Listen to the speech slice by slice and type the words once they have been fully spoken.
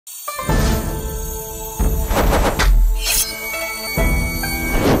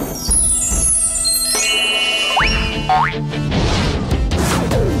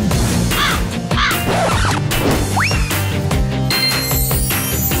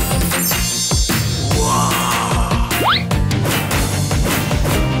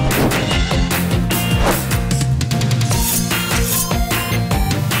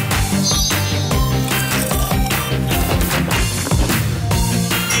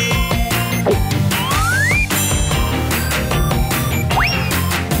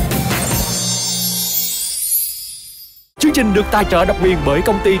Chương trình được tài trợ độc quyền bởi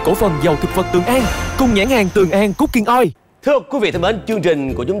công ty cổ phần dầu thực vật Tường An cùng nhãn hàng Tường An CookingOil. Thưa quý vị thân mến, chương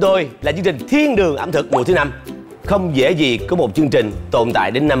trình của chúng tôi là chương trình Thiên Đường Ẩm Thực mùa thứ 5. Không dễ gì có một chương trình tồn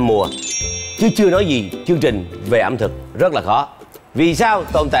tại đến 5 mùa. Chứ chưa nói gì chương trình về ẩm thực rất là khó. Vì sao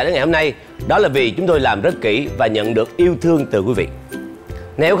tồn tại đến ngày hôm nay? Đó là vì chúng tôi làm rất kỹ và nhận được yêu thương từ quý vị.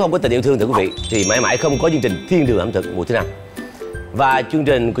 Nếu không có tình yêu thương từ quý vị thì mãi mãi không có chương trình Thiên Đường Ẩm Thực mùa thứ 5. Và chương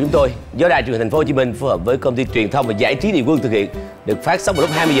trình của chúng tôi do Đài Truyền hình Thành phố Hồ Chí Minh phối hợp với công ty truyền thông và giải trí Địa Quân thực hiện, được phát sóng vào lúc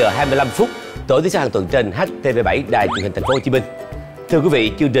 20 giờ 25 phút tối thứ sáu hàng tuần trên HTV7 Đài Truyền hình Thành phố Hồ Chí Minh. Thưa quý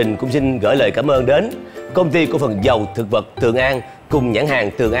vị, chương trình cũng xin gửi lời cảm ơn đến công ty cổ phần dầu thực vật Tường An cùng nhãn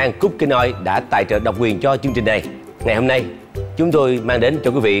hàng Tường An CookingOil đã tài trợ độc quyền cho chương trình này. Ngày hôm nay, chúng tôi mang đến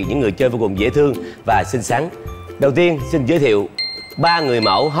cho quý vị những người chơi vô cùng dễ thương và xinh xắn. Đầu tiên, xin giới thiệu 3 người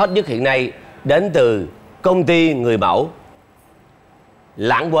mẫu hot nhất hiện nay đến từ công ty người mẫu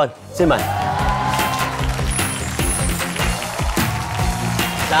Lãng Quên. Xin mời.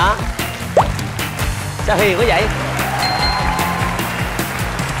 Đó. Sao hiền quá vậy?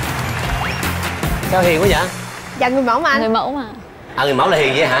 Sao hiền quá vậy? Dạ người mẫu mà anh. Người mẫu mà. À, người mẫu là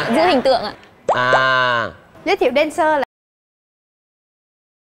hiền vậy hả? Giữ hình tượng ạ. À. Giới thiệu dancer là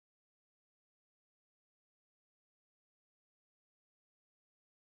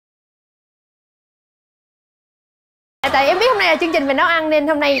tại em biết hôm nay là chương trình về nấu ăn nên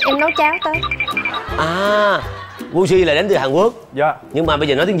hôm nay em nấu cháo tới. À, Woosi là đến từ Hàn Quốc. Dạ. Nhưng mà bây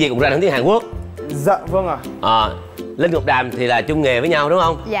giờ nói tiếng Việt cũng ra đến tiếng Hàn Quốc. Dạ vâng ạ. Linh Ngọc Đàm thì là chung nghề với nhau đúng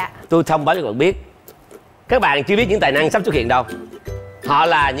không? Dạ. Tôi thông báo cho các bạn biết, các bạn chưa biết những tài năng sắp xuất hiện đâu. Họ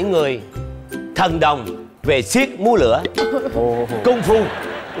là những người thần đồng về siết múa lửa, công phu.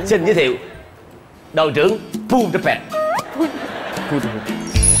 Xin giới thiệu đội trưởng Pudapet. Múa lửa.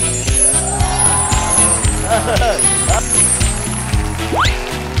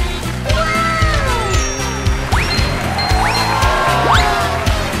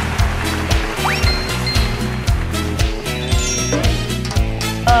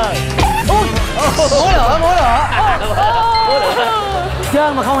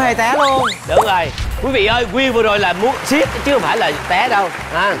 Chơi mà không hề té luôn. Đúng rồi. Quý vị ơi, Quyên vừa rồi là múa siết chứ không phải là té đâu.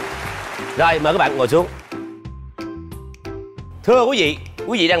 Rồi, mời các bạn ngồi xuống. Thưa quý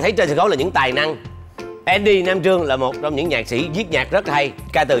vị đang thấy trên sân khấu là những tài năng. Andy Nam Trương là một trong những nhạc sĩ viết nhạc rất hay,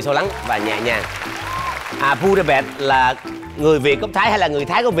 ca từ sâu lắng và nhẹ nhàng. Pudapet là người Việt gốc Thái hay là người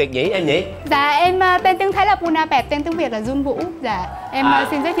Thái gốc Việt nhỉ em nhỉ? Dạ em tên tiếng Thái là Pudapet, tên tiếng Việt là Jun Vũ. Dạ em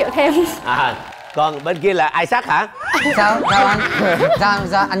xin giới thiệu thêm. Còn bên kia là Isaac hả? Sao anh?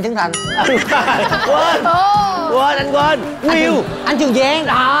 Sao anh Trấn Thành? Quên anh quên. Will. Anh Trường Giang.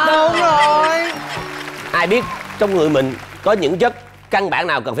 Đó. Đúng rồi. Ai biết trong người mình có những chất căn bản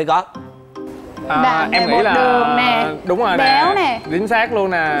nào cần phải có? Em nghĩ là đường nè, đúng rồi béo nè, chính xác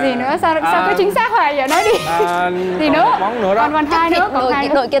luôn nè. gì nữa sao có chính xác hoài vậy, nói đi. Gì nữa? Món nữa đó. Còn hai nữa, còn hai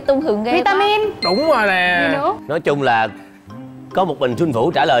nữa. Đội kia tung hưởng ghê. Vitamin. Đúng rồi nè. Gì nữa? Nói chung là có một mình Jun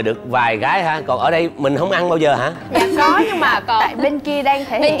Vũ trả lời được vài cái ha. Còn ở đây mình không ăn bao giờ hả? Dạ có, nhưng mà tại bên kia đang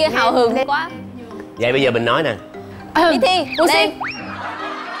thể Bên hiện kia hào hứng quá. Vậy bây giờ mình nói nè. MisThy, Woosi.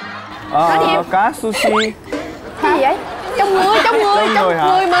 Cá sushi. cái gì vậy? Trong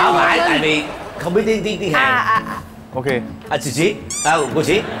người mình. Không phải, tại vì không biết tiếng Hàn. Ok. Sushi.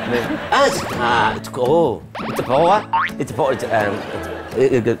 Woosi.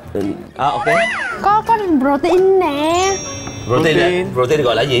 Ok. Có protein nè. Protein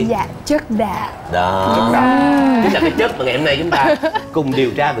gọi là gì? Dạ, chất đạm. Đó. Chính là cái chất mà ngày hôm nay chúng ta cùng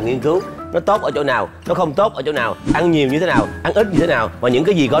điều tra và nghiên cứu. Nó tốt ở chỗ nào, nó không tốt ở chỗ nào, ăn nhiều như thế nào, ăn ít như thế nào, và những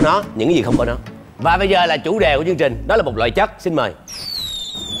cái gì có nó, những cái gì không có nó. Và bây giờ là chủ đề của chương trình, đó là một loại chất. Xin mời.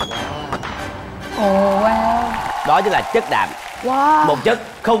 Wow. Đó chính là chất đạm. Wow. Một chất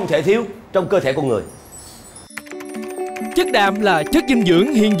không thể thiếu trong cơ thể con người. Chất đạm là chất dinh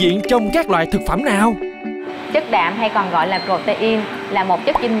dưỡng hiện diện trong các loại thực phẩm nào? Chất đạm hay còn gọi là protein là một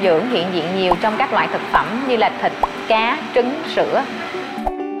chất dinh dưỡng hiện diện nhiều trong các loại thực phẩm như là thịt, cá, trứng, sữa.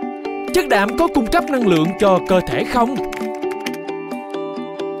 Chất đạm có cung cấp năng lượng cho cơ thể không?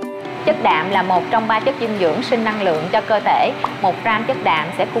 Chất đạm là một trong 3 chất dinh dưỡng sinh năng lượng cho cơ thể. 1 gram chất đạm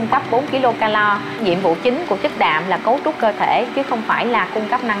sẽ cung cấp 4 kcal. Nhiệm vụ chính của chất đạm là cấu trúc cơ thể chứ không phải là cung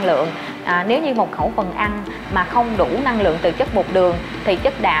cấp năng lượng. Nếu như một khẩu phần ăn mà không đủ năng lượng từ chất bột đường thì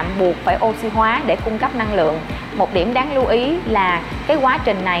chất đạm buộc phải oxy hóa để cung cấp năng lượng. Một điểm đáng lưu ý là cái quá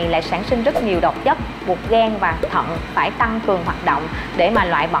trình này lại sản sinh rất nhiều độc chất, buộc gan và thận phải tăng cường hoạt động để mà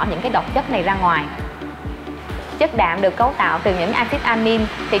loại bỏ những cái độc chất này ra ngoài. Chất đạm được cấu tạo từ những axit amin.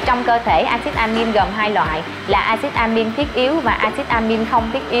 Thì trong cơ thể axit amin gồm hai loại là axit amin thiết yếu và axit amin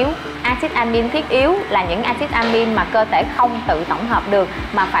không thiết yếu. Axit amin thiết yếu là những axit amin mà cơ thể không tự tổng hợp được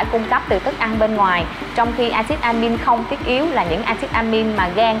mà phải cung cấp từ thức ăn bên ngoài. Trong khi axit amin không thiết yếu là những axit amin mà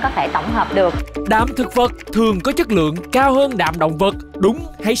gan có thể tổng hợp được. Đạm thực vật thường có chất lượng cao hơn đạm động vật, đúng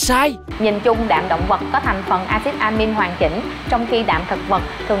hay sai? Nhìn chung, đạm động vật có thành phần axit amin hoàn chỉnh, trong khi đạm thực vật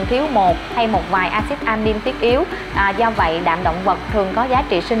thường thiếu một hay một vài axit amin thiết yếu. Do vậy, đạm động vật thường có giá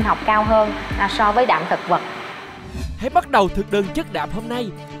trị sinh học cao hơn so với đạm thực vật. Hãy bắt đầu thực đơn chất đạm hôm nay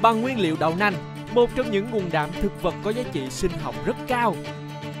bằng nguyên liệu đậu nành, một trong những nguồn đạm thực vật có giá trị sinh học rất cao.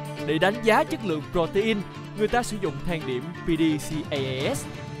 Để đánh giá chất lượng protein, người ta sử dụng thang điểm PDCAAS.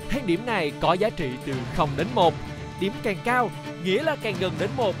 Thang điểm này có giá trị từ 0 đến 1. Điểm càng cao, nghĩa là càng gần đến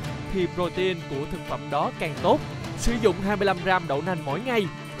 1, thì protein của thực phẩm đó càng tốt. Sử dụng 25 gram đậu nành mỗi ngày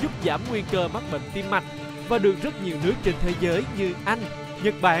giúp giảm nguy cơ mắc bệnh tim mạch và được rất nhiều nước trên thế giới như Anh,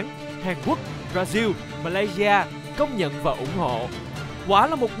 Nhật Bản, Hàn Quốc, Brazil, Malaysia công nhận và ủng hộ. Quả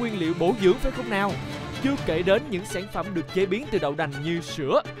là một nguyên liệu bổ dưỡng phải không nào? Chưa kể đến những sản phẩm được chế biến từ đậu nành như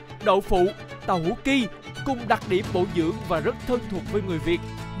sữa, đậu phụ, tàu hũ ki cùng đặc điểm bổ dưỡng và rất thân thuộc với người Việt.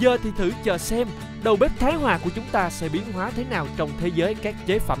 Giờ thì thử chờ xem đầu bếp Thái Hòa của chúng ta sẽ biến hóa thế nào trong thế giới các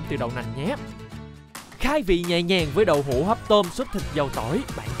chế phẩm từ đậu nành nhé. Khai vị nhẹ nhàng với đậu hũ hấp tôm sốt thịt dầu tỏi,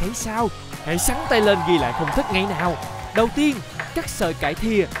 bạn thấy sao? Hãy sắn tay lên ghi lại công thức ngay nào. Đầu tiên, cắt sợi cải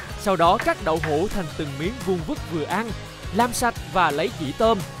thìa, sau đó cắt đậu hũ thành từng miếng vuông vức vừa ăn, làm sạch và lấy chỉ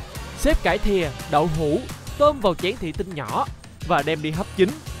tôm. Xếp cải thìa, đậu hũ, tôm vào chén thủy tinh nhỏ và đem đi hấp chín.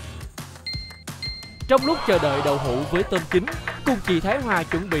 Trong lúc chờ đợi đậu hũ với tôm chín, cùng chị Thái Hòa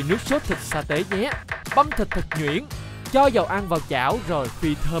chuẩn bị nước sốt thịt sa tế nhé. Băm thịt thật nhuyễn, cho dầu ăn vào chảo rồi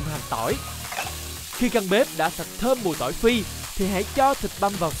phi thơm hành tỏi. Khi căn bếp đã sạch thơm mùi tỏi phi thì hãy cho thịt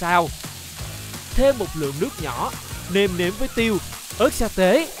băm vào xào. Thêm một lượng nước nhỏ, nêm nếm với tiêu, ớt sa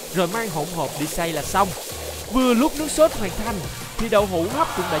tế rồi mang hỗn hợp đi xay là xong. Vừa lúc nước sốt hoàn thành thì đậu hũ hấp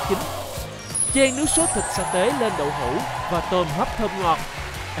cũng đã chín. Chan nước sốt thịt sa tế lên đậu hũ và tôm hấp thơm ngọt.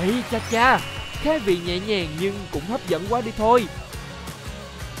 Ây cha cha, khai vị nhẹ nhàng nhưng cũng hấp dẫn quá đi thôi.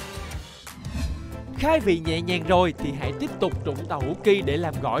 Khai vị nhẹ nhàng rồi thì hãy tiếp tục trụng tàu hũ ki để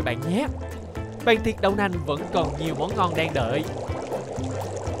làm gỏi bạn nhé. Bàn tiệc đậu nành vẫn còn nhiều món ngon đang đợi.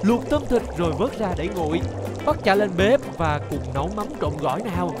 Luộc tôm thịt rồi vớt ra để nguội. Bắt chả lên bếp và cùng nấu mắm trộn gỏi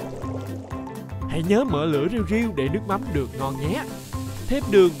nào. Hãy nhớ mở lửa riu riu để nước mắm được ngon nhé. Thêm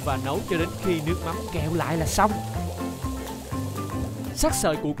đường và nấu cho đến khi nước mắm kẹo lại là xong. Sắc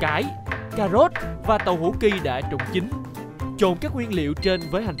sợi củ cải, cà rốt và tàu hũ ki đã trụng chín. Trộn các nguyên liệu trên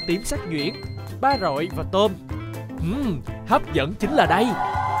với hành tím sắc nhuyễn, ba rọi và tôm. Hấp dẫn chính là đây.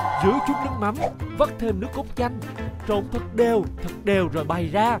 Rưới chút nước mắm, vắt thêm nước cốt chanh, trộn thật đều rồi bày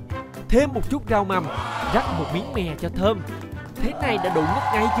ra. Thêm một chút rau mầm, rắc một miếng mè cho thơm. Thế này đã đủ ngất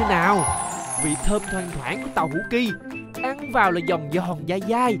ngây chưa nào? Vị thơm thoang thoảng của tàu hũ ki, ăn vào là giòn giòn dai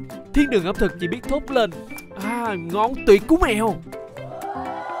dai. Thiên Đường ẩm thực chỉ biết thốt lên ngon tuyệt cú mèo.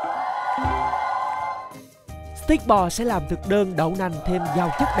 Steak bò sẽ làm thực đơn đậu nành thêm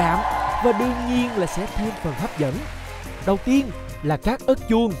giàu chất đạm và đương nhiên là sẽ thêm phần hấp dẫn. Đầu tiên là cắt ớt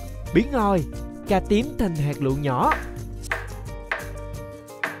chuông, bí ngòi, cà tím thành hạt lựu nhỏ.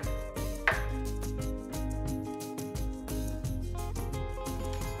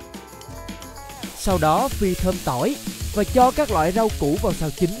 Sau đó phi thơm tỏi và cho các loại rau củ vào xào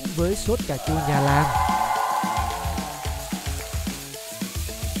chín với sốt cà chua nhà làm.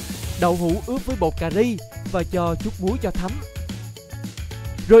 Đậu hũ ướp với bột cà ri và cho chút muối cho thấm.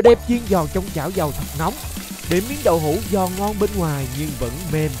 Rồi đem chiên giòn trong chảo dầu thật nóng để miếng đậu hũ giòn ngon bên ngoài nhưng vẫn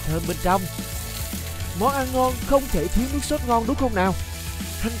mềm thơm bên trong. Món ăn ngon không thể thiếu nước sốt ngon đúng không nào?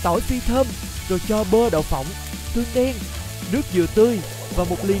 Hành tỏi phi thơm rồi cho bơ đậu phộng, tương đen, nước dừa tươi và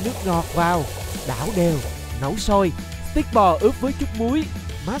một ly nước ngọt vào. Đảo đều, nấu sôi. Steak bò ướp với chút muối,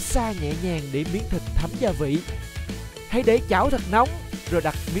 massage nhẹ nhàng để miếng thịt thấm gia vị. Hãy để chảo thật nóng rồi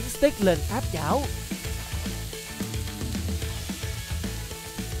đặt miếng steak lên áp chảo.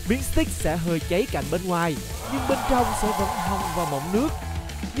 Miếng steak sẽ hơi cháy cạnh bên ngoài nhưng bên trong sẽ vẫn hồng và mọng nước.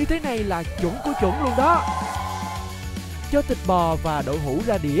 Như thế này là chuẩn của chuẩn luôn đó. Cho thịt bò và đậu hũ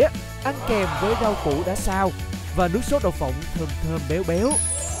ra đĩa, ăn kèm với rau củ đã xào và nước sốt đậu phộng thơm thơm béo béo.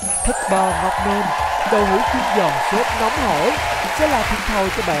 Thịt bò ngọt mềm, đậu hũ chiên giòn sốt nóng hổi sẽ là thiệt thòi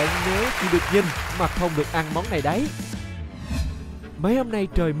cho bạn nếu chỉ được nhìn mà không được ăn món này đấy. Mấy hôm nay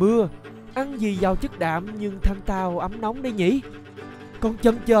trời mưa, ăn gì giàu chất đạm nhưng thanh tao ấm nóng đây nhỉ? Còn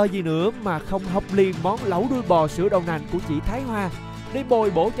chần chờ gì nữa mà không học liền món lẩu đuôi bò sữa đậu nành của chị Thái Hòa để bồi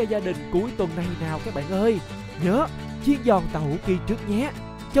bổ cho gia đình cuối tuần này nào các bạn ơi. Nhớ chiên giòn tàu hũ ki trước nhé.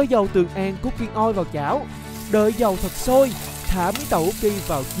 Cho dầu Tường An CookingOil vào chảo. Đợi dầu thật sôi, thả miếng tàu ki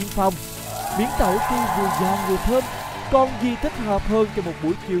vào chiên phong. Miếng tàu ki vừa giòn vừa thơm, còn gì thích hợp hơn cho một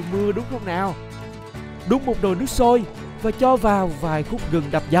buổi chiều mưa đúng không nào? Đun một nồi nước sôi và cho vào vài khúc gừng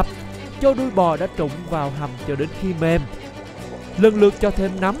đập dập. Cho đuôi bò đã trụng vào hầm cho đến khi mềm. Lần lượt cho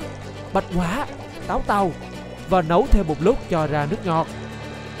thêm nấm, bạch quả, táo tàu và nấu thêm một lúc cho ra nước ngọt.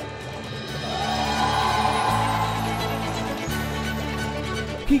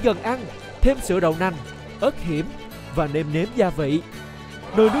 Khi gần ăn, thêm sữa đậu nành, ớt hiểm và nêm nếm gia vị.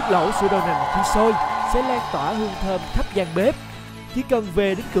 Nồi nước lẩu sữa đậu nành khi sôi sẽ lan tỏa hương thơm khắp gian bếp. Chỉ cần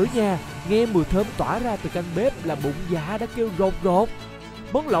về đến cửa nhà, nghe mùi thơm tỏa ra từ căn bếp là bụng dạ đã kêu rột rột.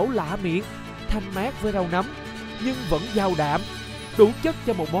 Món lẩu lạ miệng, thanh mát với rau nấm, nhưng vẫn giàu đạm, đủ chất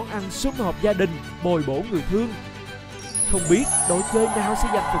cho một món ăn sum họp gia đình, bồi bổ người thương. Không biết đội chơi nào sẽ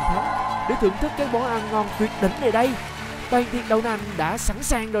giành phần thắng để thưởng thức cái món ăn ngon tuyệt đỉnh này đây. Toàn Thiệt Đậu Nành đã sẵn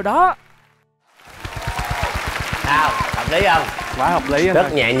sàng rồi đó. Sao, hợp lý không? Quá hợp lý anh.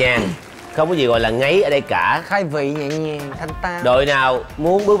 Rất nhẹ nhàng, không có gì gọi là ngấy ở đây cả. Khai vị nhẹ nhàng, thanh ta. Đội nào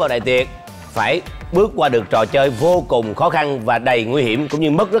muốn bước vào đại tiệc phải bước qua được trò chơi vô cùng khó khăn và đầy nguy hiểm, cũng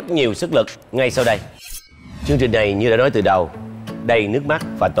như mất rất nhiều sức lực ngay sau đây. Chương trình này như đã nói từ đầu, đầy nước mắt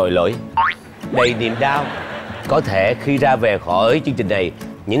và tội lỗi, đầy niềm đau. Có thể khi ra về khỏi chương trình này,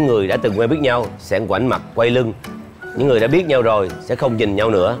 những người đã từng quen biết nhau sẽ ngoảnh mặt quay lưng. Những người đã biết nhau rồi sẽ không nhìn nhau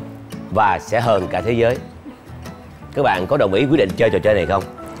nữa và sẽ hờn cả thế giới. Các bạn có đồng ý quyết định chơi trò chơi này không?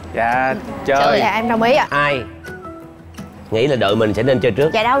 Dạ, chơi. Dạ em đồng ý ạ. Ai nghĩ là đội mình sẽ nên chơi trước?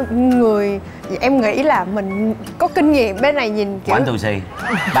 Dạ đâu, em nghĩ là mình có kinh nghiệm bên này nhìn kiểu... Quán tù xì.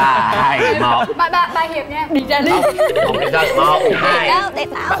 3, 2, 1. Ba hiệp nha. Đi ra đi. 1, 2, Để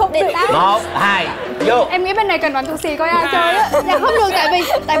tao 1, 2, vô. Em nghĩ bên này cần đoán tù xì coi ai chơi á. Dạ không được,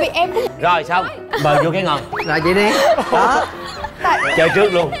 tại vì em cũng... Rồi xong, mời vô cái ngon. Rồi chị đi. Đó. Chơi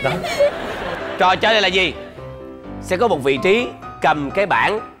trước luôn. Đó. Trò chơi này là gì? Sẽ có một vị trí cầm cái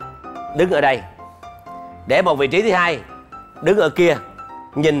bảng đứng ở đây, để một vị trí thứ hai đứng ở kia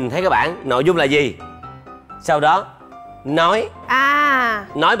nhìn thấy cái bảng nội dung là gì. Sau đó nói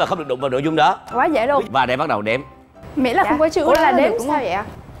và không được đụng vào nội dung đó. Quá dễ luôn. Và để bắt đầu đếm. Miễn là không có chữ. Ủa là đếm sao sao vậy ạ?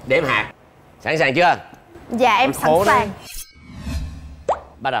 Đếm hạt. Sẵn sàng chưa? Dạ em sẵn sàng.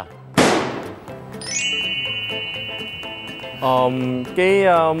 Bắt đầu. Cái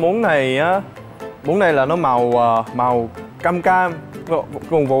món này á, món này là nó màu cam cam,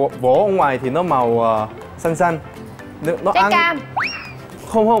 còn vỏ ở ngoài thì nó màu xanh xanh. Nó Trái ăn cam.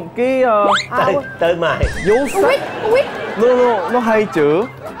 không cái Tới mày. dấu sắc. Nó hay chữ.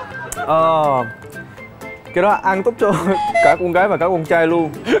 Cái đó ăn tốt cho cả con gái và cả con trai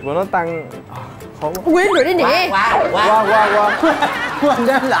luôn. Và nó tăng khó quá. Quên rồi đấy nè. Qua. Quên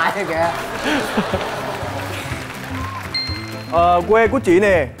đếm lại rồi kìa. Quê của chị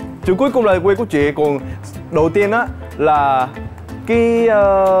nè, chữ cuối cùng là quê của chị, còn đầu tiên á là cái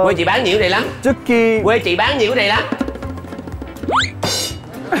Quê chị bán nhiều cái này lắm. trước khi Quê chị bán nhiều cái này lắm.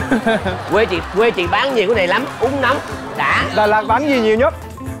 Quê chị bán nhiều cái này lắm. Uống nóng đã. Đà Lạt bán gì nhiều nhất?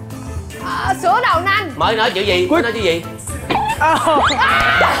 Sữa đậu nành. Mới nói chữ gì? Mới nói chữ gì?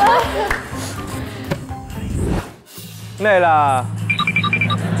 Này là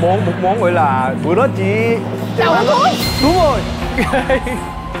một món gọi là bữa đó chị Đậu hũ thối. đúng rồi.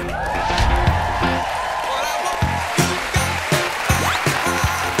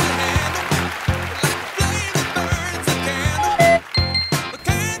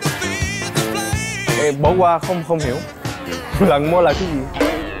 Em bỏ qua không hiểu. Lần mua là cái gì?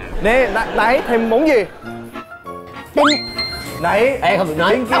 Nè, đấy thêm món gì? Đấy. Ê không được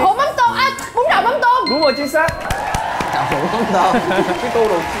nói. Đậu hũ mắm tôm, bún đậu mắm tôm. Đúng rồi, chính xác. Đậu hũ mắm tôm. Cái tô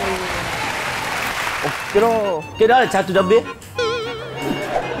đầu tiên. Cái đó là sao tôi đâu biết.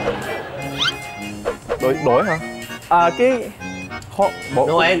 Đổi hả? Cái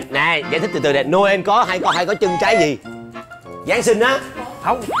Noel nè, giải thích từ từ nè. Noel có hay có chân trái gì? Giáng sinh á.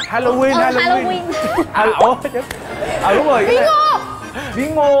 Không, Halloween. Halloween. Đúng rồi. Bí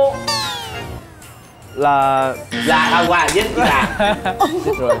ngô là thôi qua dính là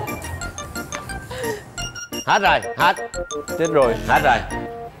rồi. hết rồi. Hết rồi.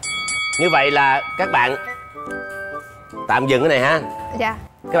 Như vậy là các bạn tạm dừng cái này ha. Dạ.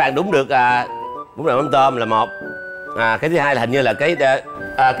 Các bạn đúng được bún đậu mắm tôm là một. Cái thứ hai là hình như là cái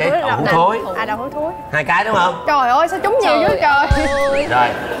đậu hũ thối. Đậu hũ thối. 2 cái đúng không? Trời ơi sao trúng nhiều dữ trời. Rồi.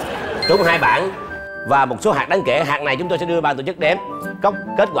 Trúng 2 bảng và một số hạt đáng kể. Hạt này chúng tôi sẽ đưa ban tổ chức đếm.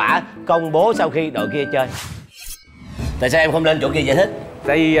 Kết quả công bố sau khi đội kia chơi. Tại sao em không lên chỗ kia giải thích?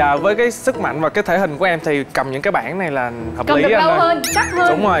 Tại vì với cái sức mạnh và cái thể hình của em thì cầm những cái bảng này là hợp Cầm lý được anh lâu ơi. hơn, chắc hơn.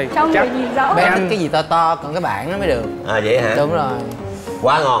 Đúng rồi, Cho chắc. người nhìn rõ. Bé thích cái gì to to, còn cái bảng nó mới được. Vậy hả? Đúng rồi.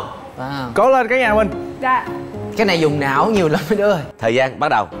 Quá ngon. Phải không? Cố lên cả nhà mình. Dạ. Cái này dùng não nhiều lắm mấy đứa ơi. Thời gian bắt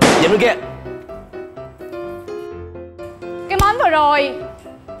đầu. Dậm bên kia. Cái món vừa rồi,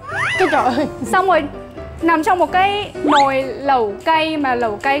 trời ơi, xong rồi nằm trong một cái nồi lẩu cay, mà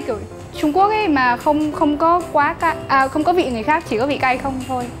lẩu cay kiểu Trung Quốc ấy, mà không có quá cay, không có vị người khác, chỉ có vị cay không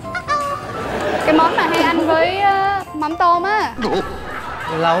thôi. Cái món mà hay ăn với mắm tôm á.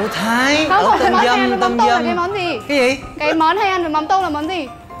 Lẩu Thái. Không, cái tôm món hay ăn với dâm, mắm tôm tôm là dâm. cái món gì? Cái gì? Cái món hay ăn với mắm tôm là món gì?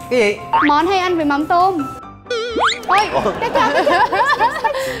 Cái gì? Món hay ăn với mắm tôm. Ôi, cái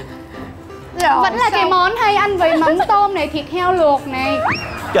vẫn là cái món hay ăn với mắm tôm này, thịt heo luộc này.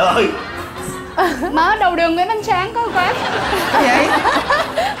 Trời ơi. Má đầu đường Nguyễn Văn Tráng có quán. Cái gì?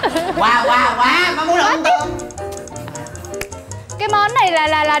 Quá, má muốn lẩu tôm. Cái món này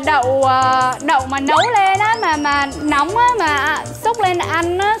là đậu mà nấu lên á, mà nóng á, mà xúc lên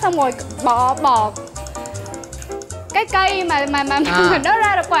ăn á, xong rồi bỏ cái cây mà nó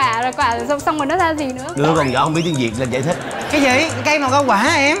ra là quả xong rồi nó ra gì nữa. Đứa con nhỏ không biết tiếng Việt là giải thích. Cái gì? Cây màu rau quả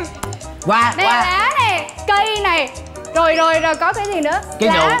em. Đây là lá này, cây này. Rồi có cái gì nữa? Cái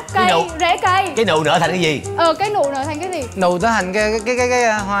lá, nụ, cây, cái nụ. rễ cây. Cái nụ nở thành cái gì? Cái nụ nở thành cái gì? Nụ tới thành cái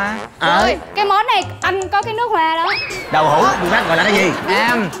hoa. Rồi, cái món này ăn có cái nước hoa đó. Đậu hũ, miền Bắc gọi là cái gì?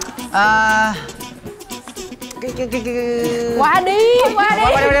 Em cái Qua đi.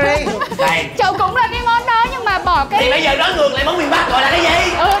 Đây. Chậu cũng là cái món đó, nhưng mà bỏ cái... Thì bây giờ nói ngược lại món miền Bắc gọi là cái gì?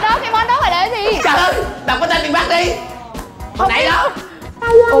 Đó, cái món đó phải là cái gì? Trời ơi, đọc cái tên miền Bắc đi. Hồi nãy đó.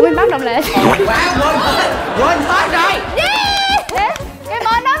 Ủa, miền Bắc đồng lệ. quá quên hết rồi. Thế, cái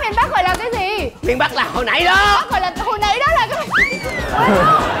món đó miền Bắc gọi là cái gì? Miền Bắc là hồi nãy đó. Gọi là hồi nãy đó là cái...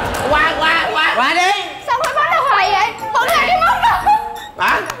 Qua đi. Sao cái món nào hoài vậy? Vẫn là cái món đó.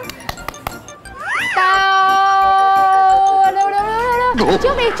 Hả?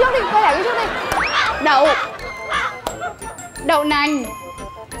 Trước đi, quay lại cái trước đi. Đậu nành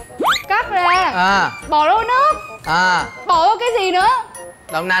cắt ra, bỏ vô nước, bỏ vô cái gì nữa?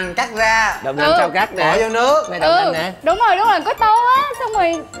 Đậu nành cắt ra. Đậu nành sao cắt nè? Bỏ vô nước. Này đậu nành nè. Đúng rồi, có tô á, xong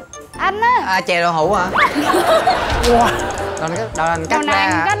rồi ăn á. Chè đậu hũ hả? Đậu nành cắt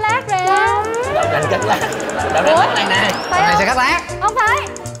ra. Cắt lát ra. Đậu nành cắt lát. Đậu nành cắt này nè. Đậu nành sẽ cắt lát. Không phải.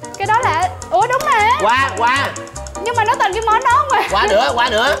 Cái đó là... Ủa đúng mà. Qua. Nhưng mà nó thành cái món đó mà. Qua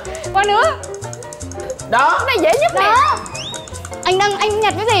nữa. Đó. Cái này dễ nhất nè. Anh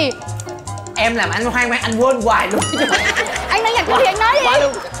nhặt cái gì? Em làm anh hoang mang, anh quên hoài luôn. Anh đang nhặt cái gì anh nói đi.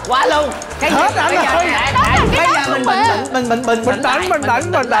 Quá luôn. Cái hết rồi. Bây giờ mình bình tĩnh.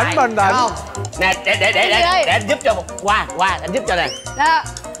 Nè, để anh giúp cho một qua, anh giúp cho nè.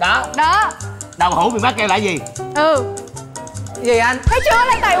 Đó. Đậu hũ miền Bắc kêu là gì? Gì anh? Thấy chưa,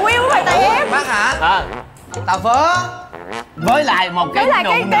 là tài Will phải tài em. Bác hả? Tàu phớ. Với lại một cái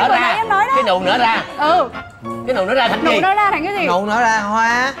nụ nở ra. Cái nụ nở ra. Cái nụ nở ra thành gì? Nụ nở ra thành cái gì? Nụ nở ra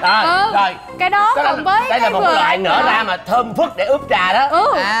hoa. Rồi. Cái đó cộng với đây là một cái loại nở ra mà thơm phức để ướp trà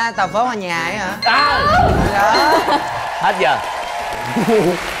đó. Tàu phớ hoa nhài ấy hả? Đó. Hết giờ.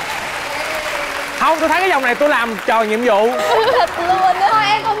 Không, tôi thấy cái vòng này tôi làm tròn nhiệm vụ. Thật luôn đó. Thôi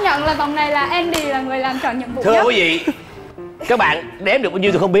em công nhận là vòng này là Andy là người làm tròn nhiệm vụ Thưa nhất. quý vị, các bạn đếm được bao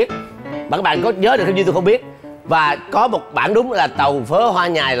nhiêu tôi không biết, mà các bạn có nhớ được bao nhiêu tôi không biết. Và có một bản đúng là tàu phớ hoa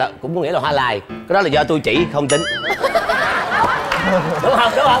nhài là cũng có nghĩa là hoa lài. Cái đó là do tôi chỉ không tính. Đúng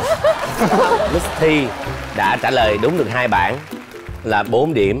không? MisThy đã trả lời đúng được 2 bản là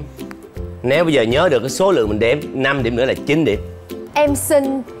 4 điểm. Nếu bây giờ nhớ được cái số lượng mình đếm 5 điểm nữa là 9 điểm. Em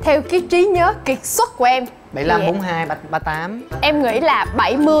xin theo cái trí nhớ kiệt xuất của em 75, 42, 38. Em nghĩ là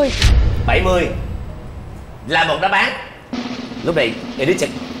 70. 70 là một đáp án. Lúc này edit sẽ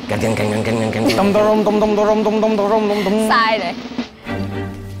căng. Sai rồi. –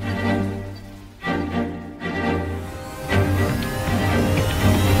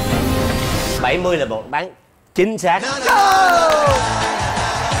 70 là một đáp án chính xác.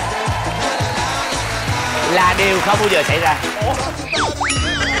 Là điều không bao giờ xảy ra.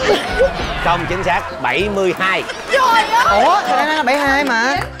 Không chính xác. 72. Ủa, thì đang là 72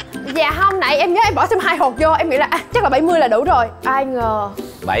 mà. Dạ không, nãy em nhớ em bỏ thêm 2 hột vô. Em nghĩ là chắc là 70 là đủ rồi. Ai ngờ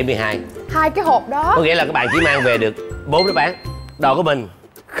 72. 2 cái hộp đó. Có nghĩa là các bạn chỉ mang về được 4 đáp án. Đội của mình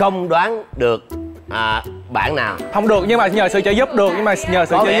không đoán được bản nào. Không được, nhưng mà nhờ sự trợ giúp được. Nhưng mà nhờ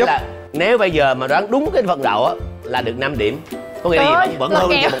sự có trợ nghĩa giúp là nếu bây giờ mà đoán đúng cái phần đầu á là được 5 điểm. Có nghĩa là gì? Vẫn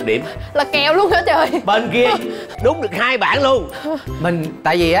hơn cho 1 điểm. Là kèo luôn hả trời. Bên kia đúng được 2 bản luôn.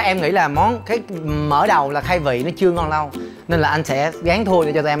 Tại vì á em nghĩ là cái mở đầu là khai vị nó chưa ngon lâu, nên là anh sẽ gán thua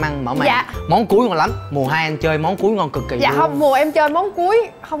để cho tụi em ăn mở màn. Dạ. Món cuối ngon lắm. Mùa 2 anh chơi món cuối ngon cực kỳ. Dạ luôn. không, mùa em chơi món cuối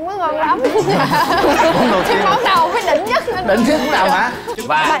không có ngon lắm. Cái món đầu mới đỉnh nhất. Đỉnh nhất món đầu hả?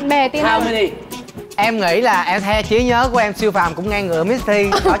 Và Bạn bè tin how không? many? Em nghĩ là em theo trí nhớ của em siêu phàm cũng ngang ngửa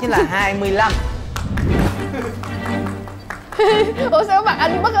MisThy. Đó chính là 25. Ủa sao bạn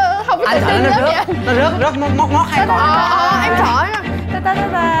anh bất không có Anh tự thở tin nó lắm rớt, vậy? nó rớt mót hai con. Em sợ nha.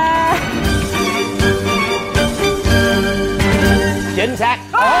 Chính xác.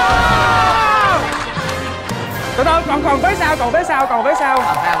 Từ từ, còn vé sau, còn vé sau. Còn vé sau.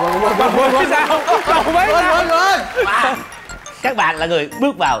 Các bạn là người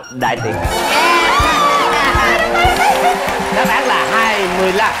bước vào đại tiệc. Đáp án là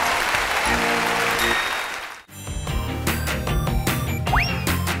 25.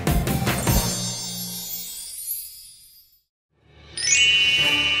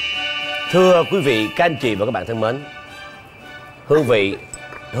 Thưa quý vị, các anh chị và các bạn thân mến, hương vị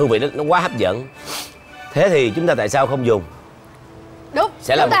nó quá hấp dẫn. Thế thì chúng ta tại sao không dùng? Đúng.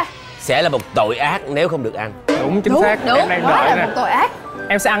 Sẽ là một tội ác nếu không được ăn. Đúng, chính xác. Đúng, Em đang quá đợi là nè. một tội ác.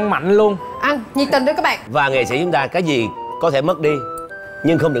 Em sẽ ăn mạnh luôn. Ăn, nhiệt tình đó các bạn. Và nghệ sĩ chúng ta cái gì có thể mất đi,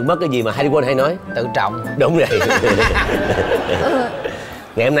 nhưng không được mất cái gì mà Hai Quân hay nói. Tự trọng. Đúng rồi.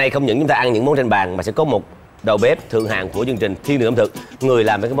 Ngày hôm nay không những chúng ta ăn những món trên bàn mà sẽ có một đầu bếp thượng hạng của chương trình Thiên Đường Ẩm Thực, người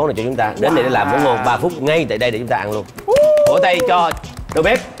làm mấy cái món này cho chúng ta, đến đây để làm món ngon 3 phút ngay tại đây để chúng ta ăn luôn. Vỗ tay cho đầu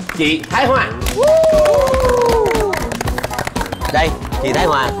bếp chị Thái Hoa. Đây, chị Thái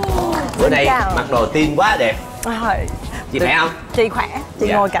Hoa. Bữa nay mặc đồ tiên quá đẹp. Chị khỏe không? Chị khỏe, chị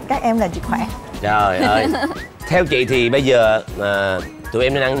Dạ. ngồi cạnh các em là chị khỏe. Trời ơi. Theo chị thì bây giờ tụi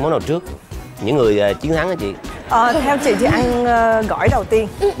em nên ăn món nào trước? Những người chiến thắng hả chị? Theo chị thì ăn gỏi đầu tiên.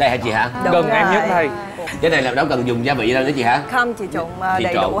 Đây hả chị hả? Đúng Gần em rồi. nhất đây. Cái này là đâu cần dùng gia vị đâu nữa chị hả? Không, chị trộn Chị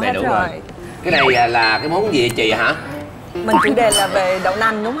đầy trộn đủ đầy hết đủ rồi. Cái này là cái món gì chị hả? Mình chủ đề là về đậu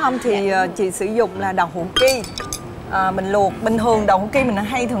nành đúng không? Thì chị sử dụng là đậu hũ ki. Mình luộc, bình thường đậu hũ ki mình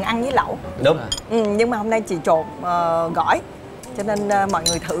hay thường ăn với lẩu. Đúng. Nhưng mà hôm nay chị trộn gỏi. Cho nên mọi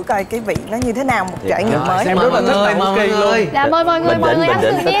người thử coi cái vị nó như thế nào, một trải nghiệm mới. Em rất là thích đậu hũ kỳ luôn. Dạ mời mọi người, Bình tĩnh, ăn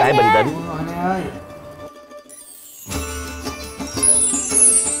tất thử cả tiếp bình nha. tĩnh.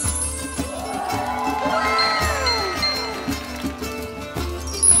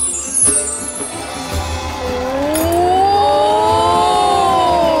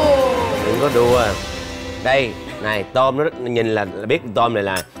 Đừng có đùa. Đây, này tôm nó nhìn là biết tôm này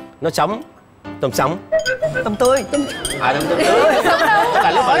là nó sống. Tôm sống. Tôm tươi. Tôm tươi.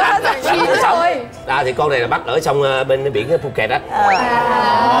 Là lúc mà làm nó sống. Thì con này là bắt ở sông bên biển Phuket á.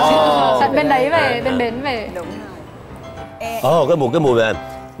 Tận bên đấy về, bên bến về. Đúng rồi. Ồ, cái mùi là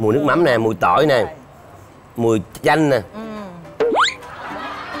mùi nước mắm nè, mùi tỏi nè, mùi chanh nè.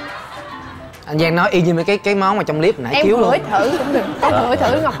 Anh Giang nói y như mấy cái món mà trong clip nãy Em chiếu luôn. ngửi thử cũng được. Em ngửi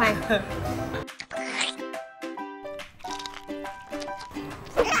thử Ngọc Hoàng.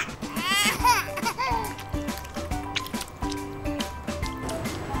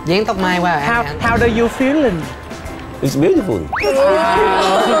 Dán tóc mai qua How do you feeling? It's beautiful.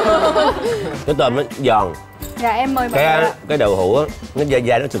 Cái tôm nó giòn. Dạ em mời mọi người. Cái đậu hũ á, nó dai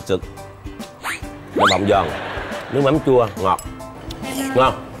dai, nó sực sực. Nó bọng giòn. Nước mắm chua, ngọt.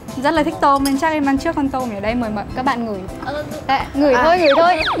 Ngon. Rất là thích tôm nên chắc em ăn trước con tôm ở đây, mời các bạn ngửi. Ngửi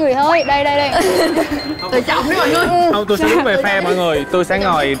thôi, đây. Tự trọng đấy mọi người. Không, tôi sẽ đứng về phe mọi người. Tôi sẽ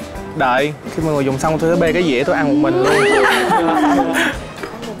ngồi đợi. Khi mọi người dùng xong tôi sẽ bê cái dĩa tôi ăn một mình luôn.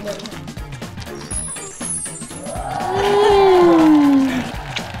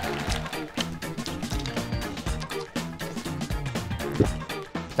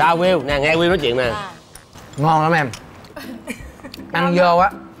 Sao Will? Nè, nghe Will nói chuyện nè. Ngon lắm em. Ăn vô á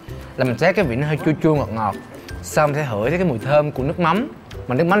là mình thấy cái vị nó hơi chua chua ngọt ngọt. Xong sẽ hửi thấy cái mùi thơm của nước mắm.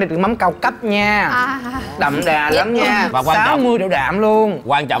 Mà nước mắm đây nước mắm cao cấp nha. Đậm đà lắm nha. Và quan trọng 60 độ đạm luôn.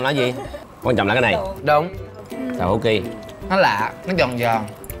 Quan trọng là gì? Quan trọng là cái này. Đúng. Đậu hũ kỳ. Nó lạ, nó giòn giòn.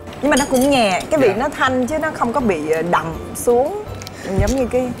 Nhưng mà nó cũng nhẹ, cái vị nó thanh chứ nó không có bị đậm xuống. Giống như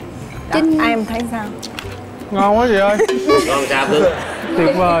cái... Em thấy sao? Ngon quá chị ơi. Ngon sao Cưng?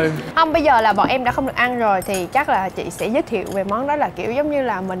 Tuyệt vời. Không, bây giờ là bọn em đã không được ăn rồi thì chắc là chị sẽ giới thiệu về món đó, là kiểu giống như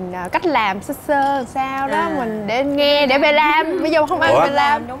là mình cách làm sơ sơ sao đó mình để nghe để về làm. Bây giờ không ăn về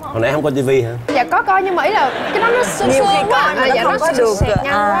làm đúng không? Hồi nãy không coi tivi hả? Dạ có coi nhưng mà ý là cái đó nó sương Nhiều khi quá. coi mà nó Dạ không có được xẹt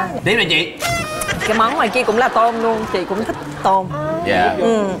nhau quá. Tiếp này chị. Cái món ngoài kia cũng là tôm luôn, chị cũng thích tôm. Dạ.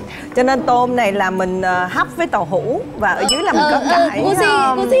 Cho nên tôm này là mình hấp với tàu hũ và ở dưới là mình có cải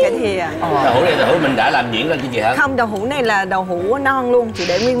cải thìa. Đậu hũ mình đã làm nhuyễn lên chứ chị hả? Không, đậu hũ này là đậu hũ non luôn, chị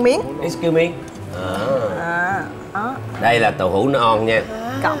để nguyên miếng. Excuse me. Đó. Đây là tàu hũ non nha.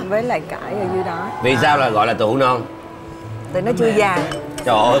 Cộng với lại cải ở dưới đó. Vì sao là gọi là tàu hũ non? Tại nó chưa già.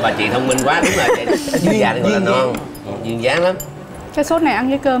 Trời ơi, bà chị thông minh quá, đúng là vậy. Chưa già thì gọi là non. Duyên dáng lắm. Cái sốt này ăn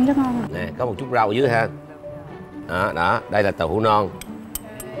với cơm chắc ngon. Nè, có một chút rau ở dưới ha. Đó, đây là tàu hũ non.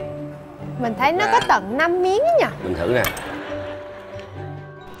 Mình thấy nó có tận 5 miếng nhỉ. Mình thử nè.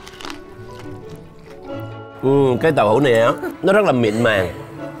 Cái tàu hũ này á, nó rất là mịn màng.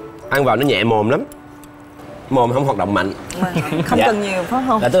 Ăn vào nó nhẹ mồm lắm. Mồm không hoạt động mạnh. Không cần nhiều phải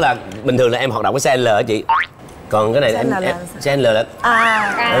không? Là tức là bình thường là em hoạt động cái size L á chị. Còn cái này em size L là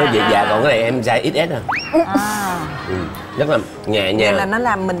dạ, còn cái này em size XS à. Rất là nhẹ nhàng. Vậy là nó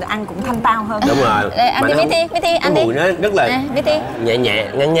làm mình ăn cũng thanh tao hơn. Đúng rồi. Ăn đi MisThy, ăn đi. Mùi nó rất là nhẹ nhẹ,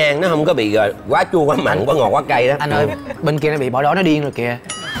 ngang ngang, nó không có bị quá chua, quá mặn, quá ngọt, quá cay đó. Anh ơi, bên kia nó bị bỏ đói nó điên rồi kìa.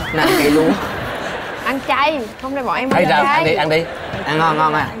 Nó ăn cay luôn. Ăn chay, hôm nay bọn em ăn chay. Ăn đi. Ăn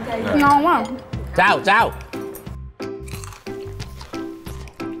ngon à. Ngon quá. Sao?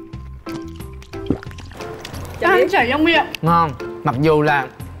 Ăn chảy trong miệng. Ngon. Mặc dù là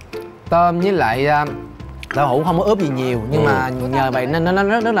tôm với lại tàu hũ không có ướp gì nhiều, nhưng mà nhờ vậy nên nó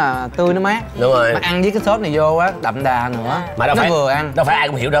rất là tươi, nó mát. Đúng rồi. Mà ăn với cái sốt này vô á, đậm đà nữa. Mà đâu nó phải vừa ăn. Đâu phải ai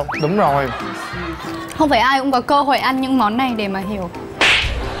cũng hiểu đâu. Đúng rồi. Không phải ai cũng có cơ hội ăn những món này để mà hiểu.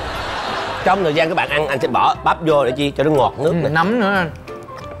 Trong thời gian các bạn ăn, anh sẽ bỏ bắp vô để chi cho nó ngọt nước. Nấm nữa.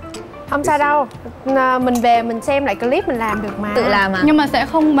 Không sao đâu. Mình về mình xem lại clip mình làm được mà. Tự làm à? Nhưng mà sẽ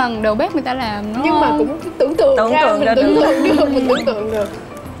không bằng đầu bếp người ta làm. Nhưng mà cũng tưởng tượng được.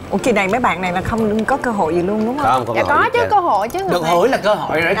 Ủa kỳ này mấy bạn này là không có cơ hội gì luôn đúng không? Không dạ có chứ, cơ hội chứ. Được hửi là cơ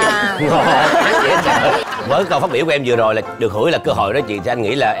hội rồi đó. Với câu phát biểu của em vừa rồi là được hửi là cơ hội đó chị, thì anh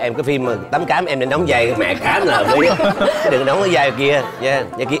nghĩ là em cái phim Tắm Cám em nên đóng vai mẹ cám là đi. Đừng đóng cái vai kia nha,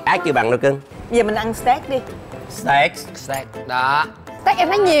 vai kia ác chưa bằng đâu cưng. Giờ mình ăn steak đi. Steak Đó. Steak em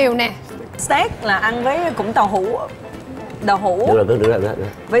thấy nhiều nè. Steak là ăn với cũng tàu hũ. Đậu hũ. Được rồi.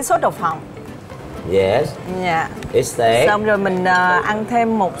 Với sốt đậu phộng. Yes. Dạ. It's steak. Xong rồi mình ăn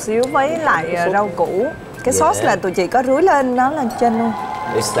thêm một xíu với lại rau củ. Cái sauce là tụi chị có rưới lên nó lên trên luôn.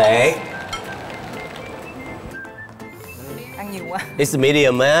 It's steak. Ăn nhiều quá. It's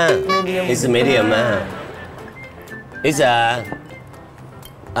medium á. It's medium á. It's a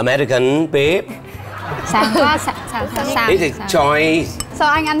American beef. Sáng quá, sáng. It's a choice.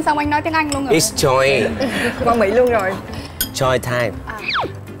 Sao anh ăn xong anh nói tiếng Anh luôn rồi? It's choice. Qua Mỹ luôn rồi. Choice time.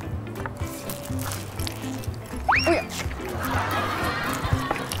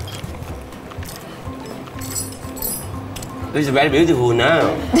 This is very beautiful now.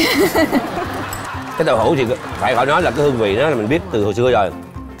 Cái tàu hũ thì phải khỏi nói là cái hương vị đó là mình biết từ hồi xưa rồi.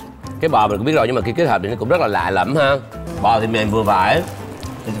 Cái bò mình cũng biết rồi, nhưng mà khi kết hợp thì nó cũng rất là lạ lẫm ha. Bò thì mềm vừa phải.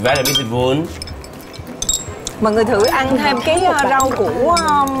 It's very beautiful. Mọi người thử ăn thêm cái rau củ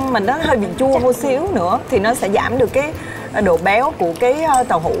mình nó hơi bị chua một xíu nữa thì nó sẽ giảm được cái độ béo của cái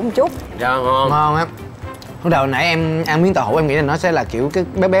tàu hũ một chút. Dạ ngon. Ngon á. Lúc đầu nãy em ăn miếng tàu hũ em nghĩ là nó sẽ là kiểu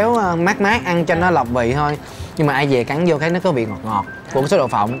cái béo mát ăn cho nó lọc vị thôi. Nhưng mà ai về cắn vô thấy nó có vị ngọt của cái sốt đậu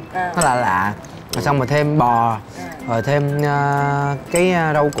phộng. Nó lạ. Rồi xong rồi thêm bò, rồi thêm cái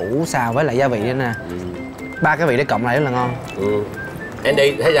rau củ xào với lại gia vị nữa nè. Ba cái vị để cộng lại rất là ngon.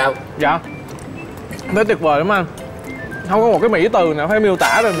 Andy thấy sao? Dạ, thấy tuyệt vời lắm anh. Không có một cái mỹ từ nào phải miêu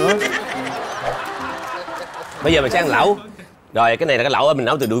tả được nữa. Bây giờ mình sẽ ăn lẩu. Rồi cái này là cái lẩu mình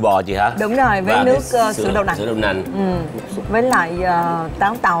nấu từ đuôi bò chị hả? Đúng rồi, với nước sữa đậu nành. Sữa đậu nành. Với lại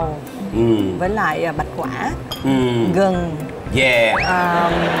táo tàu. Với lại bạch quả. Gừng.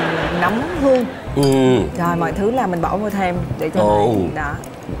 Nấm hương. Rồi mọi thứ là mình bỏ vô thêm để cho nó đó.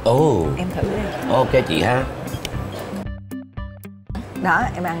 Em thử đi. Ok chị ha. Đó,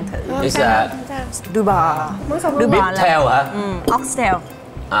 em ăn thử. Đuôi bò. Đuôi bò là hả? Oxtail.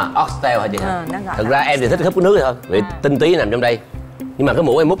 Oxtail hả chị hả? Thực ra em thì thích húp cái nước thôi, vì tinh túy nằm trong đây. Nhưng mà cái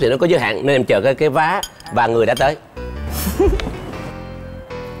muỗng em múc thì nó có giới hạn nên em chờ cái vá và người đã tới.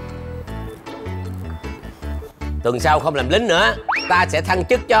 Tuần sau không làm lính nữa, ta sẽ thăng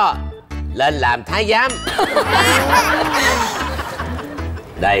chức cho lên làm thái giám.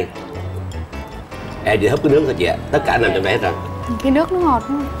 Đây, em chỉ húp cái nước thôi chị ạ, tất cả nằm trong đây hết rồi. Cái nước nó ngọt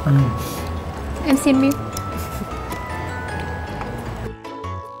đúng không? Em xin miếng.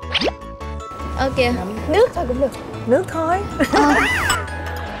 Ok. Nước thôi cũng được. Nước thôi.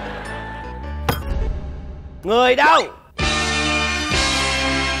 Người đâu?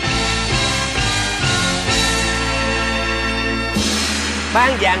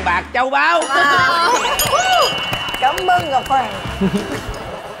 Ban vàng bạc châu báu. Cảm ơn Ngọc Hoàng.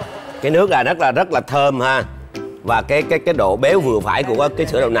 Cái nước là rất là thơm ha. Và cái độ béo vừa phải của cái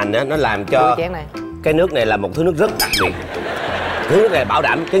sữa đậu nành đó, nó làm cho cái nước này là một thứ nước rất đặc biệt. Thứ nước này bảo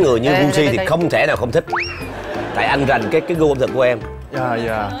đảm cái người như Woosi thì không thể nào không thích. Tại anh rành cái gu ẩm thực của em.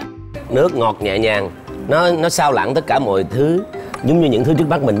 Dạ. Nước ngọt nhẹ nhàng, nó sao lãng tất cả mọi thứ, giống như những thứ trước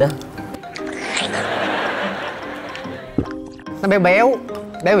mắt mình đó. Nó béo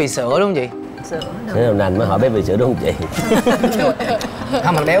vì sữa đúng không chị? Sữa. Sữa đậu nành mới hỏi béo vì sữa đúng không chị?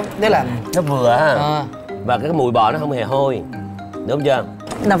 Không, mà béo, đấy là nó vừa ha. Và cái mùi bò nó không hề hôi, đúng chưa?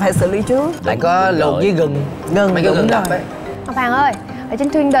 là phải xử lý trước. Lại có luộc với gừng. Mấy cái gừng đập ấy. Ông Hoàng ơi, ở trên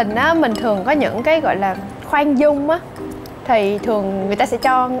Thiên Đình á, mình thường có những cái gọi là khoan dung á, thì thường người ta sẽ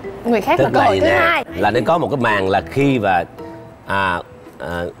cho người khác là cơ hội thứ hai. Là nên có một cái màn là khi và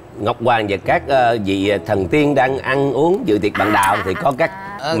Ngọc Hoàng và các vị thần tiên đang ăn uống dự tiệc bằng đạo thì có các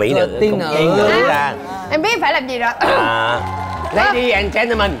mỹ nữ tiên nữ ra. Em biết phải làm gì rồi. Ladies and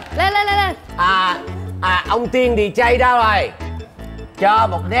gentlemen. Lên. Ông tiên DJ đâu rồi? Cho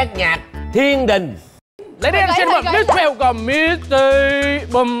một nét nhạc thiên đình. Ladies and gentlemen, let's welcome MisThy.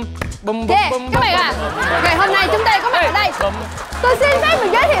 Bum bum bum bum. Các bạn à, ngày hôm nay chúng ta có mặt ở đây. Tôi xin phép được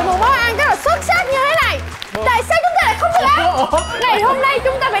giới thiệu một món ăn rất là xuất sắc như thế này. Tại sao chúng ta lại không được ăn? Ngày hôm nay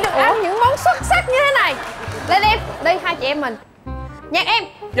chúng ta phải được ăn những món xuất sắc như thế này. Lên em, đây hai chị em mình. Nhạc em.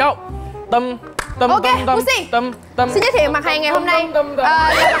 Vô. Tâm. Ok, Woosi. Xin giới thiệu mặt hàng ngày hôm nay là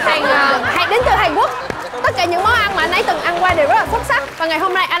mặt hàng đến từ Hàn Quốc. Tất cả những món ăn mà anh ấy từng ăn qua đều rất là xuất sắc. Và ngày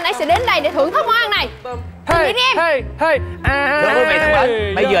hôm nay anh ấy sẽ đến đây để thưởng thức món ăn này. Hey. Thưa quý vị thân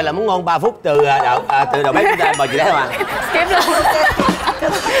mến, bây giờ là muốn ngon 3 phút từ đầu bếp chúng ta bò chị đấy không ạ? Skip luôn.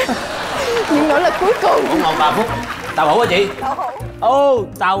 Những nỗ lực cuối cùng. Muốn ngon 3 phút. Tàu hũ hả chị?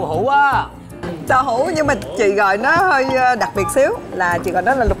 Tàu hũ á. Tàu hũ nhưng mà chị gọi nó hơi đặc biệt xíu, là chị gọi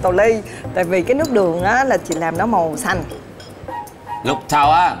nó là lục tàu ly. Tại vì cái nước đường á là chị làm nó màu xanh. Lục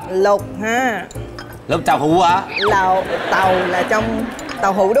tàu á? Lục ha. Lục tàu hũ á? Tàu là trong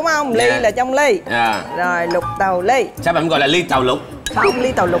tàu hũ đúng không? Ly là trong ly. Rồi lục tàu ly. Sao bạn gọi là ly tàu lục? Không,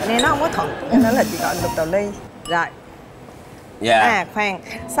 ly tàu lục nghe nó không có thuận, cho nên là chị gọi lục tàu ly. Rồi. Khoan.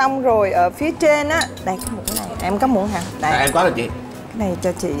 Xong rồi ở phía trên á, đây cái muỗng này. Em có muỗng hả? Đây. Em có rồi chị. Cái này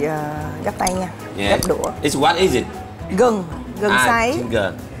cho chị gắp tay nha. Gắp đũa. What is it? Gừng sấy.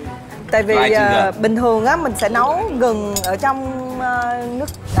 Tại vì bình thường á mình sẽ nấu gừng ở trong nước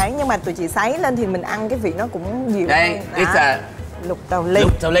đấy, nhưng mà tụi chị sấy lên thì mình ăn cái vị nó cũng dịu. Đây, lục tàu ly.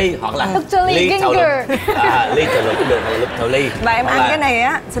 Lục tàu ly hoặc là lục tàu ly ly tàu lục. Ly tàu lục cũng được, lục tàu ly. Và em ăn cái này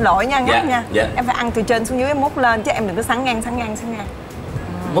á, xin lỗi nha, ngắt nha. Em phải ăn từ trên xuống dưới, em múc lên chứ em đừng có sắn ngang.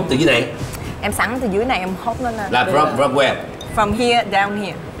 Múc từ dưới này. Em sắn từ dưới này em hốt lên. Là from where? From here down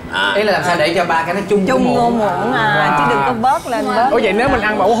here. Ý là làm sao để cho ba cái nó chung muỗng chứ đừng có bớt lên. Ủa vậy nếu mình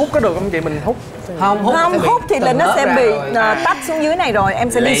ăn bảo hút có được không chị? Mình hút không hút thì là nó sẽ bị tách xuống dưới này rồi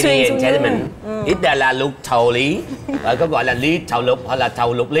em sẽ đi xuyên xuống dưới. Ít là lục tàu lý, rồi có gọi là ly tàu lục hoặc là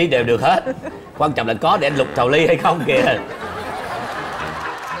tàu lục ly đều được hết. Quan trọng là có để lục tàu ly hay không kìa.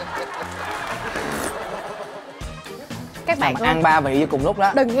 Các bạn ăn 3 vị cùng lúc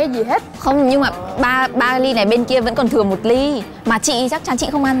đó. Đừng nghe gì hết. Không, nhưng mà ba ly này bên kia vẫn còn thừa 1 ly. Mà chị chắc chắn chị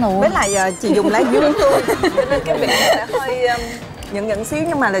không ăn rồi. Với lại chị dùng lá dứa tôi cho nên cái vị nó sẽ hơi nhận xíu,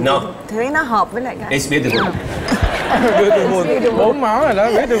 nhưng mà là chị thấy nó hợp với lại cái. It's beautiful. Beautiful. 4 món rồi đó,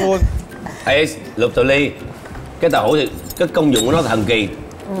 beautiful. Lục tàu ly. Cái tàu hũ thì cái công dụng của nó thần kỳ.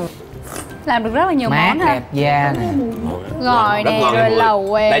 Làm được rất là nhiều món ha. Đẹp da nè. Gỏi nè, rồi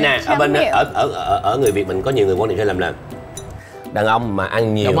lẩu. Đây nè, ở bên ở người Việt mình có nhiều người quan niệm sai lầm là đàn ông mà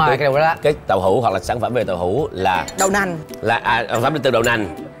ăn nhiều cái tàu hũ hoặc là sản phẩm về tàu hũ là đậu nành, là sản phẩm từ đậu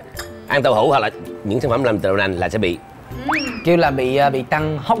nành. Ăn tàu hũ hoặc là những sản phẩm làm từ đậu nành là sẽ bị kêu là bị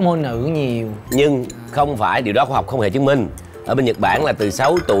tăng hormone nữ nhiều. Nhưng không phải, điều đó khoa học không hề chứng minh. Ở bên Nhật Bản là từ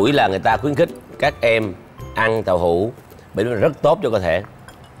 6 tuổi là người ta khuyến khích các em ăn tàu hũ bởi nó rất tốt cho cơ thể.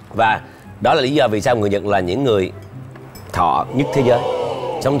 Và đó là lý do vì sao người Nhật là những người thọ nhất thế giới,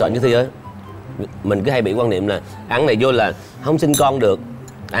 sống thọ nhất thế giới. Mình cứ hay bị quan niệm là ăn này vô là không sinh con được,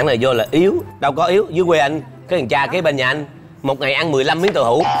 ăn này vô là yếu. Đâu có yếu, dưới quê anh cái thằng cha kế bên nhà anh một ngày ăn 15 miếng tàu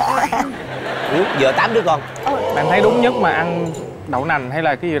hũ, giờ 8 đứa con. Bạn thấy đúng nhất mà ăn đậu nành hay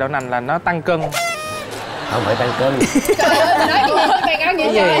là cái gì đậu nành là nó tăng cân? Không phải tăng cân.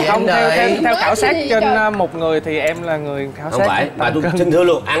 Cái gì không, theo khảo sát trên một người thì em là người khảo sát. Không phải, mà tôi xin thưa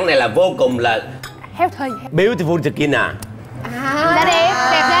luôn, ăn này là vô cùng là healthy, beautiful skin à. Da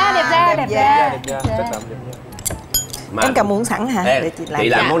đẹp da. Em cầm muỗng sẵn hả? Để chị làm. Chị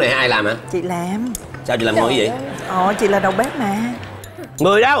làm món này hay ai làm hả? Chị làm. Sao chị làm ngon vậy? Chị là đầu bếp mà.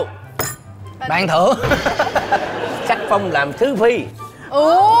 Người đâu? Ban thưởng. Sắc phong làm thứ phi.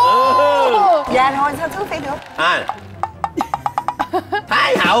 Dạ thôi, sao thứ phi được?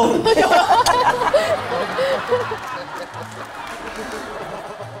 Thái hậu.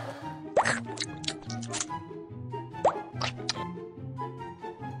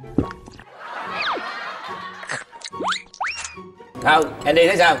 Không, Andy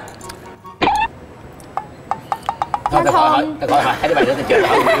thấy sao? Thôi tao hỏi hai đứa bạn nữa,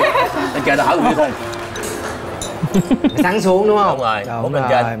 tao chờ tao hỏi người thôi. Sắn xuống đúng không? Đúng rồi, bốn bên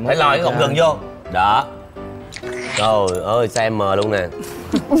trên, phải lòi cái cọng gừng vô. Đó. Trời ơi, sao em mờ luôn nè.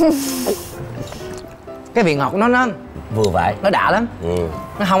 cái vị ngọt của nó vừa phải, nó đã lắm.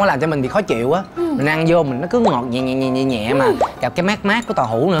 Nó không có làm cho mình bị khó chịu á. Mình ăn vô mình nó cứ ngọt nhẹ mà gặp cái mát mát của tàu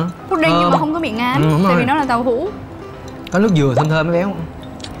hũ nữa. Pudding nhưng mà không có bị ngán, tại vì nó là tàu hũ. Có nước dừa thơm thơm mới béo.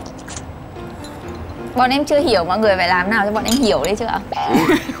 Bọn em chưa hiểu, mọi người phải làm nào cho bọn em hiểu đi chứ ạ?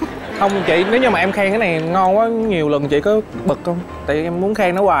 Không chị, nếu như mà em khen cái này ngon quá nhiều lần chị có bực không? Tại em muốn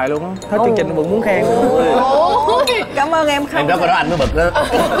khen nó hoài luôn á. Hết chương trình vẫn muốn khen. Cảm ơn em không. Em đó có đó anh mới bực đó.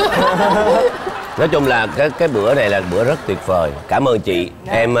 Nói chung là cái bữa này là bữa rất tuyệt vời. Cảm ơn chị.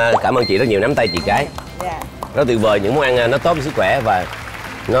 Em cảm ơn chị rất nhiều, nắm tay chị cái. Rất tuyệt vời, những món ăn nó tốt cho sức khỏe và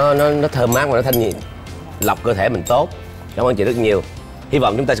nó thơm mát và nó thanh nhiệt, lọc cơ thể mình tốt. Cảm ơn chị rất nhiều. Hy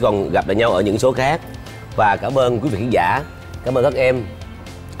vọng chúng ta sẽ còn gặp lại nhau ở những số khác. Và cảm ơn quý vị khán giả. Cảm ơn các em.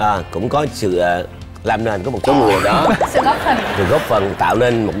 Cũng có sự làm nền của một số người đó. Sự góp phần tạo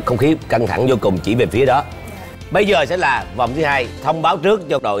nên một không khí căng thẳng vô cùng chỉ về phía đó. Bây giờ sẽ là vòng thứ hai, thông báo trước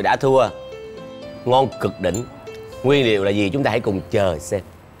cho đội đã thua. Ngon cực đỉnh. Nguyên liệu là gì chúng ta hãy cùng chờ xem.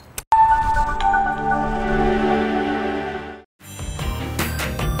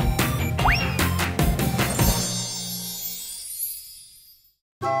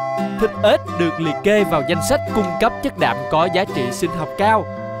 Thịt ếch được liệt kê vào danh sách cung cấp chất đạm có giá trị sinh học cao.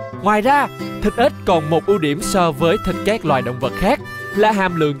 Ngoài ra, thịt ếch còn một ưu điểm so với thịt các loài động vật khác là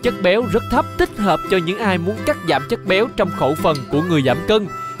hàm lượng chất béo rất thấp, thích hợp cho những ai muốn cắt giảm chất béo trong khẩu phần của người giảm cân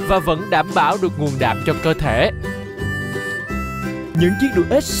và vẫn đảm bảo được nguồn đạm cho cơ thể. Những chiếc đùi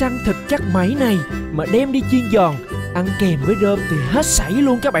ếch săn thịt chắc máy này mà đem đi chiên giòn, ăn kèm với rơm thì hết sảy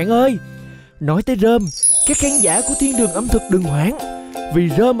luôn các bạn ơi. Nói tới rơm, các khán giả của Thiên Đường Ẩm Thực đừng hoảng, vì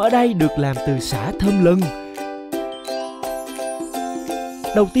rơm ở đây được làm từ sả thơm lừng.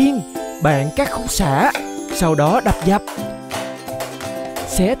 Đầu tiên, bạn cắt khúc sả, sau đó đập dập.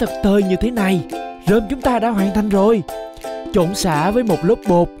 Xé thật tơi như thế này, rơm chúng ta đã hoàn thành rồi. Trộn sả với một lớp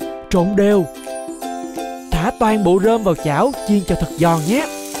bột, trộn đều. Thả toàn bộ rơm vào chảo, chiên cho thật giòn nhé.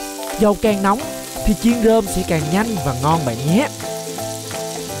 Dầu càng nóng thì chiên rơm sẽ càng nhanh và ngon bạn nhé.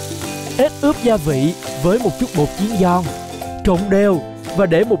 Ếch ướp gia vị với một chút bột chiên giòn, trộn đều và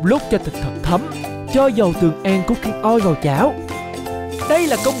để một lúc cho thịt thật thấm. Cho dầu Tường An CookingOil vào chảo. Đây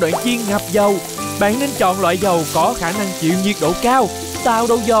là công đoạn chiên ngập dầu. Bạn nên chọn loại dầu có khả năng chịu nhiệt độ cao, tạo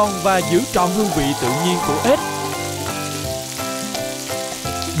độ giòn và giữ trọn hương vị tự nhiên của ếch.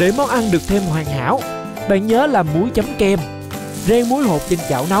 Để món ăn được thêm hoàn hảo, bạn nhớ làm muối chấm kem, rang muối hột trên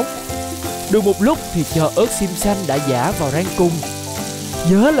chảo nóng. Được một lúc thì cho ớt xiêm xanh đã giã vào rang cùng.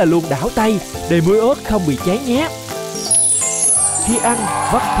 Nhớ là luôn đảo tay để muối ớt không bị cháy nhé. Khi ăn,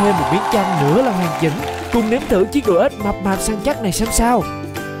 vắt thêm một miếng chanh nữa là hoàn chỉnh. Cùng nếm thử chiếc đùi ếch mập mạp săn chắc này xem sao.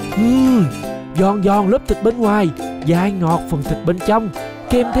 Giòn giòn lớp thịt bên ngoài, dai ngọt phần thịt bên trong,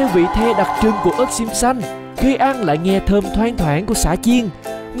 kèm theo vị the đặc trưng của ớt xiêm xanh. Khi ăn lại nghe thơm thoang thoảng của sả chiên,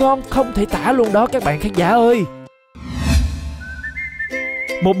 ngon không thể tả luôn đó các bạn khán giả ơi.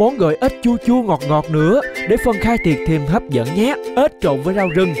 Một món gỏi ếch chua chua ngọt ngọt nữa để phần khai tiệc thêm hấp dẫn nhé. Ếch trộn với rau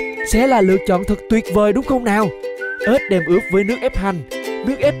rừng sẽ là lựa chọn thật tuyệt vời đúng không nào? Ếch đem ướp với nước ép hành,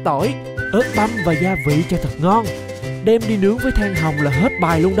 nước ép tỏi, ớt băm và gia vị cho thật ngon. Đem đi nướng với than hồng là hết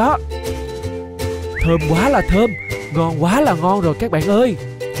bài luôn đó. Thơm quá là thơm, ngon quá là ngon rồi các bạn ơi.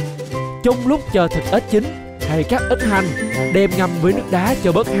 Trong lúc chờ thịt ếch chín, hãy cắt ít hành, đem ngâm với nước đá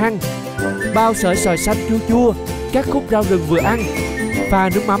cho bớt hăng. Bao sợi xoài xanh chua chua, cắt khúc rau rừng vừa ăn, pha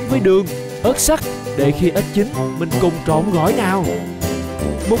nước mắm với đường, ớt sắc để khi ếch chín mình cùng trộn gỏi nào.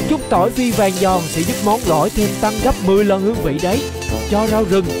 Một chút tỏi phi vàng giòn sẽ giúp món gỏi thêm tăng gấp 10 lần hương vị đấy. Cho rau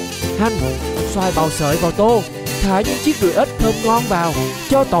rừng, hành, xoài bào sợi vào tô, thả những chiếc đùi ếch thơm ngon vào,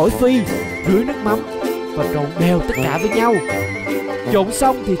 cho tỏi phi, rưới nước mắm và trộn đều tất cả với nhau. Trộn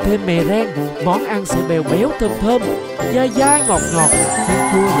xong thì thêm mè rang, món ăn sẽ bèo béo thơm thơm, dai dai ngọt ngọt,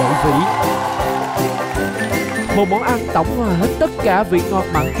 chua chua dậy vị. Một món ăn tổng hòa hết tất cả vị ngọt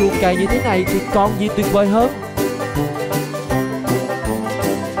mặn chua cay như thế này thì còn gì tuyệt vời hơn.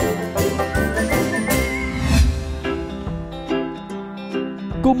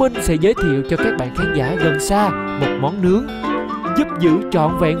 Cô Minh sẽ giới thiệu cho các bạn khán giả gần xa một món nướng giúp giữ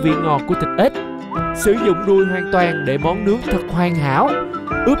trọn vẹn vị ngọt của thịt ếch. Sử dụng đùi hoàn toàn để món nướng thật hoàn hảo.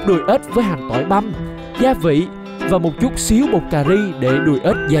 Ướp đùi ếch với hành tỏi băm, gia vị và một chút xíu bột cà ri để đùi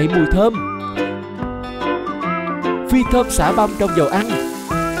ếch dậy mùi thơm. Phi thơm sả băm trong dầu ăn,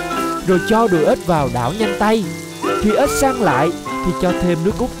 rồi cho đùi ếch vào đảo nhanh tay. Khi ếch săn lại thì cho thêm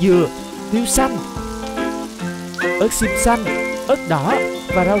nước cốt dừa, tiêu xanh, ớt xiêm xanh, ớt đỏ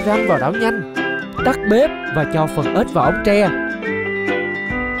và rau răm vào đảo nhanh. Tắt bếp và cho phần ếch vào ống tre.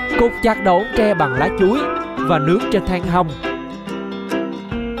 Cột chặt đầu ống tre bằng lá chuối và nướng trên than hồng.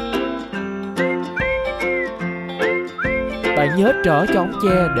 Bạn nhớ trở cho ống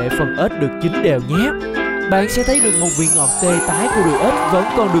tre để phần ếch được chín đều nhé. bạn sẽ thấy được một vị ngọt tê tái của đùi ếch vẫn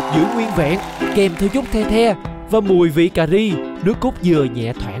còn được giữ nguyên vẹn, kèm theo chút the the và mùi vị cà ri, nước cốt dừa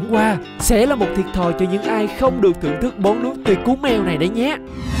nhẹ thoảng qua. Sẽ là một thiệt thòi cho những ai không được thưởng thức món nước tuyệt cú mèo này đấy nhé.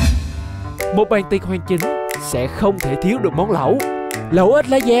 Một bàn tiệc hoàn chỉnh sẽ không thể thiếu được món lẩu. Lẩu ếch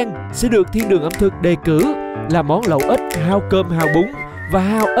lá giang sẽ được Thiên Đường Ẩm Thực đề cử là món lẩu ếch hao cơm hao bún và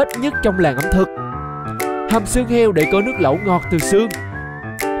hao ếch nhất trong làng ẩm thực. Hầm xương heo để có nước lẩu ngọt từ xương,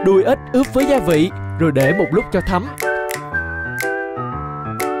 đùi ếch ướp với gia vị rồi để một lúc cho thấm.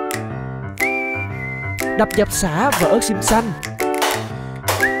 Đập dập sả và ớt xiêm xanh.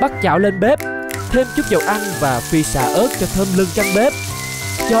 Bắt chảo lên bếp, thêm chút dầu ăn và phi xả ớt cho thơm lưng căn bếp.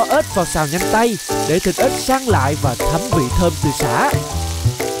 Cho ếch vào xào nhanh tay để thịt ếch săn lại và thấm vị thơm từ sả.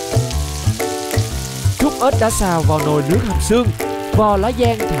 Trút ếch đã xào vào nồi nước hầm xương, vò lá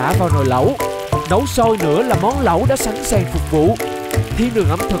giang thả vào nồi lẩu. Nấu sôi nữa là món lẩu đã sẵn sàng phục vụ. Thiên Đường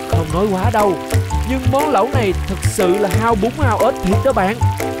Ẩm Thực không nói quá đâu, nhưng món lẩu này thật sự là hao bún hao ếch thiệt đó bạn.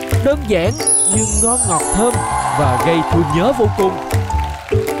 Đơn giản nhưng ngon ngọt thơm và gây thương nhớ vô cùng.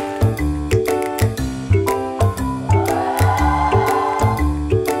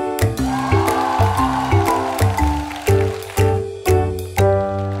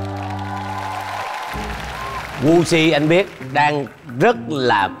 Woosi anh biết đang rất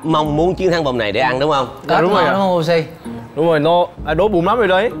là mong muốn chiến thắng vòng này để ăn đúng không? Đúng rồi, đúng không Woosi? Đúng rồi, nó đói bụng lắm rồi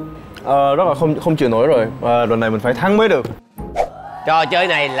đấy. Rất là không chịu nổi rồi. Lần này mình phải thắng mới được. Trò chơi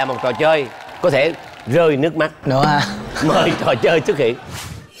này là một trò chơi có thể rơi nước mắt nữa ha. Mời trò chơi xuất hiện.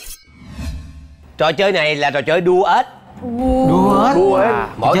 Trò chơi này là trò chơi đua ếch. Đua ếch.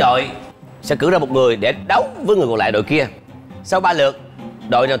 Mỗi đội sẽ cử ra một người để đấu với người còn lại đội kia. Sau 3 lượt,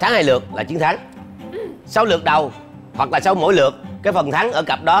 đội nào thắng 2 lượt là chiến thắng. Sau lượt đầu hoặc là sau mỗi lượt, cái phần thắng ở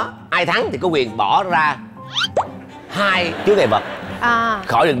cặp đó, ai thắng thì có quyền bỏ ra 2 chướng ngại vật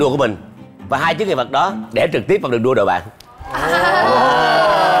khỏi đường đua của mình, và 2 chướng ngại vật đó để trực tiếp vào đường đua đội bạn.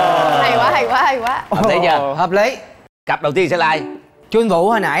 Hay quá. Hợp lý chưa? Hợp lý. Cặp đầu tiên sẽ là ai? Jun Vũ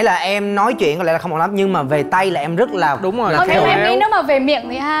hồi nãy là em nói chuyện có lẽ là không ổn lắm, nhưng mà về tay là em rất là đúng rồi. Em nghĩ nếu mà về miệng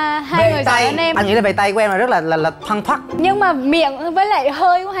thì hai người giỏi hơn em. Anh nghĩ là về tay của em là rất là thoăn thoắt. Nhưng mà miệng với lại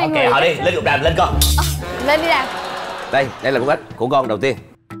hơi của hai người. Ok, hỏi đi, Linh Ngọc Đàm lên con. Lên đi nào. Đây là con ếch của con đầu tiên.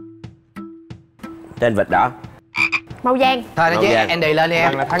 Tên vịt đỏ. Màu vàng. Thôi đó chứ, em đi lên đi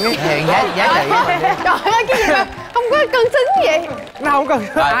em. Là thắng ấy. Hiện giá trị. Trời ơi, cái gì mà không có cân xứng vậy. Nó không cần.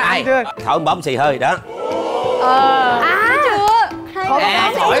 Rồi, ai? Thổi bóng xì hơi đó. Chưa.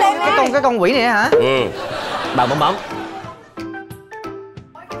 Thổi cái con quỷ này hả? Bằng bóng bóng.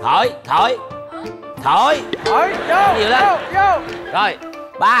 Thổi. Nhiều lên. Rồi,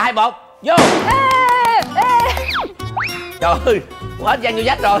 3, 2, 1, vô. Trời ơi, hết văng vô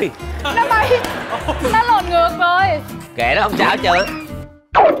vách rồi. Nó bay. Nó lộn ngược rồi. Kệ nó không sao hết trơn.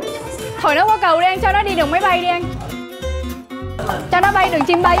 Thổi nó qua cầu đi anh, cho nó đi đường máy bay đi anh. Cho nó bay đường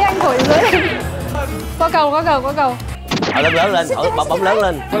chim bay anh, thổi dưới đi. Qua cầu. Thổi lớn lên, thổi bóng lớn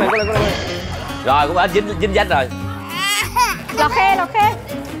lên. Rồi, cũng đã dính vách rồi. Lọt khe.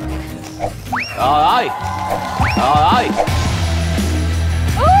 Trời ơi.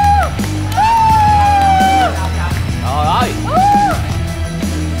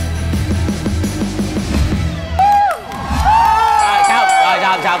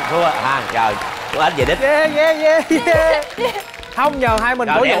 Xong thua trời, của anh về đích. Yeah. Không nhờ hai mình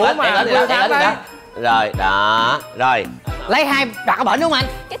cổ vũ mà. Rồi đó, rồi lấy 2 đặt ở bển đúng không anh?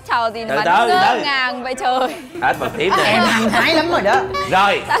 Cái trò gì mà ngơ ngàng vậy trời. hết bằng tím này. Em hăng hái lắm rồi đó.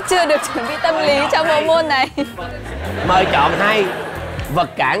 Rồi Ta chưa được chuẩn bị tâm lý cho bộ môn này. mời chọn 2 vật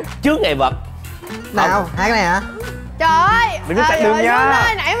cản chướng ngại vật. Nào, 2 cái này hả? Trời ơi. Đừng có chặn đường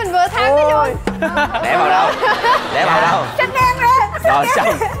nha. Nãy mình vừa thắng cái Jun. Để vào đâu? Chặn ngang ra. Rồi xong,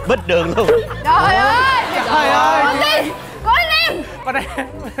 bít đường luôn. Trời ơi. Cố lên em.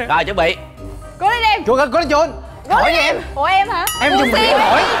 Rồi chuẩn bị. Cố lên em. Cố lên Jun. Hỏi em. Ủa em hả? Em dùng mình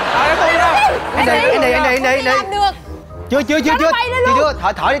hỏi. Anh đi. Làm được. Chưa.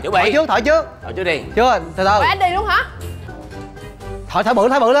 Thổi trước. Thổi trước đi. Chưa, từ từ. Anh đi luôn hả? Thổi bự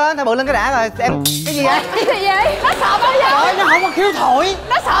lên cái đã rồi. Em cái gì vậy? Cái gì vậy? Nó sợ bao giờ? Trời, nó không có kêu thổi.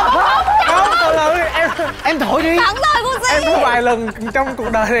 Nó sợ bóng. Không, từ từ em thổi đi. Thẳng rồi cô em có vài lần trong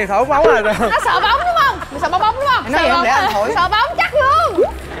cuộc đời này thổi bóng rồi. Nó sợ bóng đúng không? Mày sợ bóng đúng không? Nói em để anh thổi. Sợ bóng chắc luôn.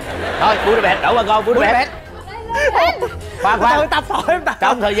 Thôi, bút đĩa bẹt đổ qua con, bút đĩa bẹt. Khoan. Tập thổi em tập.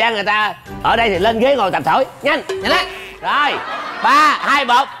 Trong thời gian người ta ở đây thì lên ghế ngồi tập thổi. Nhanh lên. Rồi 3, 2,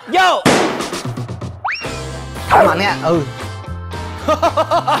 1, vô. Thổi mạnh nha.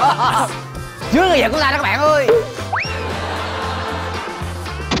 Dưới người vậy của ta đó các bạn ơi.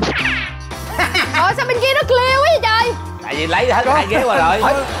 Rồi sao bên kia nó clear quá vậy trời? Tại vì lấy hết 2 ghế qua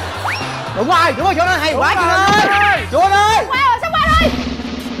rồi. Đúng rồi, chỗ đó hay quá Jun ơi. Jun ơi. Qua rồi, sắp qua rồi.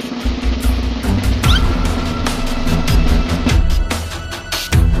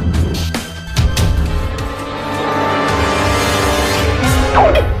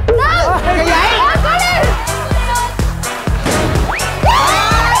 Cái gì vậy? Có đi.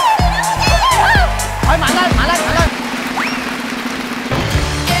 Thôi mạnh lên. Thôi mạnh lên.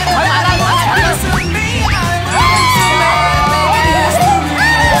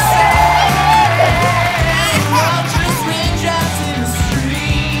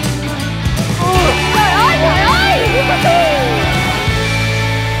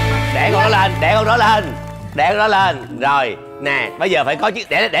 Để con đó lên. Rồi nè, bây giờ phải có chiến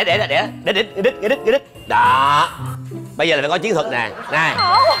để đích đó. Bây giờ là phải có chiến thuật nè.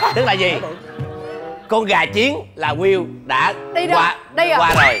 Tức là gì? Con gà chiến là Will đã qua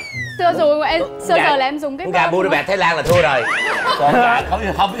rồi. Xưa giờ là em dùng cái con gà Budapests Thái Lan là thua rồi. Còn gà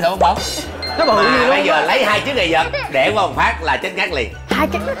không biết thổi bóng. Nó bự gì luôn. Bây giờ lấy 2 chiếc này vật để vào một phát là chết ngắt liền. Hai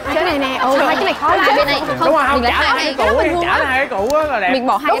cái này nè, hai cái này khó lắm. Bên này Đúng rồi, không mình trả hai cái cũ, trả hai cái cũ á là đẹp. mình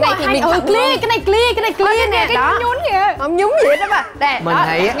bỏ hai cái này thì mình clear, cái này clear nè, đó. Nhún kìa. Không nhúng gì hết đó mà. Nè, Mình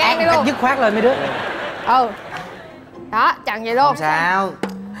hãy ép cách dứt khoát lên mấy đứa. Đó, chẳng vậy luôn. Không sao.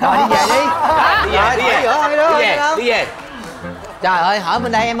 Rồi đi về đi. Đi về. Trời ơi, hỏi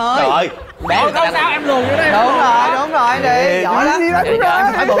bên đây em ơi. Trời ơi. Không sao em luồn vô đây. Đúng rồi, đi. Giỏi lắm.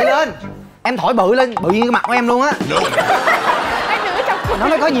 Em thổi bự lên. Em thổi bự lên, bự như cái mặt của em luôn á. Nó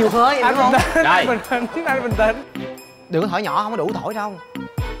mới có nhiều khơi, đúng không? Rồi. Bình tĩnh. Đừng có thổi nhỏ, không có đủ thổi đâu.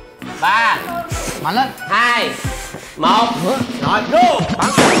 3 Mạnh lên. 2 1 rồi go.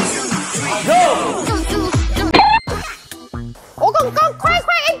 Ủa con khoan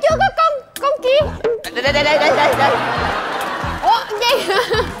em chưa có con kia. Đây. Ủa gì?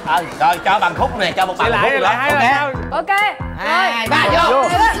 Rồi cho bằng khúc này, cho một bằng khúc lại hai là sao? Ok. 2 3 vô.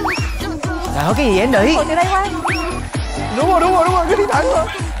 Trời ơi, cái gì vậy anh Đĩ? Từ đây qua. Đúng rồi, cứ đi thẳng thôi.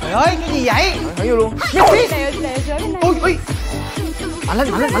 Trời ơi, cái gì vậy? Thẳng vô luôn. Để dưới bên này. Ui. Mạnh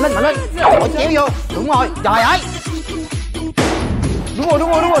lên. Bỏ chéo vô. Đúng rồi, trời ơi. Đúng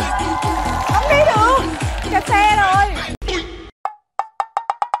rồi. Không đi được. Kẹt xe rồi.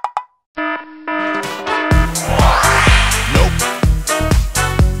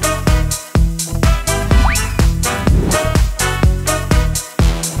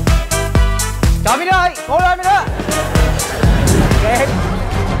 Trời mấy đứa ơi, cố lên mấy đứa.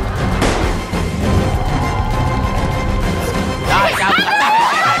 Rồi,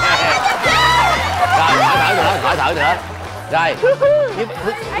 khỏi thở nữa. Rồi,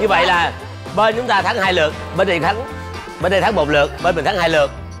 như vậy là bên chúng ta thắng 2 lượt, bên đây thắng 1 lượt, bên mình thắng 2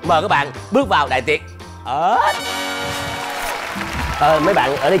 lượt. Mời các bạn bước vào đại tiệc. Mấy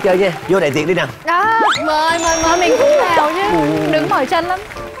bạn ở đây chơi nha, vô đại tiệc đi nào. Đó, mời mình cũng vào chứ. Đứng mỏi chân lắm.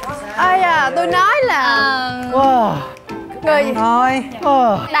 Ây à, tôi nói là người gì?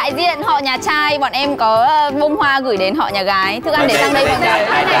 Thôi. đại diện họ nhà trai bọn em có bông hoa gửi đến họ nhà gái. Thức ăn để sang đây mọi người.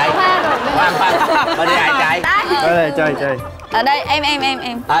 Ai trai? Khoan. Bên đây ai trai? Đây chơi. Ở đây em.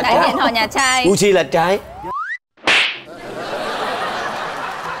 Đại diện họ nhà trai. Woosi là trai.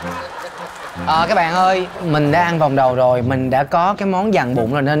 Các bạn ơi, mình đã ăn vòng đầu rồi, mình đã có cái món dằn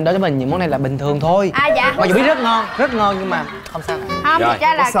bụng rồi nên đối với mình những món này là bình thường thôi. Dạ. Mặc dù biết rất ngon nhưng mà không sao. Không, thực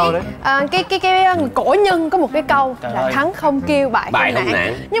ra là cái người cổ nhân có một cái câu là thắng không kêu bại không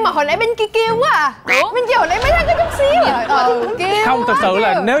nản. Nhưng mà hồi nãy bên kia kêu quá à. Bên kia hồi nãy mấy thằng có chút xíu rồi. Kêu. Không, thật sự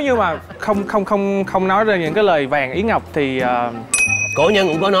là nếu như mà không nói ra những cái lời vàng ý ngọc thì cổ nhân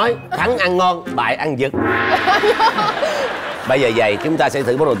cũng có nói thắng ăn ngon, bại ăn giật. Bây giờ chúng ta sẽ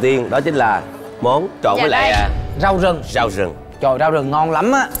thử món đầu tiên, đó chính là món trộn với lại rau rừng. Trời, rau rừng ngon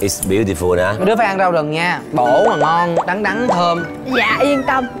lắm á. It's beautiful nè. Mấy đứa phải ăn rau rừng nha, bổ mà ngon, đắng thơm. Dạ yên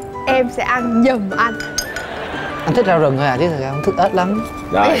tâm, em sẽ ăn giùm anh. Anh thích rau rừng thôi à, chứ thật ra không thích ớt lắm.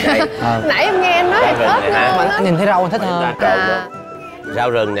 Rồi đây. Nãy em nghe anh nói ớt ngon lắm. Anh nhìn thấy rau anh thích hơn. Rau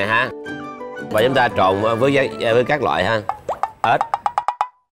rừng nè ha. Và chúng ta trộn với các loại ha. Ớt.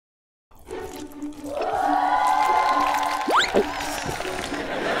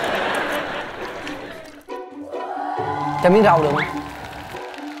 Cho miếng rau được không?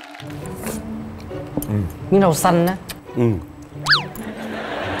 Miếng rau xanh á.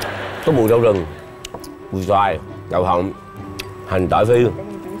 Có mùi rau rừng, mùi xoài, đậu phộng, hành, tỏi phi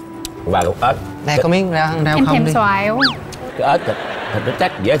và cục ớt. Đây có miếng rau em không thèm đi. xoài không? Cái ớt thịt nó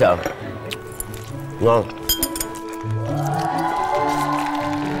chắc dễ sợ, ngon.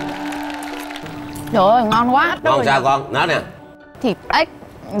 Trời ơi, ngon quá. Ngon sao con? Nói nè. Thịt ếch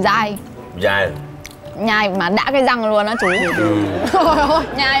dài nhai mà đã cái răng luôn á chú.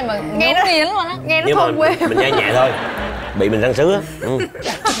 Nhai mà nghe nó nghiến luôn á. Nghe nó thơm quê. Mình nhai nhẹ thôi. bị mình răng sứ á.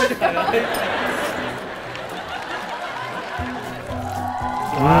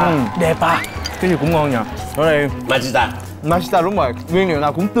 Đẹp à. Cái gì cũng ngon nhỉ. Ở đây MisThy đúng rồi, nguyên liệu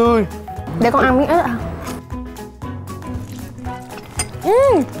nào cũng tươi. Để con ăn miếng ớt à.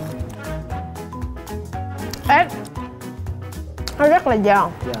 Ếch nó rất là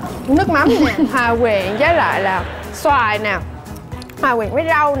giòn. Nước mắm nè, hòa quyện với lại là xoài nè, hòa quyện với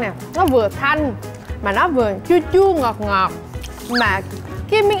rau nè, nó vừa thanh mà nó vừa chua chua ngọt ngọt, mà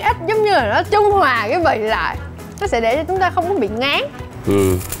cái miếng ếch giống như là nó trung hòa cái vị lại, nó sẽ để cho chúng ta không có bị ngán.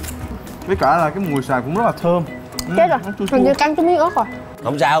 Với cả là cái mùi xoài cũng rất là thơm. Chết rồi, hình như cắn cái miếng ớt rồi.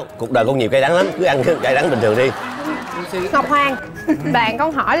 Không sao, cuộc đời con nhiều cay đắng lắm, cứ ăn cay đắng bình thường đi. Ngọc Hoàng, bạn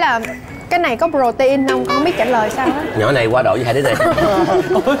con hỏi là cái này có protein không? Con không biết trả lời sao á. Nhỏ này qua độ với hai đứa này.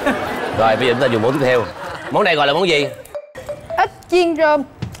 Rồi bây giờ chúng ta dùng món tiếp theo. Món này gọi là món gì? Ếch chiên rơm.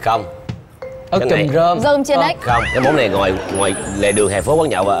 Không. Ớt chùm rơm. Rơm chiên ếch. Không, cái món này ngoài lề đường hè phố quán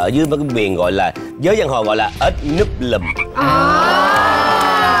nhậu và ở dưới mấy cái miền gọi là giới giang hồ gọi là ếch núp lùm.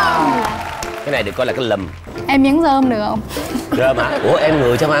 Cái này được coi là cái lùm. Em miếng rơm được không? Rơm hả? Ủa em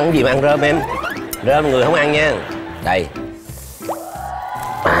người sao ăn cái gì mà ăn rơm em? Rơm người không ăn nha. Đây.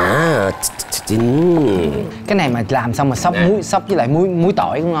 Cái này mà làm xong mà xóc muối, xóc với lại muối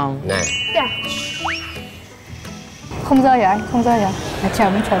tỏi cũng ngon. Nè. Không rơi hả anh? Không rơi hả?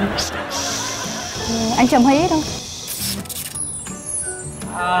 Chấm. Anh chấm hơi ít không?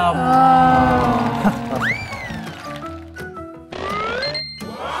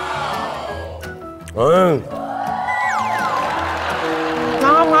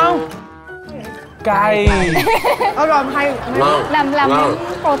 Ngon không ngon? Cay. Rồi hay. Ngon. Làm ngon.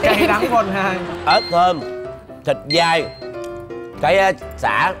 protein. Cay đắng con hai. Ớt thơm, thịt dai, cái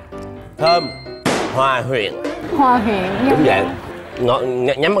xả thơm, hòa quyện. Đúng vậy.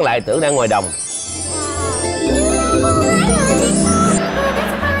 Nhắm mắt lại tưởng đang ngoài đồng.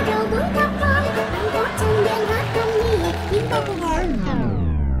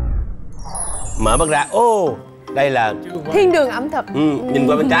 Mở mắt ra, ô, đây là Thiên Đường Ẩm Thực. Nhìn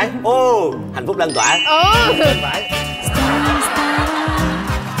qua bên trái, ô, hạnh phúc lan tỏa. Phải.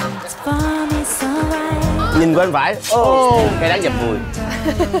 Nhìn qua bên phải, ô, cây đáng dập mùi.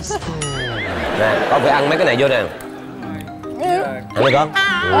 Nè, con phải ăn mấy cái này vô nè. Ăn đi con.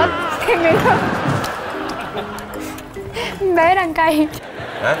 Bé đang cay.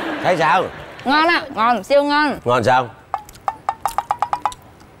 Hả? Thấy sao? Ngon ạ, ngon, siêu ngon. Ngon sao?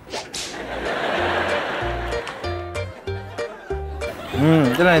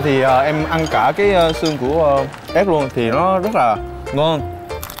 Cái này thì em ăn cả cái xương của ếch luôn thì nó rất là ngon.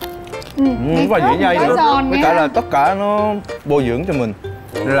 Và dễ dây nữa. Với cả là tất cả nó bồi dưỡng cho mình.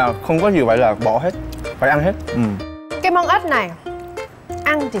 Nên là không có gì vậy là bỏ hết, phải ăn hết. Cái món ếch này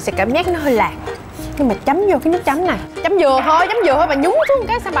ăn thì sẽ cảm giác nó hơi lạc, nhưng mà chấm vô cái nước chấm này, chấm dừa thôi mà nhúng xuống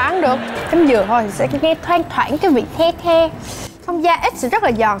cái sao bà ăn được. Chấm dừa thôi thì sẽ nghe thoang thoảng cái vị the. Xong da ếch sẽ rất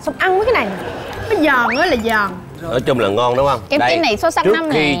là giòn, xong ăn với cái này nó giòn nữa là giòn. Nói chung là ngon đúng không? Cái này xuất sắc năm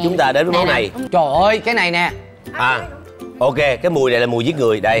này. Trước khi chúng ta đến với món này. Trời ơi, cái này nè. Ok, cái mùi này là mùi giết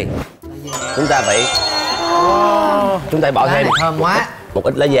người. Đây. Chúng ta phải chúng ta bỏ thêm thơm quá. Một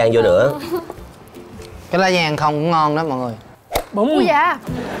ít lá giang vô nữa. Cái lá giang không cũng ngon đó mọi người. Ủa dạ.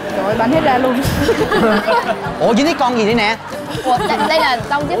 Trời ơi, bắn hết ra luôn. Ủa với cái con gì đây nè? Ủa, đây là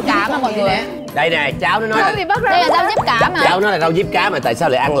rau diếp cá mà mọi người. Đây nè, cháu nó nói là đây là rau diếp cá mà. Cháu nói là rau diếp cá mà tại sao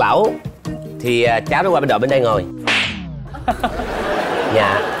lại ăn lẩu? Thì cháu nó qua bên đội bên đây ngồi.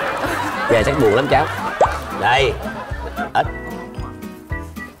 Nhà chắc buồn lắm cháu. Đây. Ít.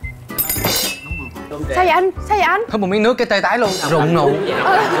 Sao vậy anh? Húp một miếng nước cái tê tái luôn. Rụng nụ.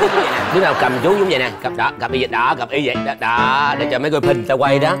 Đứa nào cầm chú giống vậy nè, cầm đó, cầm y vậy đó, cầm y vậy đó, để cho mấy người phình tao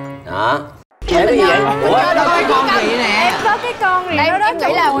quay đó. Đó. Cái gì vậy? Ủa, đâu có cái con gì nè. Em có cái con gì đó em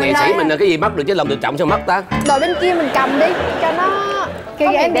nghĩ là nghệ sĩ mình là cái gì mất được chứ lòng tự trọng sao mất ta? Đội bên kia mình cầm đi cho nó. Kìa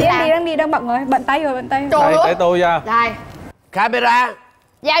em đi đang bận rồi, bận tay rồi. Trời ơi. Để tôi ra. Đây. Camera.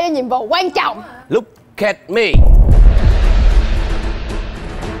 Giao cho nhiệm vụ quan trọng. Look at me.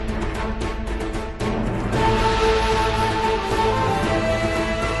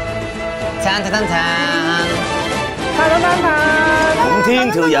 Phụng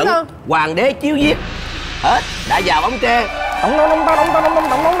Thiên thừa dẫn, hoàng đế chiếu giết. Hết, đã vào ống tre. Đóng. Nó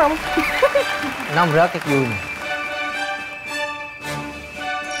không rớt cái vui này.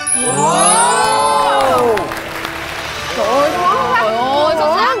 Wow. Trời ơi,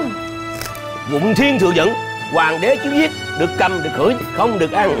 xuất sắc. Phụng Thiên thừa dẫn, hoàng đế chiếu giết, được cầm, được hửi, không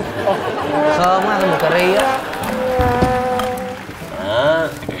được ăn. Thơm quá, một cà ri á.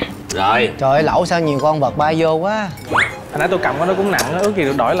 Rồi. Trời ơi, lẩu sao nhiều con vật bay vô quá. Hồi nãy tôi cầm nó cũng nặng, ước gì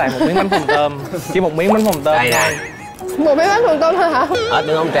được đổi lại một miếng bánh phồng tôm. Chỉ một miếng bánh phồng tôm. Đây nè. Một miếng ớt tôm thôi hả? Ớt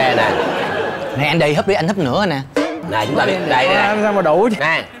nướng ống tre nè. Nè anh đi húp đi, anh húp nữa nè. Nè chúng ta đi đây nè. Sao mà đủ chứ?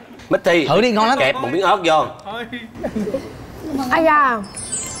 Nè, MisThy thử đi, ngon lắm. Kẹp một miếng ớt vô. Ai da.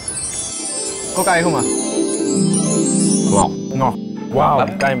 Có cay không à? Ngọt. Ngọt. Wow,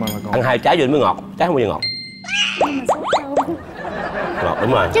 cay mà ngọt. Ăn 2 trái vô mới ngọt, trái không bao giờ ngọt. Ngọt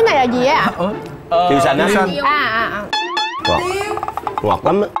đúng rồi. Cái này là gì ạ? Tiêu xanh á. Ngọt. Ngọt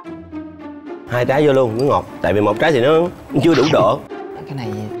lắm á. 2 trái vô luôn mới ngọt. Tại vì 1 trái thì nó chưa đủ độ.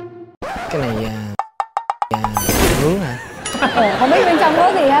 Cái này nướng hả? Không biết bên trong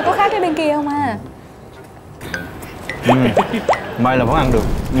có gì ha, có khác cái bên kia không à? May là vẫn ăn được.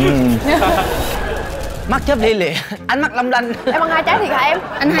 Mắt chớp đi lịa, ánh mắt long lanh. Em ăn 2 trái thì hả em?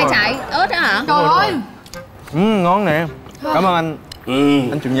 Ăn 2 trái ớt đó hả? Trời ơi. Ngon nè. Cảm ơn anh.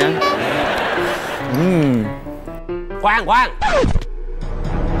 Anh Trường Giang. Khoan.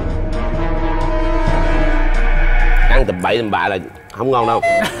 Ăn tầm bậy tầm bạ là không ngon đâu.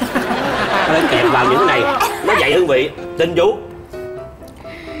 Nó kẹp vào những cái này nó dậy hương vị. Tin chú.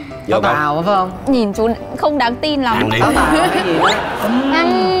 Có tàu phải không? Nhìn chú không đáng tin lắm. Ăn đi. Có tàu cái gì đó.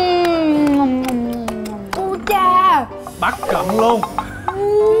 U cha. Bắt cận luôn.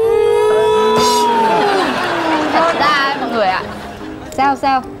 Thật ra mọi người ạ,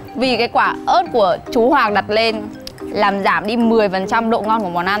 sao vì cái quả ớt của chú Hoàng đặt lên làm giảm đi 10% độ ngon của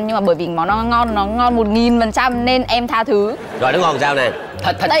món ăn, nhưng mà bởi vì món nó ngon 1000% nên em tha thứ. Rồi nó ngon sao nè?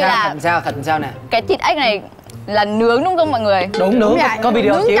 Thịt sao nè? Cái thịt ếch này là nướng đúng không mọi người? Đúng có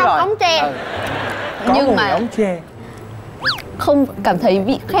video nướng chiếu trong rồi. ống tre. Nhưng mà ống tre không cảm thấy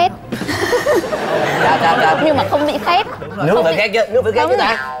vị khét. Nhưng mà không bị khét. Nước phải khét chứ,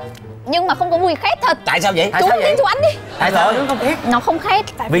 ta. Nhưng mà không có mùi khét thật. Tại sao vậy? Chú tin chú ăn đi. Tại sao nướng không khét? Nó không khét.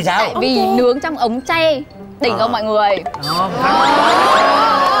 Vì sao? Tại vì nướng trong ống tre. Đỉnh không mọi người?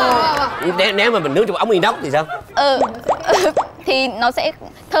 Nếu mà mình nướng trong ống inox thì sao? Thì nó sẽ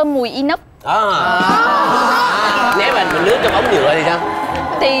thơm mùi inox. Nếu mà mình nướng trong ống nhựa thì sao?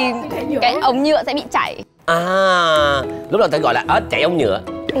 Thì cái ống nhựa sẽ bị chảy. Lúc đó ta gọi là ớt chảy ống nhựa.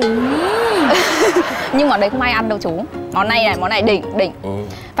 Nhưng mà đấy không ai ăn đâu chú. Món này đỉnh.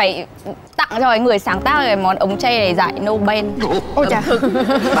 Phải tặng cho cái người sáng tác cái món ống tre này giải Nobel. Ôi trời.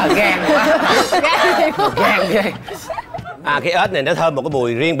 Bà gan quá. Gan ghê. Cái ớt này nó thơm một cái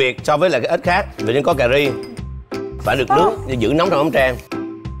mùi riêng biệt so với là cái ớt khác. Vì nó có cà ri. Phải được nướng để giữ nóng trong ống tre.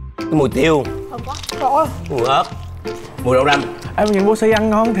 Cái mùi tiêu. Mùi ớt. Mùi đậu răm. Em nhìn Woosi ăn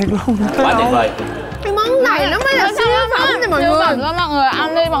ngon thiệt luôn. Quá tuyệt vời. Cái món này nó mới là siêu phẩm cho mọi người. Mọi người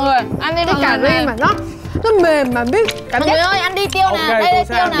ăn đi mọi người. Ăn đi Cái cà ri mà nó mềm mà biết cảm mọi giác. người ơi ăn đi tiêu nè. Okay, đây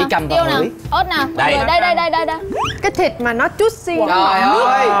tiêu nè. đi cầm Tiêu nè. thử. Ớt nè. Đây. Đây. Cái thịt mà nó juicy. Trời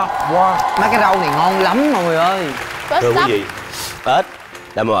ơi. Wow. Mấy cái rau này ngon lắm mọi người ơi. Thưa quý vị, ớt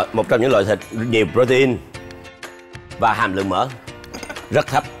là một trong những loại thịt nhiều protein và hàm lượng mỡ rất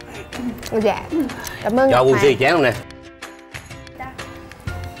thấp. Dạ. Cảm ơn. Cho Woosi chén không nè.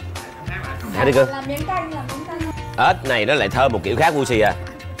 Hả đi cơ. Ớt này nó lại thơm một kiểu khác Woosi à.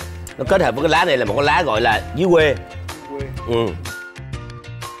 Nó kết hợp với cái lá này là một cái lá gọi là dưới quê.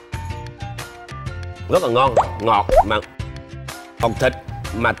 Rất là ngon, ngọt mà còn thịt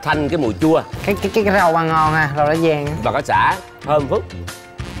mà thanh cái mùi chua. Cái rau ăn ngon ha, rau lá giang. Và cái xả thơm phức.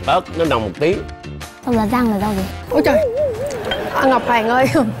 Ớt nó nồng một tí. Rau lá răng là rau gì? Ôi trời. Ngọc Hoàng ơi.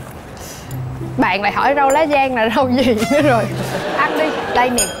 Bạn lại hỏi rau lá giang là rau gì nữa rồi. Ăn đi, đây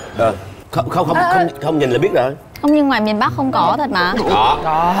nè. Không nhìn là biết rồi. Không, nhưng ngoài miền Bắc không có thật mà.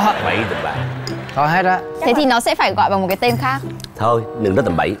 Có. Bậy tầm bạ. Có hết á. Thế thì nó sẽ phải gọi bằng một cái tên khác. Thôi, đừng có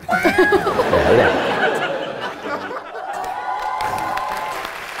tầm bậy. Để thử nè.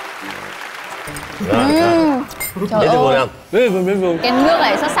 Trời ơi. Không? Cái nước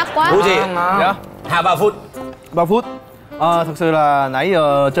này xuất sắc quá. Woosi. Dạ. 3 phút. 3 phút. Thật sự là nãy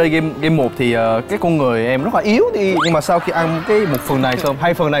giờ chơi game 1 thì cái con người em rất là yếu đi, nhưng mà sau khi ăn một phần này xong,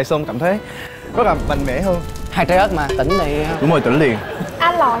 2 phần này xong cảm thấy rất là mạnh mẽ hơn. 2 trái ớt mà tỉnh này. Đúng rồi, tỉnh liền.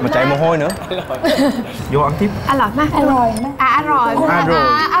 Ăn rồi mà chạy mồ hôi nữa. Vô ăn tiếp. Ăn rồi má. Ăn rồi.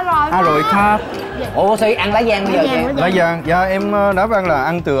 Ăn rồi khát. Ủa Woosi ăn lá giang bây giờ kìa. Lá giang, dạ em đã ăn là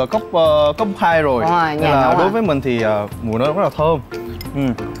ăn từ cốc 2 rồi. Nên là đối với mình thì mùi nó rất là thơm.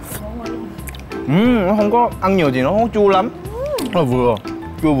 Nó không có ăn nhiều thì nó không chua lắm. Nó vừa,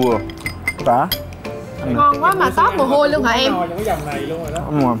 chua vừa. Cả. Ngon quá mà toát mồ hôi luôn hả em? Trong cái dòng này luôn rồi đó.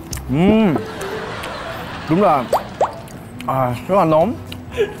 Đúng rồi. Đúng là rất là nóng.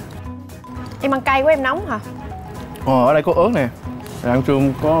 Em ăn cay quá em nóng hả? Ở đây có ớt nè. Ăn trưa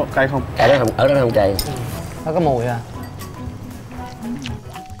có cay không? Cay đó không, ớt đó không cay. Nó có mùi à?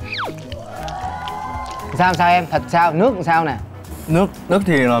 Sao em? Thịt sao? Nước sao nè? Nước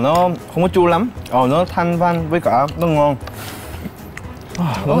thì là nó không có chua lắm, nó thanh văn với cả nó ngon.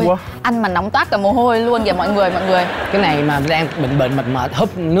 Ngon quá. Ăn mà nóng toát cả mồ hôi luôn kìa mọi người. Cái này mà đang bệnh mệt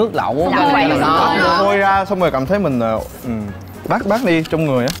húp nước lẩu mồ hôi ra xong rồi cảm thấy mình bát đi trong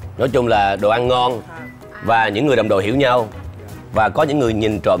người á. Nói chung là đồ ăn ngon và những người đồng đội hiểu nhau và có những người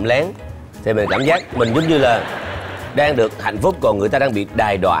nhìn trộm lén thì mình cảm giác mình giống như là đang được hạnh phúc còn người ta đang bị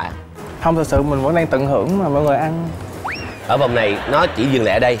đày đọa. Không, thật sự mình vẫn đang tận hưởng mà mọi người ăn. Ở vòng này nó chỉ dừng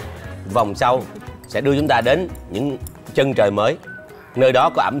lại ở đây. Vòng sau sẽ đưa chúng ta đến những chân trời mới, nơi đó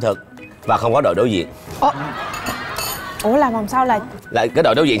có ẩm thực và không có đội đối diện. Ủa là vòng sau là cái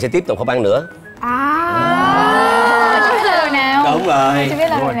đội đối diện sẽ tiếp tục không ăn nữa. Chưa biết là rồi nào. Đúng rồi. Chưa biết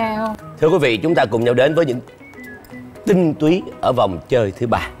là rồi nào. Thưa quý vị, chúng ta cùng nhau đến với những tinh túy ở vòng chơi thứ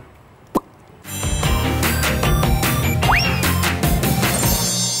 3.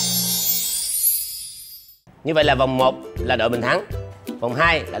 Như vậy là vòng 1 là đội mình thắng, vòng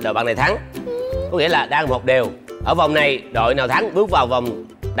 2 là đội bạn này thắng. Có nghĩa là đang một đều. Ở vòng này đội nào thắng bước vào vòng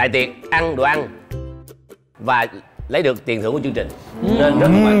đại tiệc ăn đồ ăn và lấy được tiền thưởng của chương trình. Nên rất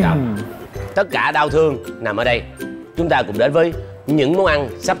quan trọng. Tất cả đau thương nằm ở đây. Chúng ta cùng đến với những món ăn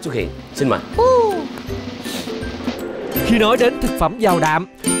sắp xuất hiện. Xin mời. Khi nói đến thực phẩm giàu đạm,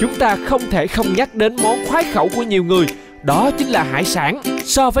 chúng ta không thể không nhắc đến món khoái khẩu của nhiều người. Đó chính là hải sản.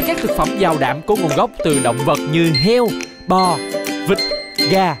 So với các thực phẩm giàu đạm có nguồn gốc từ động vật như heo, bò, vịt,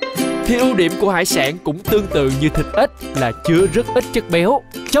 gà, thì ưu điểm của hải sản cũng tương tự như thịt ếch là chứa rất ít chất béo.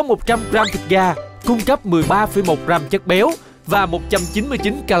 Trong 100 g thịt gà cung cấp 13,1 g chất béo và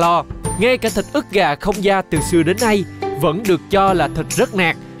 199 calo. Ngay cả thịt ức gà không da từ xưa đến nay vẫn được cho là thịt rất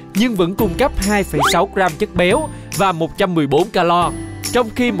nạc, nhưng vẫn cung cấp 2,6 g chất béo và 114 calo. Trong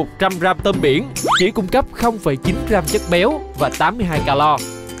khi 100 g tôm biển chỉ cung cấp 0,9 g chất béo và 82 calo.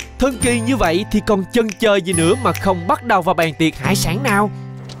 Thần kỳ như vậy thì còn chần chờ gì nữa mà không bắt đầu vào bàn tiệc hải sản nào?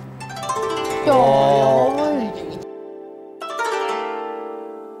 Trời ơi.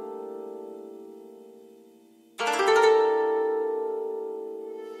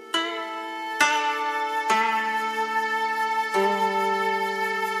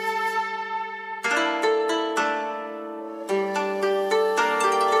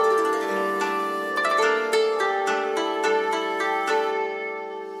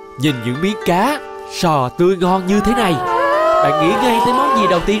 Nhìn những miếng cá, sò tươi ngon như thế này, bạn nghĩ ngay tới món gì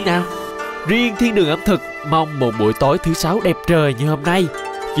đầu tiên nào? Riêng Thiên Đường Ẩm Thực mong một buổi tối thứ 6 đẹp trời như hôm nay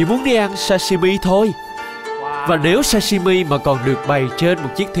chỉ muốn đi ăn sashimi thôi. Và nếu sashimi mà còn được bày trên một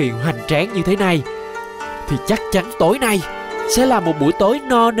chiếc thuyền hoành tráng như thế này thì chắc chắn tối nay sẽ là một buổi tối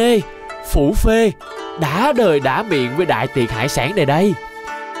no nê, phủ phê, đã đời đã miệng với đại tiệc hải sản này đây.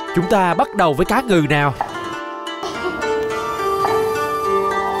 Chúng ta bắt đầu với cá ngừ nào.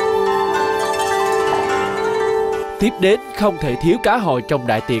 Tiếp đến không thể thiếu cá hồi trong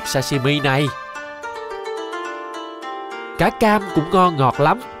đại tiệc sashimi này. Cá cam cũng ngon ngọt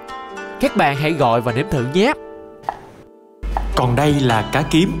lắm. Các bạn hãy gọi và nếm thử nhé. Còn đây là cá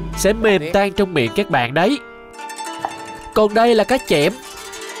kiếm, sẽ mềm tan trong miệng các bạn đấy. Còn đây là cá chẽm,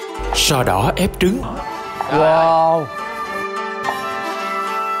 sò đỏ ép trứng. Wow.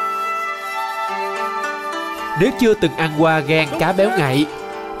 Nếu chưa từng ăn qua gan cá béo ngậy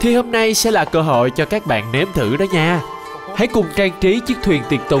thì hôm nay sẽ là cơ hội cho các bạn nếm thử đó nha. Hãy cùng trang trí chiếc thuyền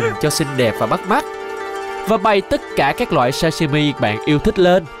tiệc tùng cho xinh đẹp và bắt mắt, và bày tất cả các loại sashimi bạn yêu thích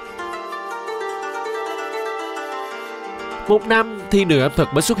lên. Một năm Thiên Đường Ẩm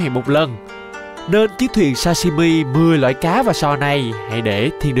Thực mới xuất hiện một lần, nên chiếc thuyền sashimi 10 loại cá và sò này hãy để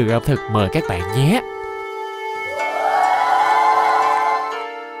Thiên Đường Ẩm Thực mời các bạn nhé.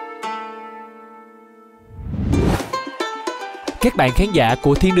 Các bạn khán giả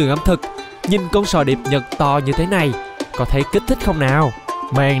của Thiên Đường Ẩm Thực, nhìn con sò điệp Nhật to như thế này, có thấy kích thích không nào?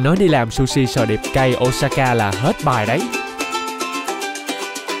 Mang nói đi làm sushi sò điệp cây Osaka là hết bài đấy.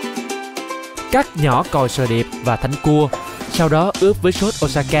 Cắt nhỏ còi sò điệp và thánh cua, sau đó ướp với sốt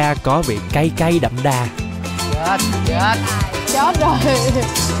Osaka có vị cay cay đậm đà. Chết rồi.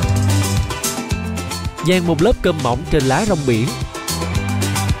 Dàn một lớp cơm mỏng trên lá rong biển.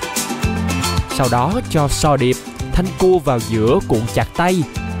 Sau đó cho sò điệp, thanh cua vào giữa cuộn chặt tay.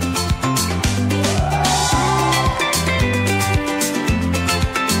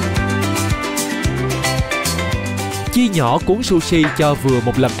 Chia nhỏ cuốn sushi cho vừa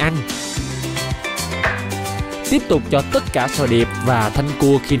một lần ăn. Tiếp tục cho tất cả sò điệp và thanh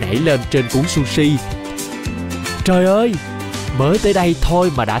cua khi nảy lên trên cuốn sushi. Trời ơi, mới tới đây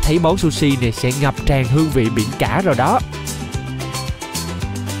thôi mà đã thấy món sushi này sẽ ngập tràn hương vị biển cả rồi đó.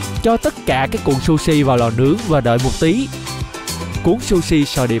 Cho tất cả các cuộn sushi vào lò nướng và đợi một tí. Cuốn sushi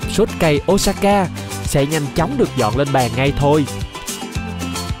sò điệp sốt cây Osaka sẽ nhanh chóng được dọn lên bàn ngay thôi.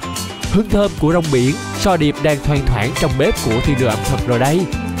 Hương thơm của rong biển, sò điệp đang thoang thoảng trong bếp của Thiên Đường Ẩm Thực rồi đây.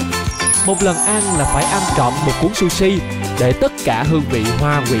 Một lần ăn là phải ăn trọn một cuốn sushi để tất cả hương vị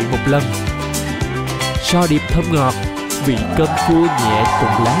hòa quyện một lần. Sò điệp thơm ngọt, vị cơm chua nhẹ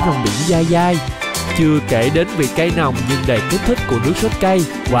cùng lá rong biển dai dai. Chưa kể đến vị cay nồng nhưng đầy kích thích của nước sốt cay.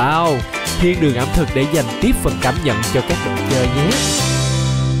 Wow, Thiên Đường Ẩm Thực để dành tiếp phần cảm nhận cho các đội chơi nhé.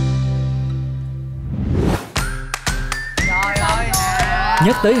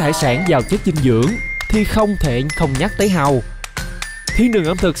 Nhắc tới hải sản giàu chất dinh dưỡng thì không thể không nhắc tới hàu. Thiên Đường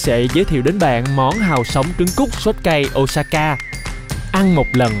Ẩm Thực sẽ giới thiệu đến bạn món hàu sống trứng cút sốt cay Osaka. Ăn một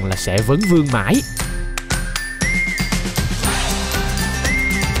lần là sẽ vấn vương mãi.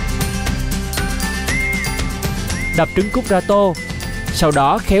 Đập trứng cút ra tô, sau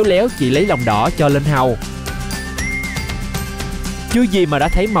đó khéo léo chỉ lấy lòng đỏ cho lên hàu. Chưa gì mà đã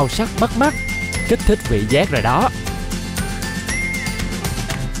thấy màu sắc bắt mắt, kích thích vị giác rồi đó.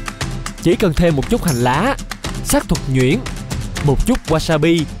 Chỉ cần thêm một chút hành lá, sắc thuật nhuyễn, một chút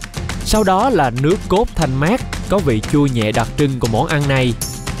wasabi, sau đó là nước cốt thanh mát có vị chua nhẹ đặc trưng của món ăn này.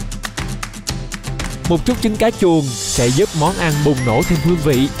 Một chút trứng cá chuồn sẽ giúp món ăn bùng nổ thêm hương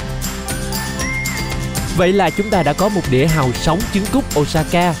vị. Vậy là chúng ta đã có một đĩa hàu sống trứng cút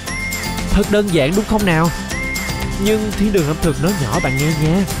Osaka. Thật đơn giản đúng không nào? Nhưng Thiên Đường Ẩm Thực nói nhỏ bạn nghe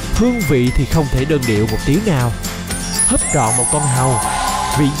nha, hương vị thì không thể đơn điệu một tiếng nào. Hấp trọn một con hàu,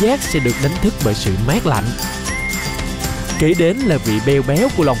 vị giác sẽ được đánh thức bởi sự mát lạnh. Kể đến là vị beo béo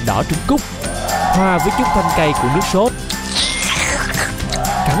của lòng đỏ trứng cút, hòa với chút thanh cay của nước sốt.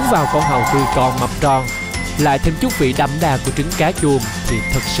 Cắn vào con hàu tươi con mập tròn, lại thêm chút vị đậm đà của trứng cá chuồn thì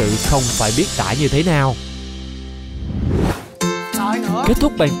thật sự không phải biết tả như thế nào. Kết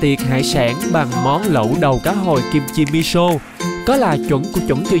thúc bàn tiệc hải sản bằng món lẩu đầu cá hồi kim chi miso. Có là chuẩn của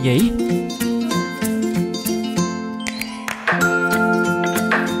chuẩn chưa nhỉ?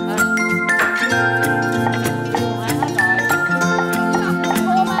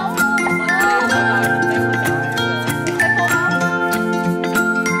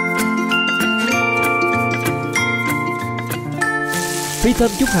 Phi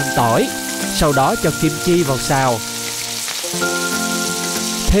thêm chút hành tỏi, sau đó cho kim chi vào xào.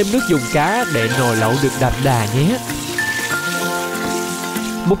 Thêm nước dùng cá để nồi lẩu được đậm đà nhé.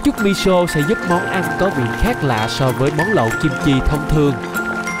 Một chút miso sẽ giúp món ăn có vị khác lạ so với món lẩu kim chi thông thường.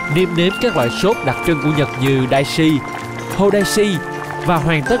 Nêm nếm các loại sốt đặc trưng của Nhật như dashi, hodashi và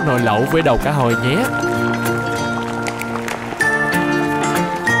hoàn tất nồi lẩu với đầu cá hồi nhé.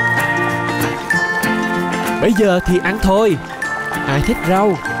 Bây giờ thì ăn thôi. Ai thích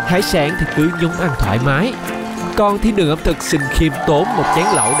rau, hải sản thì cứ nhúng ăn thoải mái. Còn Thiên Đường Ẩm Thực xin khiêm tốn một chén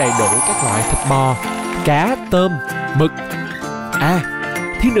lẩu đầy đủ các loại thịt bò, cá, tôm, mực. À,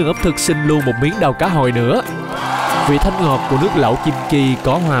 Thiên Đường Ẩm Thực xin luôn một miếng đầu cá hồi nữa. Vị thanh ngọt của nước lẩu kim chi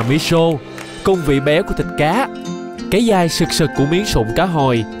có hòa miso cùng vị béo của thịt cá. Cái dai sực sực của miếng sụn cá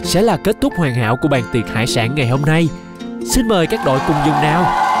hồi sẽ là kết thúc hoàn hảo của bàn tiệc hải sản ngày hôm nay. Xin mời các đội cùng dùng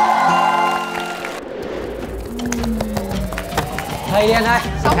nào. Thầy đi anh ơi.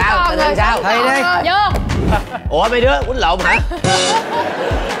 Sao? Tình hình sao? Thầy đi. Vô. Ủa mấy đứa quýnh lộn hả?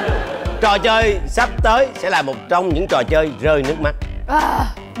 Trò chơi sắp tới sẽ là một trong những trò chơi rơi nước mắt.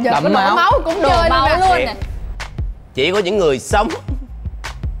 Giờ có đổ máu cũng chơi luôn nè. Chỉ có những người sống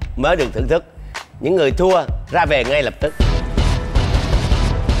mới được thưởng thức. Những người thua ra về ngay lập tức.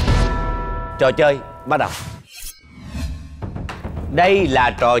 Trò chơi bắt đầu. Đây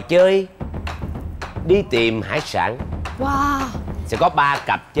là trò chơi đi tìm hải sản. Wow. Sẽ có 3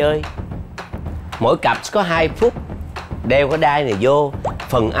 cặp chơi. Mỗi cặp sẽ có 2 phút. Đeo cái đai này vô.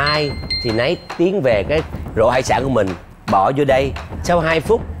 Phần ai thì nấy tiến về cái rổ hải sản của mình, bỏ vô đây. Sau 2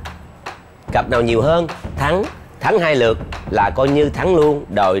 phút, cặp nào nhiều hơn thắng. Thắng 2 lượt là coi như thắng luôn.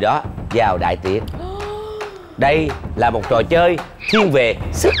 Đội đó vào đại tiệc. Đây là một trò chơi thiên về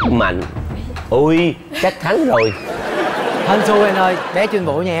sức mạnh. Ui, chắc thắng rồi. Hên xui anh ơi, bé Jun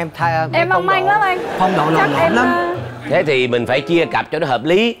Vũ nhà em em mong manh lắm anh. Phong độ lộn lắm. Thế thì mình phải chia cặp cho nó hợp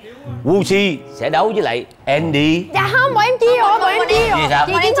lý. Woosi sẽ đấu với lại Andiez. Dạ không, bọn em chia rồi, bọn em chia rồi. Sao?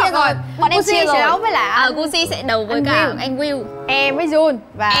 Bọn em chia rồi. Bọn em chia rồi. sẽ đấu với lại Woosi sẽ đấu với cả anh Will. em với Jun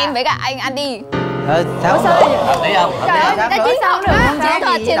và Em với cả anh Andiez. Sao không được? Hợp lý không? trời ơi, người ta chiến xong rồi.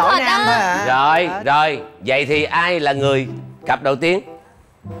 Chiến thuật á. Rồi, vậy thì ai là người cặp đầu tiên?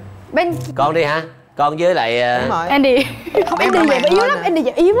 Bên Con đi hả? Con với lại Andy. không, em đi về yếu lắm, em đi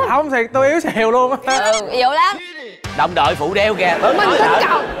về yếu lắm. Không thì tôi yếu xìu luôn á. Yếu lắm. đồng đội phụ đeo kìa.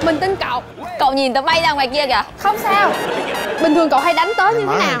 Mình tin cậu. Cậu nhìn tao bay ra ngoài kia kìa. Không sao. Bình thường cậu hay đánh tới như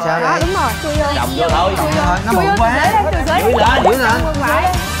thế nào? Đó, đúng rồi. Chui vô. Đồng vô thôi. Nó bự quá. Giữ lên.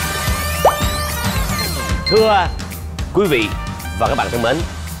 Thưa quý vị và các bạn thân mến,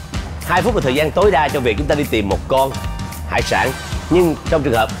 2 phút là thời gian tối đa cho việc chúng ta đi tìm một con hải sản. Nhưng trong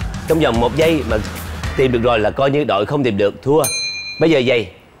trường hợp trong vòng 1 giây mà tìm được rồi là coi như đội không tìm được thua. Bây giờ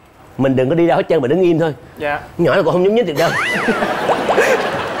vậy, mình đừng có đi đâu hết trơn mà đứng im thôi. Dạ. Nhỏ là còn không nhúc nhích được đâu.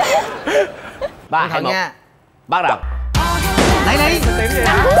 3, 2, 1 bắt đầu. Lấy đi.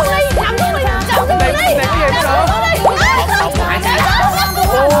 Nằm xuống đi, nằm xuống đi, nằm xuống đi.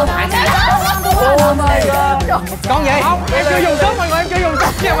 Con gì? Không, em chưa dùng sức mọi người, em chưa dùng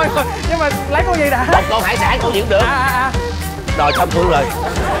sức nha mọi người. Nhưng mà lấy con gì đã? Một con hải sản không giữ được. Rồi xong thua rồi.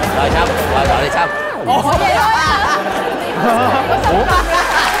 Rồi xong, rồi xong.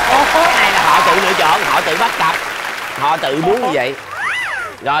 Cái này là họ tự lựa chọn, họ tự bắt cặp, họ tự muốn như vậy.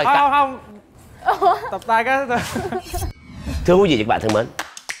 Rồi. Không. Tập tay cái. Thưa quý vị và các bạn thân mến,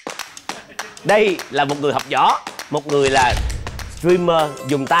 đây là một người học võ, một người là streamer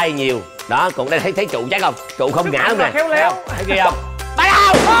dùng tay nhiều. Đó, còn đây thấy trụ chắc không? Trụ không ngã không nè. Thấy không? Thấy kia không? Bắt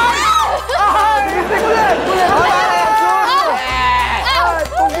đầu!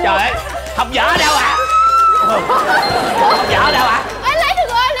 Trời ơi, học võ ở đâu ạ? Học võ ở đâu ạ? Lấy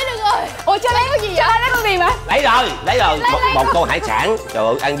được rồi. Ủa chưa lấy con gì vậy? Lấy con gì mà? Lấy rồi. Một con hải sản. Trời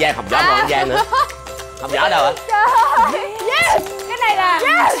ơi, Andiez học võ còn Andiez nữa. Học võ ở đâu ạ? Trời ơi, yes! Cái này là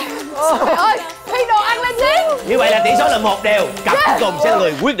Trời ơi, Phi đồ ăn lên chiến. Như vậy là tỷ số là 1 đều. Cặp cuối cùng sẽ là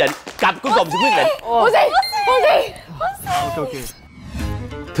người quyết định. Cặp cuối cùng sẽ quyết định. Woosi.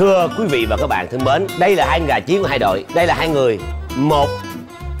 Thưa quý vị và các bạn thân mến, đây là 2 gà chiến của 2 đội. Đây là 2 người. 1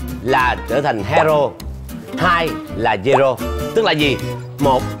 là trở thành hero, 2 là zero. Tức là gì?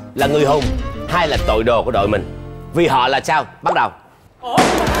 1 là người hùng, 2 là tội đồ của đội mình. Vì họ là sao? Bắt đầu.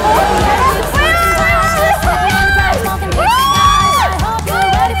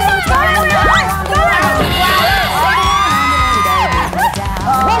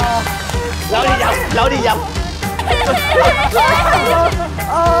 Lối đi vòng.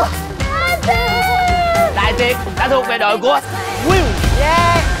 Đại tiệc đã thuộc về đội của Will.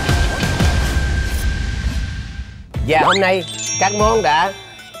 Và hôm nay các món đã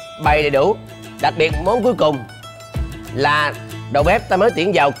bày đầy đủ. Đặc biệt món cuối cùng là đầu bếp ta mới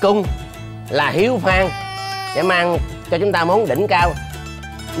tuyển vào cung là Hiếu Phan sẽ mang cho chúng ta món đỉnh cao.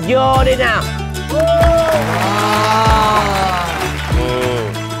 Vô đi nào.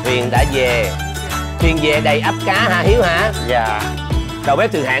 Thuyền đã về. Thuyền về đầy ắp cá hả Hiếu hả? Dạ. Đầu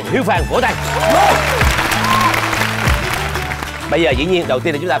bếp thượng hạng Hiếu Phan vỗ tay. Bây giờ dĩ nhiên đầu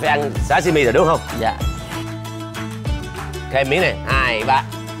tiên là chúng ta phải ăn sashimi rồi đúng không? Dạ. Thêm miếng này, 2, 3.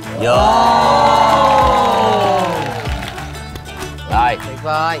 Vô. Rồi. Tuyệt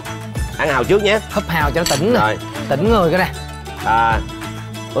vời. Ăn hàu trước nhé. Húp hàu cho nó tỉnh rồi. Tỉnh người cái này.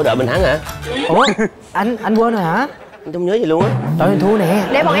 Ủa đợi mình thắng hả? Ủa anh quên rồi hả? Anh không nhớ gì luôn á. Trời ơi thua nè.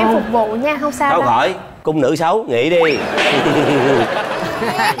 Để bọn em phục vụ nha, không sao đâu. Thôi khỏi, cung nữ xấu, nghỉ đi.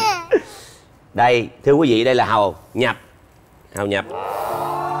 Đây, thưa quý vị, đây là hàu nhập. Hàu nhập.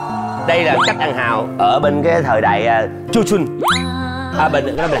 Đây là cách ăn hàu ở bên cái thời đại Joseon.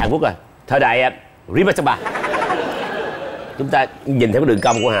 Bên Hàn Quốc rồi. Thời đại Rimasaba. Chúng ta nhìn thấy cái đường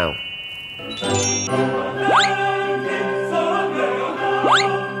cong của hàu.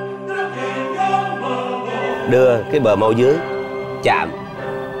 Đưa cái bờ môi dưới chạm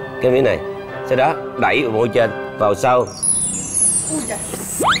cái miếng này, sau đó đẩy bờ môi trên vào sau.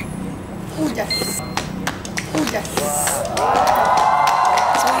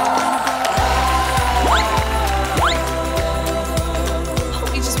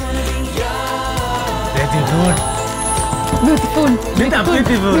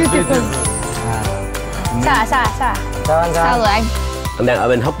 beautiful. Sao Sao rồi anh? Anh đang ở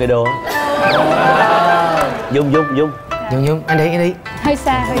bên Hokkaido. Dung anh đi hơi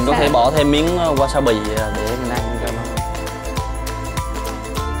xa. Mình có thể bỏ thêm miếng wasabi để mình ăn cho nó.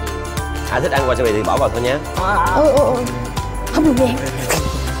 Ai thích ăn wasabi thì bỏ vào thôi nhé. Không được em.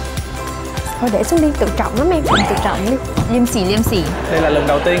 Thôi để xuống đi, tự trọng lắm em. Tự trọng đi. Liêm sỉ. Đây là lần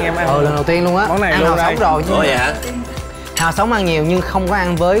đầu tiên em ăn. Lần đầu tiên luôn á. Món này ăn luôn hàu sống rồi. Ủa vậy hả? Hàu sống ăn nhiều nhưng không có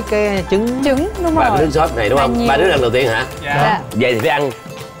ăn với cái trứng. Đúng rồi. Ba nước sốt này đúng không? Ba nước lần đầu tiên hả? Dạ. Vậy thì phải ăn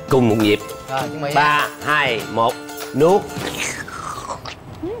cùng một nhịp. 3, 2, 1 nuốt.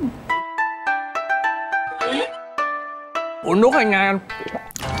 Ủa nuốt hay nhai anh?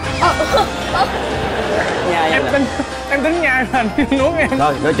 Em tính nhai mà nuốt em.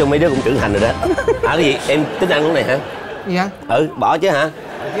 Thôi nói chung mấy đứa cũng trưởng thành rồi đó. Cái gì em tính ăn lúc này hả? Gì hả? Bỏ chứ hả?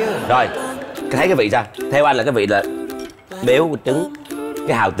 Rồi thấy cái vị sao? Theo anh là cái vị là béo của trứng,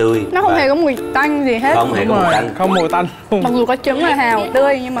 cái hàu tươi. Nó không hề có mùi tanh gì hết. Không hề có mùi tanh. Không mùi tanh. Mặc dù có trứng là hàu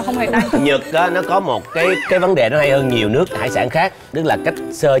tươi nhưng mà không hề tanh. Nhật đó nó có một cái vấn đề nó hay hơn nhiều nước hải sản khác, tức là cách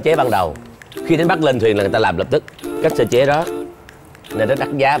sơ chế ban đầu. Khi đến bắt lên thuyền là người ta làm lập tức cách sơ chế đó. nên nó đắt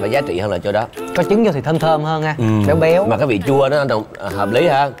giá và giá trị hơn là chỗ đó. Có trứng vô thì thơm thơm hơn ha, béo béo. Mà cái vị chua nó hợp lý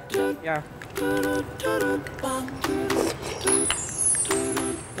ha. Yeah.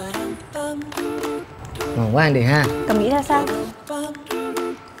 Ngon quá anh đi ha. Cảm nghĩ ra sao?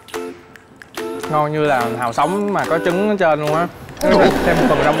 Ngon như là hàu sống mà có trứng ở trên luôn á. Thêm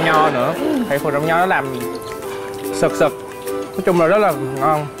phần rong nho nữa. Thì phần rong nho nó làm sực sực. Nói chung là rất là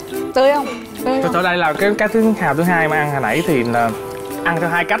ngon. Tươi không? Ở đây là cái hàu thứ hai mà ăn hồi nãy thì là ăn theo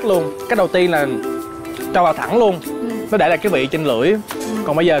hai cách luôn. Cách đầu tiên là cho vào thẳng luôn, nó để lại cái vị trên lưỡi.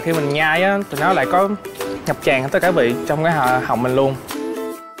 Còn bây giờ khi mình nhai á thì nó lại có nhập tràn hết tất cả vị trong cái họng mình luôn.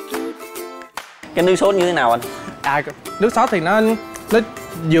 Cái nước sốt như thế nào anh? Nước sốt thì nó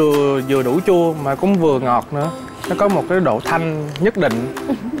vừa đủ chua mà cũng vừa ngọt nữa. Nó có một cái độ thanh nhất định.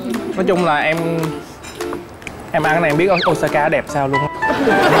 Nói chung là em ăn cái này em biết Osaka đẹp sao luôn.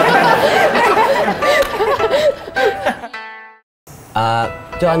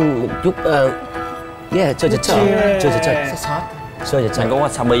 Cho anh một chút cho Mình có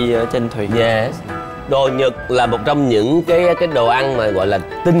wasabi ở trên thuyền. Yes. Đồ Nhật là một trong những cái đồ ăn mà gọi là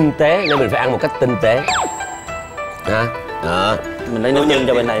tinh tế nên mình phải ăn một cách tinh tế. Mình lấy nước nhân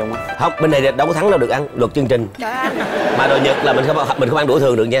cho bên này không á? Không, bên này đâu có thắng đâu được ăn, luật chương trình. Mà đồ Nhật là mình không ăn đũa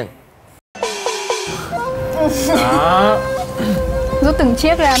thường được nha. Đó. Rút từng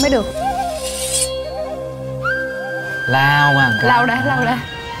chiếc ra mới được. Lao à. Lao ra.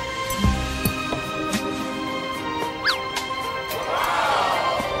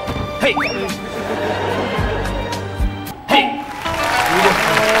 Hey. Hey.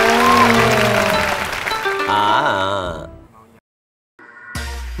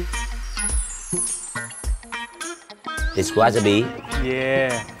 This wasabi.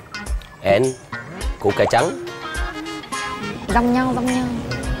 Yeah. And củ cải trắng. Rong nho.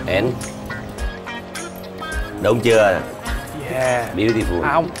 And đúng chưa? Yeah. Beautiful.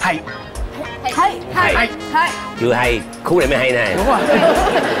 Không, hay. Chưa hay, khúc này mới hay nè. Đúng rồi.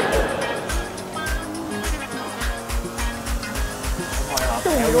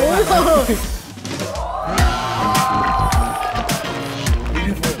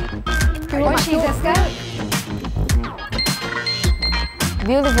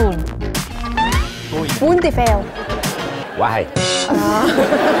 Beautiful. Wonderful. Quá hay.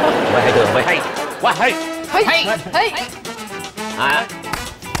 Quá hay thường, phải hay. Quá hay.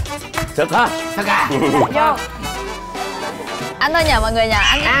 Sức hả? Thật à? Vô. Ăn thôi nhờ mọi người nhờ.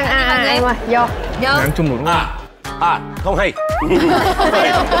 Ăn em ơi, vô. Ăn chung một đúng không? Không hay.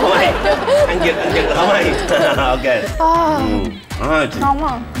 Không hay. Ăn giật là không hay. Ok. Ngon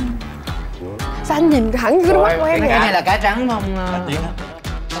à. Sao anh nhìn thẳng cái mắt của em vậy? Cái này là cá trắng không?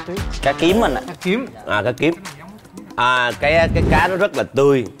 Cá kiếm anh ạ. Cá kiếm. Cá kiếm. Cái cá nó rất là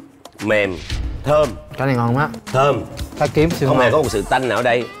tươi, mềm, thơm. Cá này ngon quá. Thơm. Cá kiếm siêu không ngon. hề có một sự tanh nào ở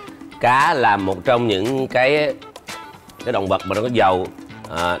đây. Cá là một trong những cái động vật mà nó có dầu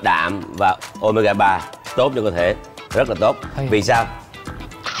đạm và omega 3 tốt cho cơ thể, rất là tốt. Vì sao?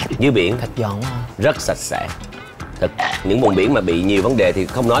 Dưới biển thịt giòn quá. Rất sạch sẽ. Những vùng biển mà bị nhiều vấn đề thì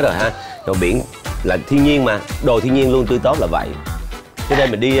không nói rồi ha. Đồ biển là thiên nhiên mà, đồ thiên nhiên luôn tươi tốt là vậy. Cho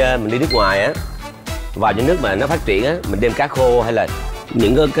nên mình đi nước ngoài á, vào những nước mà nó phát triển á, mình đem cá khô hay là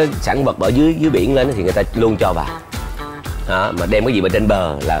những cái sản vật ở dưới biển lên thì người ta luôn cho vào. Mà đem cái gì mà trên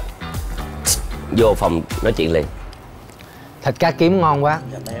bờ là vô phòng nói chuyện liền. Thịt cá kiếm ngon quá.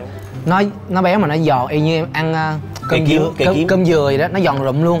 Nó béo mà nó giòn y như em ăn cơm dừa vậy đó, nó giòn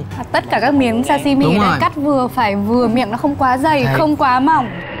rụm luôn. Tất cả các miếng sashimi này cắt vừa phải vừa, miệng nó không quá dày, không quá mỏng.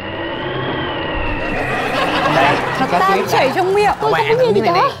 Nó tan chảy trong miệng. Tôi không có gì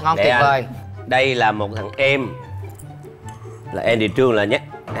đó. Ngon tuyệt vời. Đây là một thằng em là Andy Trương là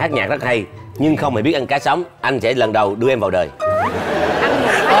hát nhạc rất hay nhưng không hề biết ăn cá sống. Anh sẽ lần đầu đưa em vào đời.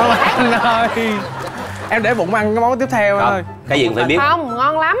 Anh ơi, em để bụng ăn cái món tiếp theo thôi. Cái gì cũng phải biết. Không,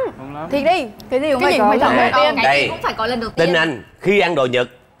 ngon lắm. Thiệt đi. Cái gì cũng phải lần đầu tiên. Đây, cũng phải có lần đầu tiên. tin anh, khi ăn đồ Nhật,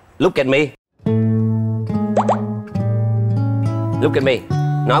 look at me. Look at me.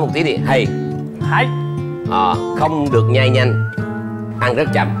 Nói một tí đi. Hay. Không được nhai nhanh. Ăn rất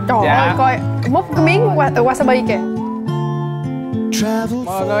chậm. Trời ơi, coi múc cái miếng wasabi kìa.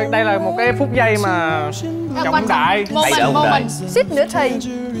 Mọi người, đây là một cái phút giây mà trọng đại. Hay ở cuộc đời. Xít nữa thì.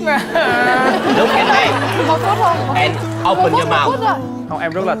 Look at me. 1 phút thôi. And open your mouth. Không,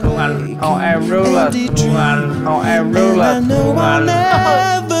 em rất là thương anh. Em rất là thương anh.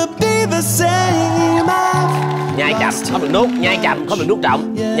 Nhai chậm, không được nuốt. Nhai chậm, không được nuốt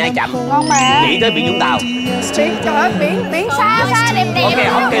trọng. Nhai chậm. Ngon mà. Nghĩ tới biển Vũng Tàu. Trời ơi, biển xa đẹp đẹp. Ok,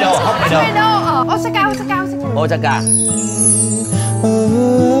 Hokkaido. Osaka.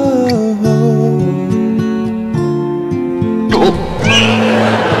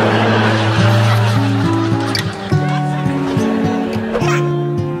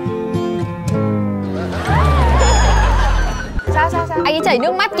 Sao? Anh ấy chảy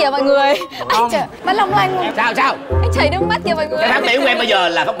nước mắt kìa mọi người. Anh trời, mắt long lanh luôn. Sao? Anh chảy nước mắt kìa mọi người. Cái phát biểu của em bây giờ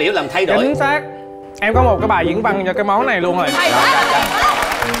là phát biểu làm thay đổi. Chính xác. Em có một cái bài diễn văn cho cái món này luôn rồi.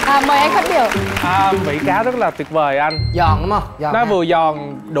 Mời anh phát biểu. Vị cá rất là tuyệt vời anh. Giòn đúng không? Giòn nó vừa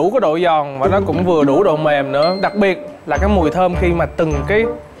giòn, đủ cái độ giòn và nó cũng vừa đủ độ mềm nữa. Đặc biệt là cái mùi thơm khi mà từng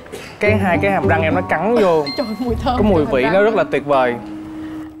hai cái hàm răng em nó cắn vô. Trời, mùi thơm. Cái mùi vị nó rất là tuyệt vời.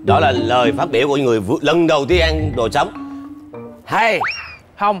 Đó là lời phát biểu của người lần đầu tiên ăn đồ sống. Hay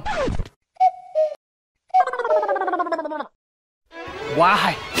không? Wow.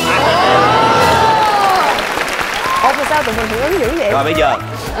 Ủa mà sao tụi mình hưởng ứng dữ vậy? Rồi bây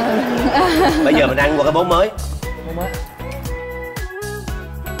giờ mình ăn qua cái món mới.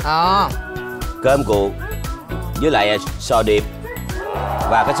 Cơm cuộn với lại sò điệp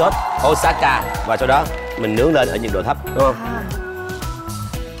và cái sốt Osaka, và sau đó mình nướng lên ở nhiệt độ thấp, đúng không?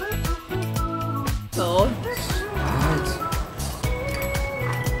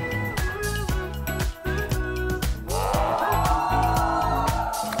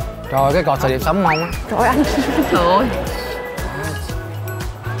 Trời, cái cọt sò điệp sống mông á. Trời anh. Trời.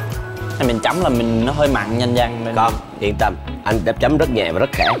 Mình chấm là nó hơi mặn nhanh răng nên... Con yên tâm, anh đã chấm rất nhẹ và rất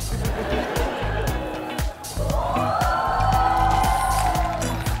khẽ.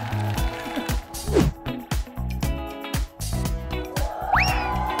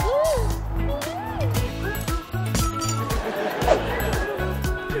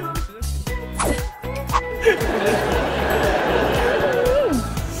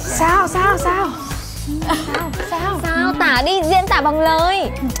 Sao tả đi, diễn tả bằng lời.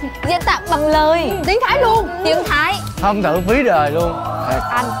 Diễn tả bằng lời. Tiếng Thái luôn. Tiếng Thái. Không tự phí đời luôn.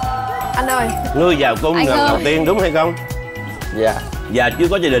 Anh ơi. Ngươi vào cung lần đầu tiên đúng hay không? Dạ. Và chưa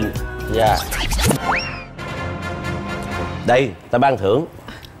có gia đình. Dạ. Đây, ta ban thưởng.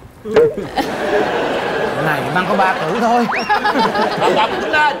 Này, ban có 3 cử thôi. Đọc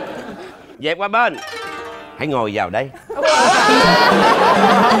đứng lên. Dẹp qua bên. Hãy ngồi vào đây.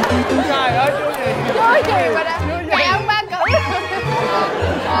 Trời ơi, chú gì? Nói gì mà đã ngày ông ban cử.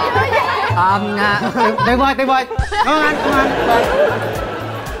 Tuyệt vời. Cảm ơn anh.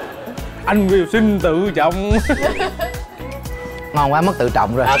 Anh Will xin tự trọng. Ngon quá, mất tự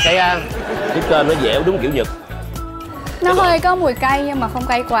trọng rồi. Cái cơm nó dẻo đúng kiểu Nhật. Nó hơi có mùi cay nhưng mà không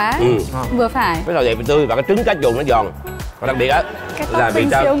cay quá. Vừa phải. Cái sò điệp tươi và cái trứng cá chuồng nó giòn. Còn đặc biệt á là vì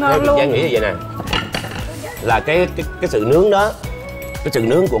sao Giang nghĩ như vậy nè, là cái sự nướng đó, cái sự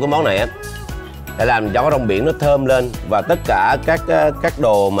nướng của cái món này á để làm cho cái rong biển nó thơm lên, và tất cả các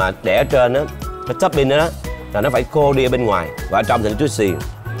đồ mà để ở trên á, cái topping đó là nó phải khô đi ở bên ngoài và ở trong thì nó juicy,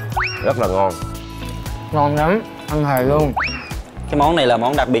 rất là ngon. Ngon lắm, ăn hề luôn. Cái món này là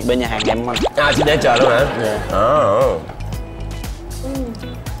món đặc biệt bên nhà hàng em anh. Xin để chờ luôn hả? Dạ.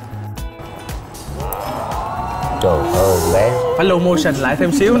 Trời ơi bé. Phải slow motion lại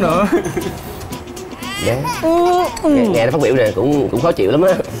thêm xíu nữa. Bé. Nghe nó phát biểu này cũng khó chịu lắm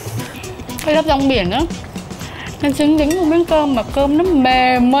á. Cái lớp rong biển á, nó dính một miếng cơm mà cơm nó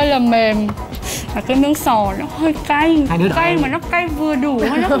mềm ơi là mềm. Mà cái miếng sò nó hơi cay. Cay mà nó cay vừa đủ,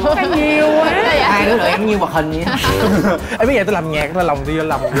 nó không cay nhiều quá. Hai đứa đợi em như hoạt hình vậy. Em biết vậy tôi làm nhạc, tôi lòng đi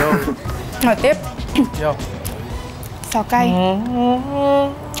lòng vô. Rồi tiếp. Vô. Sò cay.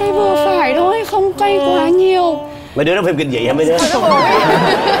 Cay vừa phải thôi, không cay quá nhiều. Mấy đứa nó phim kinh dị hả mấy đứa?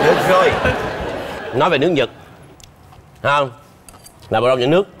 Được rồi. Nói về nước Nhật, không? Là một trong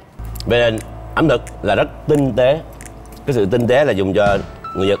những nước về nền ẩm thực là rất tinh tế. Cái sự tinh tế là dùng cho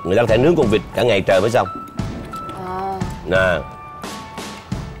người Nhật, người ta có thể nướng con vịt cả ngày trời mới xong. Nè.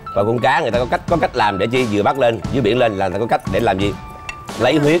 Và con cá người ta có cách làm để chi, vừa bắt lên dưới biển lên là người ta có cách để làm gì?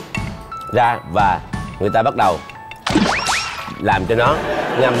 Lấy huyết ra và người ta bắt đầu làm cho nó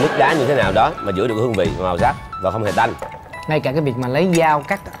ngâm nước đá như thế nào đó mà giữ được hương vị, màu sắc và không hề tanh. Ngay cả cái việc mà lấy dao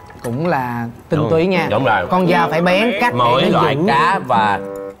cắt cũng là tinh túy nha. Đúng rồi. Con dao phải bén cắt mỗi loại cá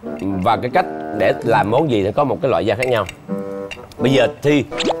và cái cách để làm món gì nó có một cái loại da khác nhau. Bây giờ Thi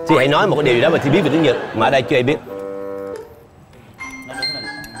hãy nói một cái điều gì đó mà Thi biết về tiếng Nhật mà ở đây chưa ai biết.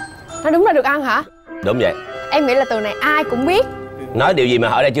 Nó đúng là được ăn hả? Đúng vậy. Em nghĩ là từ này ai cũng biết. Nói điều gì mà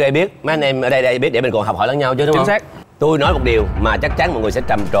ở đây chưa ai biết, mấy anh em ở đây biết để mình còn học hỏi lẫn nhau chứ, đúng không? Chính xác. Tôi nói một điều mà chắc chắn mọi người sẽ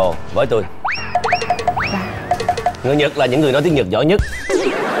trầm trồ với tôi. Người Nhật là những người nói tiếng Nhật giỏi nhất.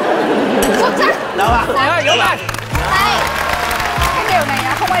 Xuất sắc. Đâu à? Đúng rồi. Cái điều này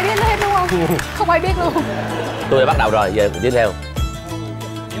không ai biết hết đúng không? Không ai biết luôn. Tôi đã bắt đầu rồi, giờ tiếp theo.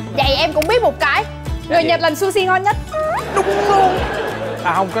 Vậy em cũng biết một cái. Người Nhật làm sushi ngon nhất. Đúng luôn.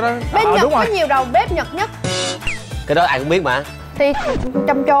 À không, cái đó Bên Nhật đúng có rồi. nhiều đầu bếp Nhật nhất. Cái đó ai cũng biết mà. Thì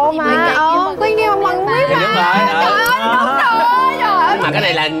trầm trồ mà. Có nghe không ăn biết mà. Đúng rồi. Trời ơi, đúng rồi. Trời ơi. Mà cái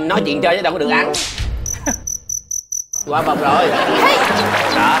này là nói chuyện chơi chứ đâu có được ăn. Qua vòng rồi.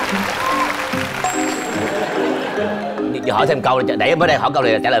 Đó. Giờ hỏi thêm câu này, đẩy mới đây hỏi câu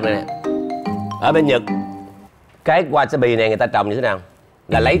này là trả lời này. Ở bên Nhật, cái wasabi này người ta trồng như thế nào?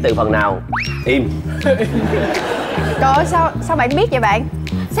 Là lấy từ phần nào? Im. Trời ơi, sao bạn biết vậy bạn?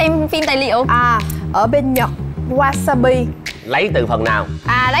 Xem phim tài liệu. Ở bên Nhật, wasabi lấy từ phần nào?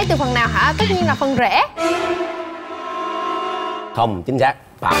 Lấy từ phần nào hả? Tất nhiên là phần rễ. Không, chính xác.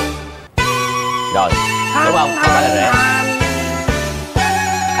 Phạm. Rồi, đúng không? Không phải là rễ.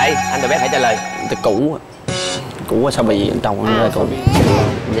 Ê, anh bé hãy trả lời. Cái củ wasabi trồng ra củ.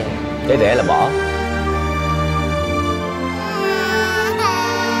 Cái rễ là bỏ.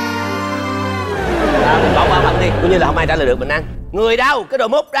 Mình bỏ qua phần đi, coi như là không ai trả lời được, mình ăn. Người đâu? Cái đồ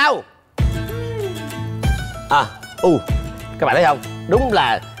mút đâu? Các bạn thấy không? Đúng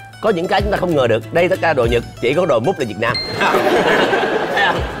là có những cái chúng ta không ngờ được. Đây tất cả đồ Nhật, chỉ có đồ mút là Việt Nam. Thấy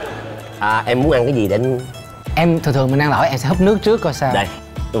không? Em muốn ăn cái gì để anh... Em thường mình ăn lẩu em sẽ húp nước trước coi sao. Đây,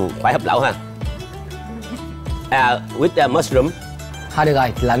 phải húp lẩu ha. With mushroom. Thôi được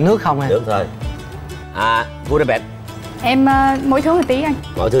rồi, là nước không em? Được rồi. Good bad. Em mỗi thứ một tí anh.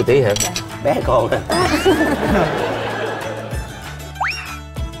 Mỗi thứ tí hả? Dạ. Bé con hả?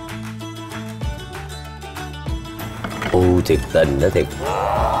 Thiệt tình đó thiệt.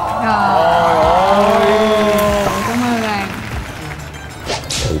 Trời ơi. Cảm ơn anh.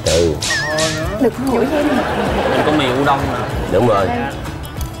 Từ từ. Được không mũi thêm. Có mì udon nè. Đúng rồi.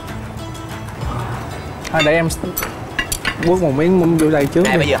 Thôi để em bước một miếng vô đây trước.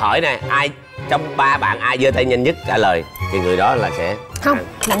 Nè bây giờ hỏi nè, ai trong ba bạn ai giơ tay nhanh nhất trả lời thì người đó là sẽ... Không,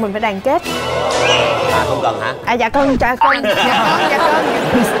 bọn mình phải đoàn kết. Không cần hả? Dạ con.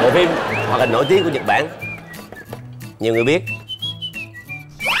 Bộ phim hoạt hình nổi tiếng của Nhật Bản, nhiều người biết.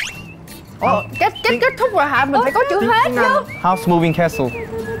 Kết thúc rồi hả? Mình phải có chữ hết chứ. House Moving Castle.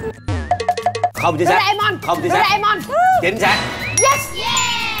 Không chính xác. Doraemon. Không chính xác. Doraemon. Chính xác. Yes.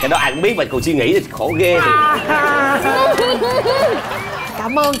 Cái đó ai cũng biết mà còn suy nghĩ thì khổ ghê thì.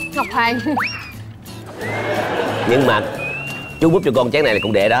 Cảm ơn Ngọc Hoàng. Nhưng mà chú búp cho con chén này là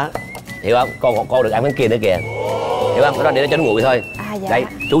cũng để đó, hiểu không? Con được ăn cái kia nữa kìa, hiểu không? Cái đó để nó cho nó nguội thôi. Dạ. Đây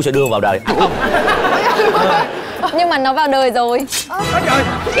chú sẽ đưa vào đời. Không. Nhưng mà nó vào đời rồi.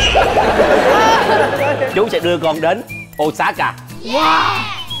 Chú sẽ đưa con đến Osaka. Wow.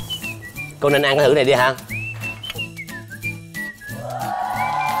 Con nên ăn cái thử này đi ha.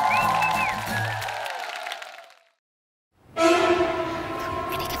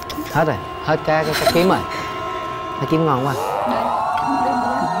 Hết rồi, hết cái kiếm rồi. Cái kiếm ngon quá.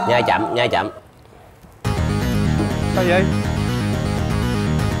 Nhai chậm, nhai chậm. Sao vậy?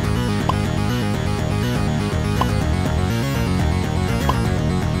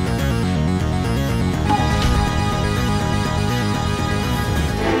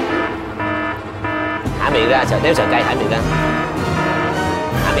 Hả miệng ra, nếu sợ cay hả miệng ra.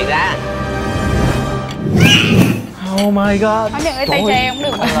 Hả miệng ra. Oh my god. Anh nhận cái tay tre cũng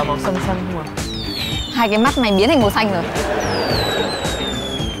được mà. Là màu xanh xanh không à? Hai cái mắt mày biến thành màu xanh rồi.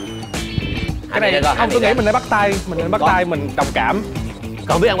 Cái này không, tôi nghĩ mình nên bắt tay. Mình đồng cảm.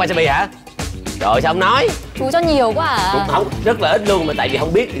 Con biết ăn wasabi hả? Rồi sao không nói? Chú cho nhiều quá à. Cũng không, rất là ít luôn, mà tại vì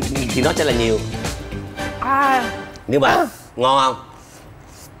không biết thì nó sẽ là nhiều. Nhưng mà ngon không?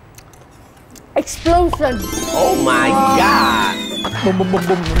 Explosion. Oh my god. Bum bum bum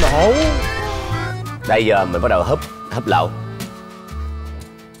bum nổ. Bây giờ mình bắt đầu húp lẩu.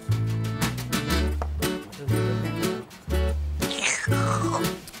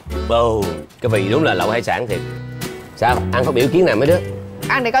 Cái vị đúng là lẩu hải sản thiệt. Sao? Ăn phát biểu ý kiến nào mấy đứa?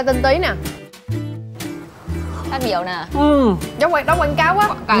 Ăn để coi tinh tí nè. Phát biểu nè. Giống quảng cáo quá.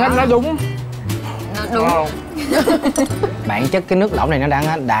 Anh nói đúng. Đúng. Bản chất cái nước lẩu này nó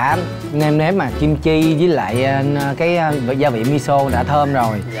đã nêm nếm mà kim chi với lại cái gia vị miso đã thơm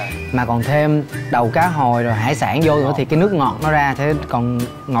rồi. Mà còn thêm đầu cá hồi rồi hải sản vô nữa thì cái nước ngọt nó ra thế còn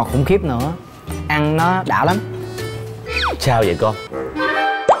ngọt khủng khiếp nữa. Ăn nó đã lắm. Sao vậy con?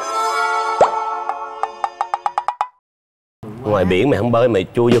 Ngoài biển mày không bơi, mày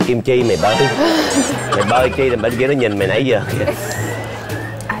chui vô kim chi mày bơi. Mày bơi chi là bên kia nó nhìn mày nãy giờ.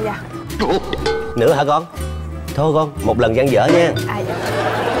 Dạ. Nữa hả con? Thôi con, một lần dang dở nha. Dạ.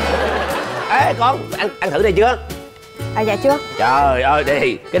 Ê con, ăn thử đây chưa? Dạ chưa. Trời ơi,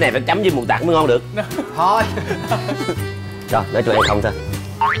 đi, cái này phải chấm với mù tạt mới ngon được. Thôi. Rồi, nói cho ăn không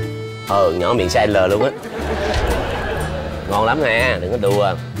thôi. Nhỏ miệng sai L luôn á. Ngon lắm nè, đừng có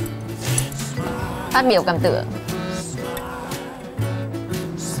đùa. Phát biểu cảm tưởng.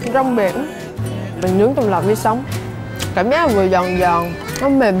 Rong biển mình nướng trong lò vi sóng. Cảm giác vừa giòn giòn, nó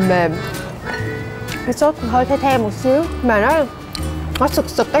mềm mềm. Cái sốt hơi the the một xíu mà nó sực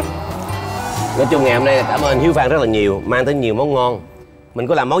sực ấy. Nói chung ngày hôm nay cảm ơn Hiếu Phan rất là nhiều, mang tới nhiều món ngon. Mình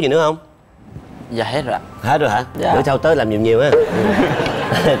có làm món gì nữa không? Dạ hết rồi ạ. Hết rồi hả? Dạ. Bữa sau tới làm nhiều nhiều á.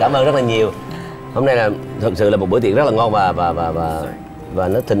 Cảm ơn rất là nhiều. Hôm nay là thực sự là một bữa tiệc rất là ngon và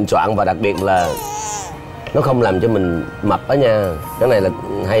nó thịnh soạn, và đặc biệt là nó không làm cho mình mập đó nha. Cái này là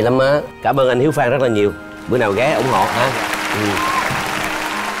hay lắm á. Cảm ơn anh Hiếu Phan rất là nhiều. Bữa nào ghé ủng hộ ha.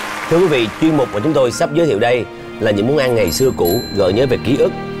 Thưa quý vị, chuyên mục mà chúng tôi sắp giới thiệu đây là những món ăn ngày xưa cũ, gợi nhớ về ký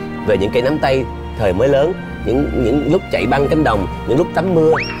ức, về những cây nắm tay thời mới lớn, những lúc chạy băng cánh đồng, những lúc tắm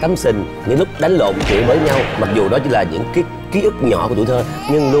mưa, tắm sình, những lúc đánh lộn chửi bới nhau. Mặc dù đó chỉ là những ký ức nhỏ của tuổi thơ,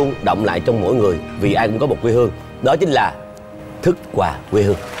 nhưng luôn động lại trong mỗi người, vì ai cũng có một quê hương. Đó chính là thức quà quê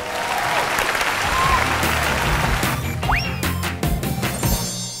hương.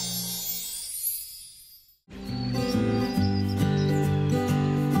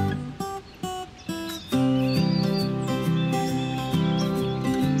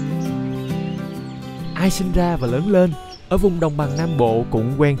 Ai sinh ra và lớn lên ở vùng đồng bằng Nam Bộ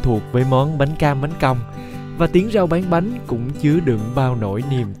cũng quen thuộc với món bánh cam bánh còng, và tiếng rau bán bánh cũng chứa đựng bao nỗi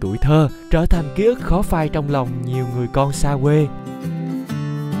niềm tuổi thơ, trở thành ký ức khó phai trong lòng nhiều người con xa quê.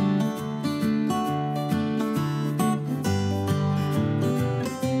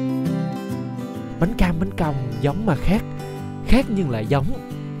 Bánh cam bánh còng giống mà khác nhưng lại giống.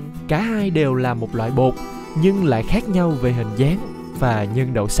 Cả hai đều là một loại bột nhưng lại khác nhau về hình dáng và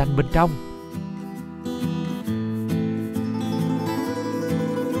nhân đậu xanh bên trong.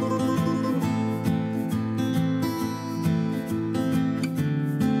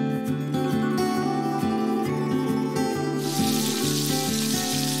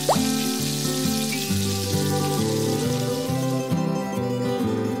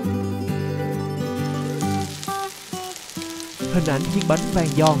 Hình ảnh chiếc bánh vàng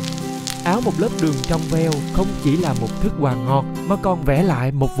giòn, áo một lớp đường trong veo không chỉ là một thức quà ngọt mà còn vẽ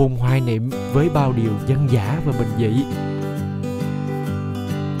lại một vùng hoài niệm với bao điều dân dã và bình dị.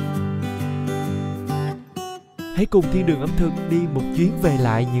 Hãy cùng Thiên Đường Ẩm Thực đi một chuyến về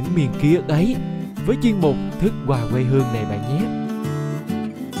lại những miền ký ức ấy với chuyên mục Thức quà quê hương này bạn nhé.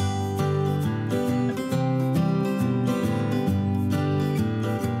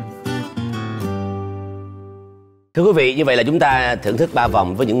 Thưa quý vị, như vậy là chúng ta thưởng thức 3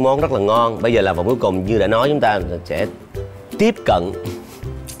 vòng với những món rất là ngon. Bây giờ là vòng cuối cùng, như đã nói chúng ta sẽ tiếp cận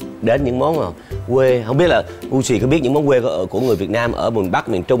đến những món mà quê. Không biết là Woosi có biết những món quê của người Việt Nam ở miền Bắc,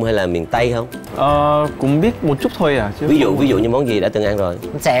 miền Trung hay là miền Tây không? Cũng biết một chút thôi à. Chứ ví dụ như món gì đã từng ăn rồi?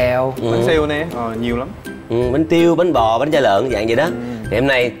 Bánh xèo. Bánh xèo nè, nhiều lắm. Bánh tiêu, bánh bò, bánh da lợn dạng vậy đó. Thì hôm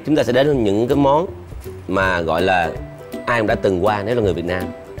nay chúng ta sẽ đến với những cái món mà gọi là ai cũng đã từng qua nếu là người Việt Nam.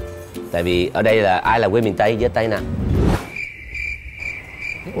 Tại vì ở đây là ai là quê miền Tây, với Tây nào?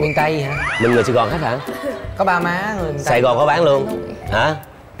 Miền Tây hả? Mình người Sài Gòn hết hả? Có ba má người miền Tây. Sài Gòn có bán luôn hả?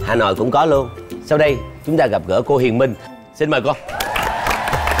 Hà Nội cũng có luôn. Sau đây chúng ta gặp gỡ cô Hiền Minh. Xin mời cô.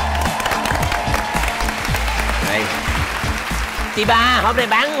 Đây. Chị ba, hôm nay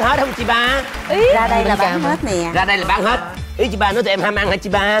bán hết không chị ba? Ra đây là bán hết nè. Ra đây là bán hết. Ý chị ba nói tụi em ham ăn hả chị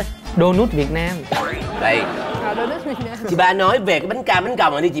ba? Donut Việt Nam. Đây. Chị ba nói về cái bánh cam bánh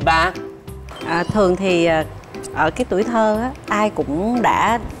còng rồi đi chị ba. Thường thì ở cái tuổi thơ á, ai cũng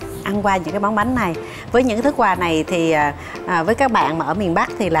đã ăn qua những cái món bánh này. Với những cái thức quà này thì với các bạn mà ở miền Bắc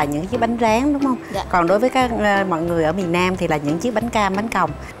thì là những chiếc bánh rán, đúng không? Dạ. Còn đối với mọi người ở miền Nam thì là những chiếc bánh cam bánh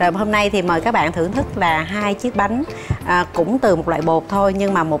còng. Rồi hôm nay thì mời các bạn thưởng thức là 2 chiếc bánh cũng từ một loại bột thôi,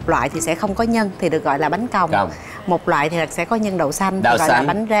 nhưng mà một loại thì sẽ không có nhân thì được gọi là bánh còng. Một loại thì sẽ có nhân đậu xanh, gọi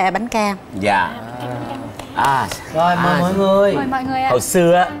là bánh cam. Dạ. Rồi mời mọi người. Mời mọi người ạ.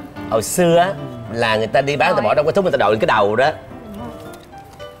 Hồi xưa á là người ta đi bán, người ta bỏ trong cái thúng, người ta đội lên cái đầu đó,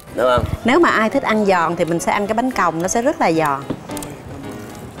 đúng không? Nếu mà ai thích ăn giòn thì mình sẽ ăn cái bánh còng, nó sẽ rất là giòn.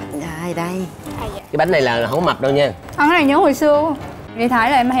 Đây đây. Cái bánh này là không có mập đâu nha. Ăn cái này nhớ hồi xưa đi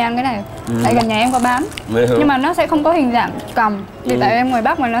Thái là em hay ăn cái này. Tại gần nhà em có bán. Nhưng mà nó sẽ không có hình dạng còng. Vì tại em ngoài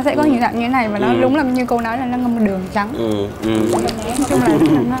Bắc mà nó sẽ có hình dạng như thế này, và nó đúng là như cô nói là nó ngâm đường trắng. Nói chung là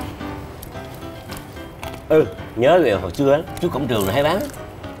rất là ngon. Nhớ là hồi xưa á, trước cổng trường là hay bán.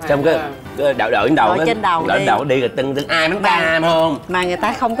 Trong cái đội trên đầu đi rồi từng ai bánh cam không? Mà người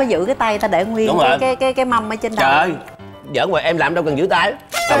ta không có giữ cái tay, ta để nguyên cái mâm ở trên đầu. Trời, giỡn ngoài em làm đâu cần giữ tay.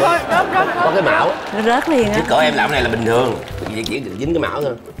 Có cái mão nó rớt liền á. Chứ cỡ em làm này là bình thường, chỉ dính cái mão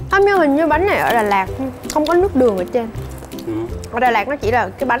thôi. Anh nhớ hình như bánh này ở Đà Lạt không có nước đường ở trên. Ở Đà Lạt nó chỉ là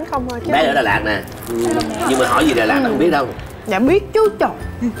cái bánh không thôi chứ. Bé ở Đà Lạt nè. Nhưng mà hỏi gì Đà Lạt nó không biết đâu. Dạ biết chứ trời.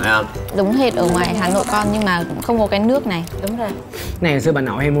 Phải không? Đúng hệt ở ngoài Hà Nội con, nhưng mà không có cái nước này. Đúng rồi. Này hồi xưa bà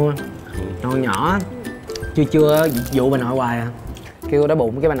nội hay mua. Nồi nhỏ Chưa dụ bà nội hoài à. Kêu đói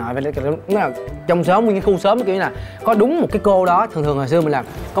bụng cái bà nội phải là trong xóm, nguyên cái khu xóm kiểu như là có đúng một cái cô đó. Thường hồi xưa mình làm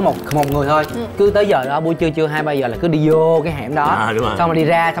có một người thôi. Cứ tới giờ đó buổi trưa 2-3 giờ là cứ đi vô cái hẻm đó. Đúng rồi. Xong rồi đi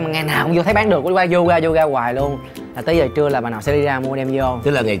ra, xong rồi ngày nào cũng vô thấy bán được, vô ra hoài luôn. Là tới giờ trưa là bà nào sẽ đi ra mua đem vô.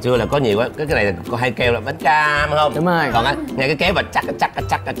 Tức là ngày xưa là có nhiều á, cái này là có hay kêu là bánh cam không? Đúng rồi. Còn á, nghe cái kéo và chắc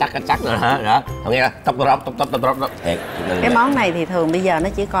rồi đó. Còn nghe là tóc. Cái món này thì thường bây giờ nó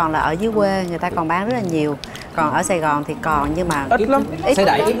chỉ còn là ở dưới quê người ta còn bán rất là nhiều. Còn ở Sài Gòn thì còn nhưng mà ít lắm. Xe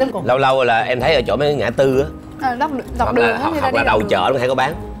đẩy ít lắm. Lâu lâu là em thấy ở chỗ mấy ngã tư á, dọc đường hoặc là đầu chợ nó hay có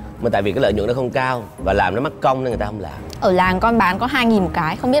bán. Mà tại vì cái lợi nhuận nó không cao và làm nó mất công nên người ta không làm. Ở làng con bán có 2.000 một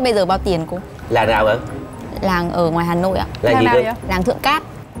cái, không biết bây giờ bao tiền cô? Làng nào vậy? Làng ở ngoài Hà Nội ạ. Làng gì cơ? Làng Thượng Cát.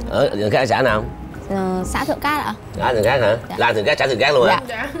 Ở Thượng Cát xã nào? Xã Thượng Cát ạ. Xã Thượng Cát hả? Dạ. Làng Thượng Cát, xã Thượng Cát luôn hả?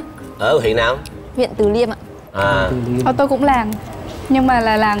 Dạ. Ở huyện nào? Huyện Từ Liêm ạ. Tôi cũng làng, nhưng mà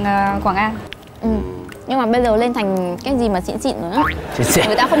là làng Quảng An. Nhưng mà bây giờ lên thành cái gì mà xịn nữa.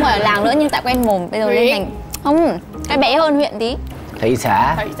 Người ta không gọi là làng nữa nhưng tại quen mồm. Bây giờ lên thành không, cái bé hơn huyện tí. Thị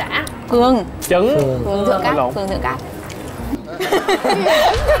xã. Phường. Phường Thượng Cát. Phường Thượng Cát.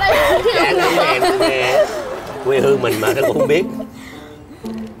 Nghe quê hương mình mà nó cũng không biết.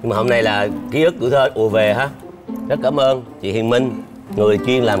 Nhưng mà hôm nay là ký ức tuổi thơ ùa về ha. Rất cảm ơn chị Hiền Minh, người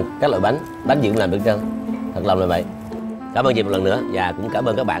chuyên làm các loại bánh gì cũng làm được trơn. Thật lòng là vậy. Cảm ơn chị một lần nữa và cũng cảm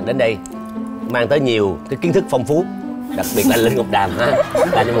ơn các bạn đến đây mang tới nhiều cái kiến thức phong phú, đặc biệt là Linh Ngọc Đàm ha,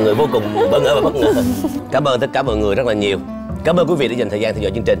 làm cho mọi người vô cùng bỡ ngỡ và bất ngờ. Cảm ơn tất cả mọi người rất là nhiều. Cảm ơn quý vị đã dành thời gian theo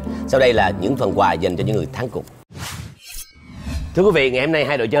dõi chương trình. Sau đây là những phần quà dành cho những người thắng cuộc. Thưa quý vị, ngày hôm nay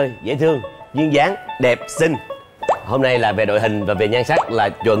hai đội chơi dễ thương, duyên dáng, đẹp, xinh. Hôm nay là về đội hình và về nhan sắc là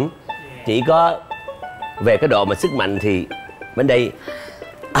chuẩn. Chỉ có về cái độ mà sức mạnh thì bên đây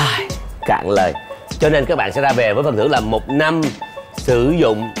cạn lời. Cho nên các bạn sẽ ra về với phần thưởng là 1 năm sử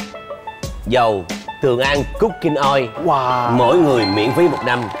dụng dầu Tường An CookingOil. Mỗi người miễn phí 1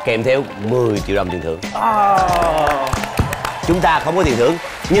 năm kèm theo 10 triệu đồng tiền thưởng. Chúng ta không có tiền thưởng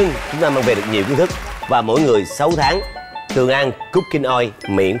nhưng chúng ta mang về được nhiều kiến thức. Và mỗi người 6 tháng Tường An CookingOil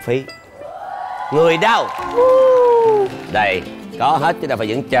miễn phí. Người đâu? Đây, có hết chứ đâu phải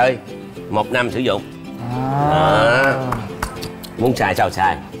vẫn chơi. 1 năm sử dụng. Muốn xài sao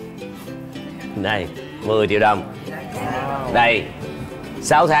xài. Đây, 10 triệu đồng. Đây,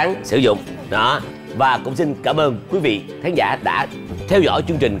 6 tháng sử dụng. Đó. Và cũng xin cảm ơn quý vị khán giả đã theo dõi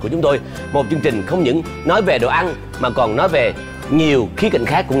chương trình của chúng tôi. Một chương trình không những nói về đồ ăn mà còn nói về nhiều khía cạnh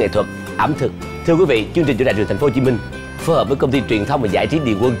khác của nghệ thuật ẩm thực. Thưa quý vị, chương trình do Đài Truyền Thành phố Hồ Chí Minh phối hợp với công ty truyền thông và giải trí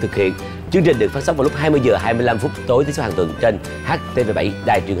Điền Quân thực hiện. Chương trình được phát sóng vào lúc 20 giờ 25 phút tối thứ sáu hàng tuần trên HTV7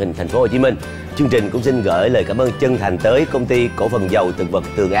 Đài Truyền hình Thành phố Hồ Chí Minh. Chương trình cũng xin gửi lời cảm ơn chân thành tới công ty cổ phần dầu thực vật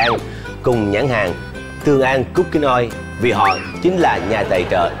Tường An cùng nhãn hàng Tường An CookingOil vì họ chính là nhà tài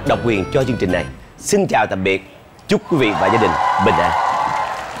trợ độc quyền cho chương trình này. Xin chào tạm biệt, chúc quý vị và gia đình bình an.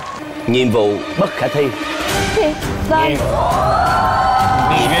 Nhiệm vụ bất khả thi. Vâng.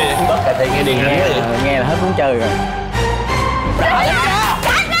 Bất khả thi nghe điện nghe là hết muốn chơi rồi.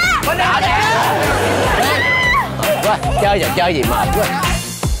 Chơi gì mệt quá.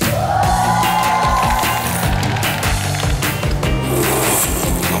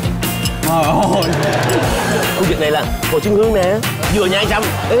 Khu vực này là Hồ Xuân Hương nè, vừa nhai xong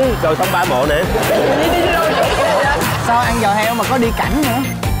rồi xong 3 mộ nè. Sao ăn giò heo mà có đi cảnh nữa?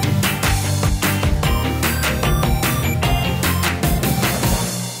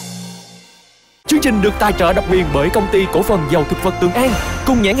 Chương trình được tài trợ độc quyền bởi công ty cổ phần dầu thực vật Tường An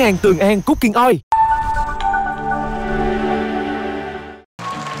cùng nhãn hàng Tường An CookingOil.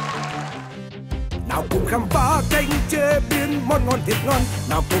 Nào cùng khám phá kênh chế biến món ngon thiệt ngon.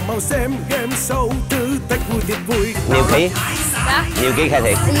 Nào cùng mau xem game show thử thách vui thiệt vui. Nhiều ký khai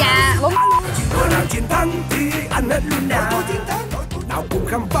thiệt. Dạ, đúng. Đội nào chiến thắng thì ăn hết luôn nào. Nào cùng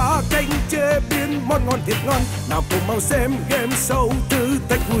khám phá kênh chế biến món ngon thiệt ngon. Nào cùng mau xem game show thử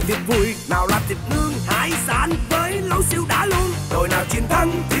thách vui thiệt vui. Nào làm thịt nướng hải sản với lẩu siêu đã luôn. Đội nào chiến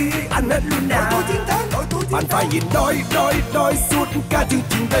thắng thì ăn hết luôn nào. Bạn phải nhìn đôi suốt cả chương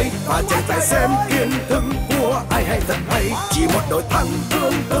trình đây và chẳng phải xem kiến thức của ai hay thật hay. Chỉ một đội thắng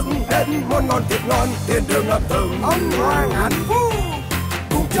hưởng ứng hết món ngon thiệt ngon. Thiên đường ẩm thực Ông Hoàng Hạnh Phúc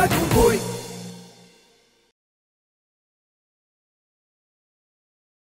cùng chơi cùng vui.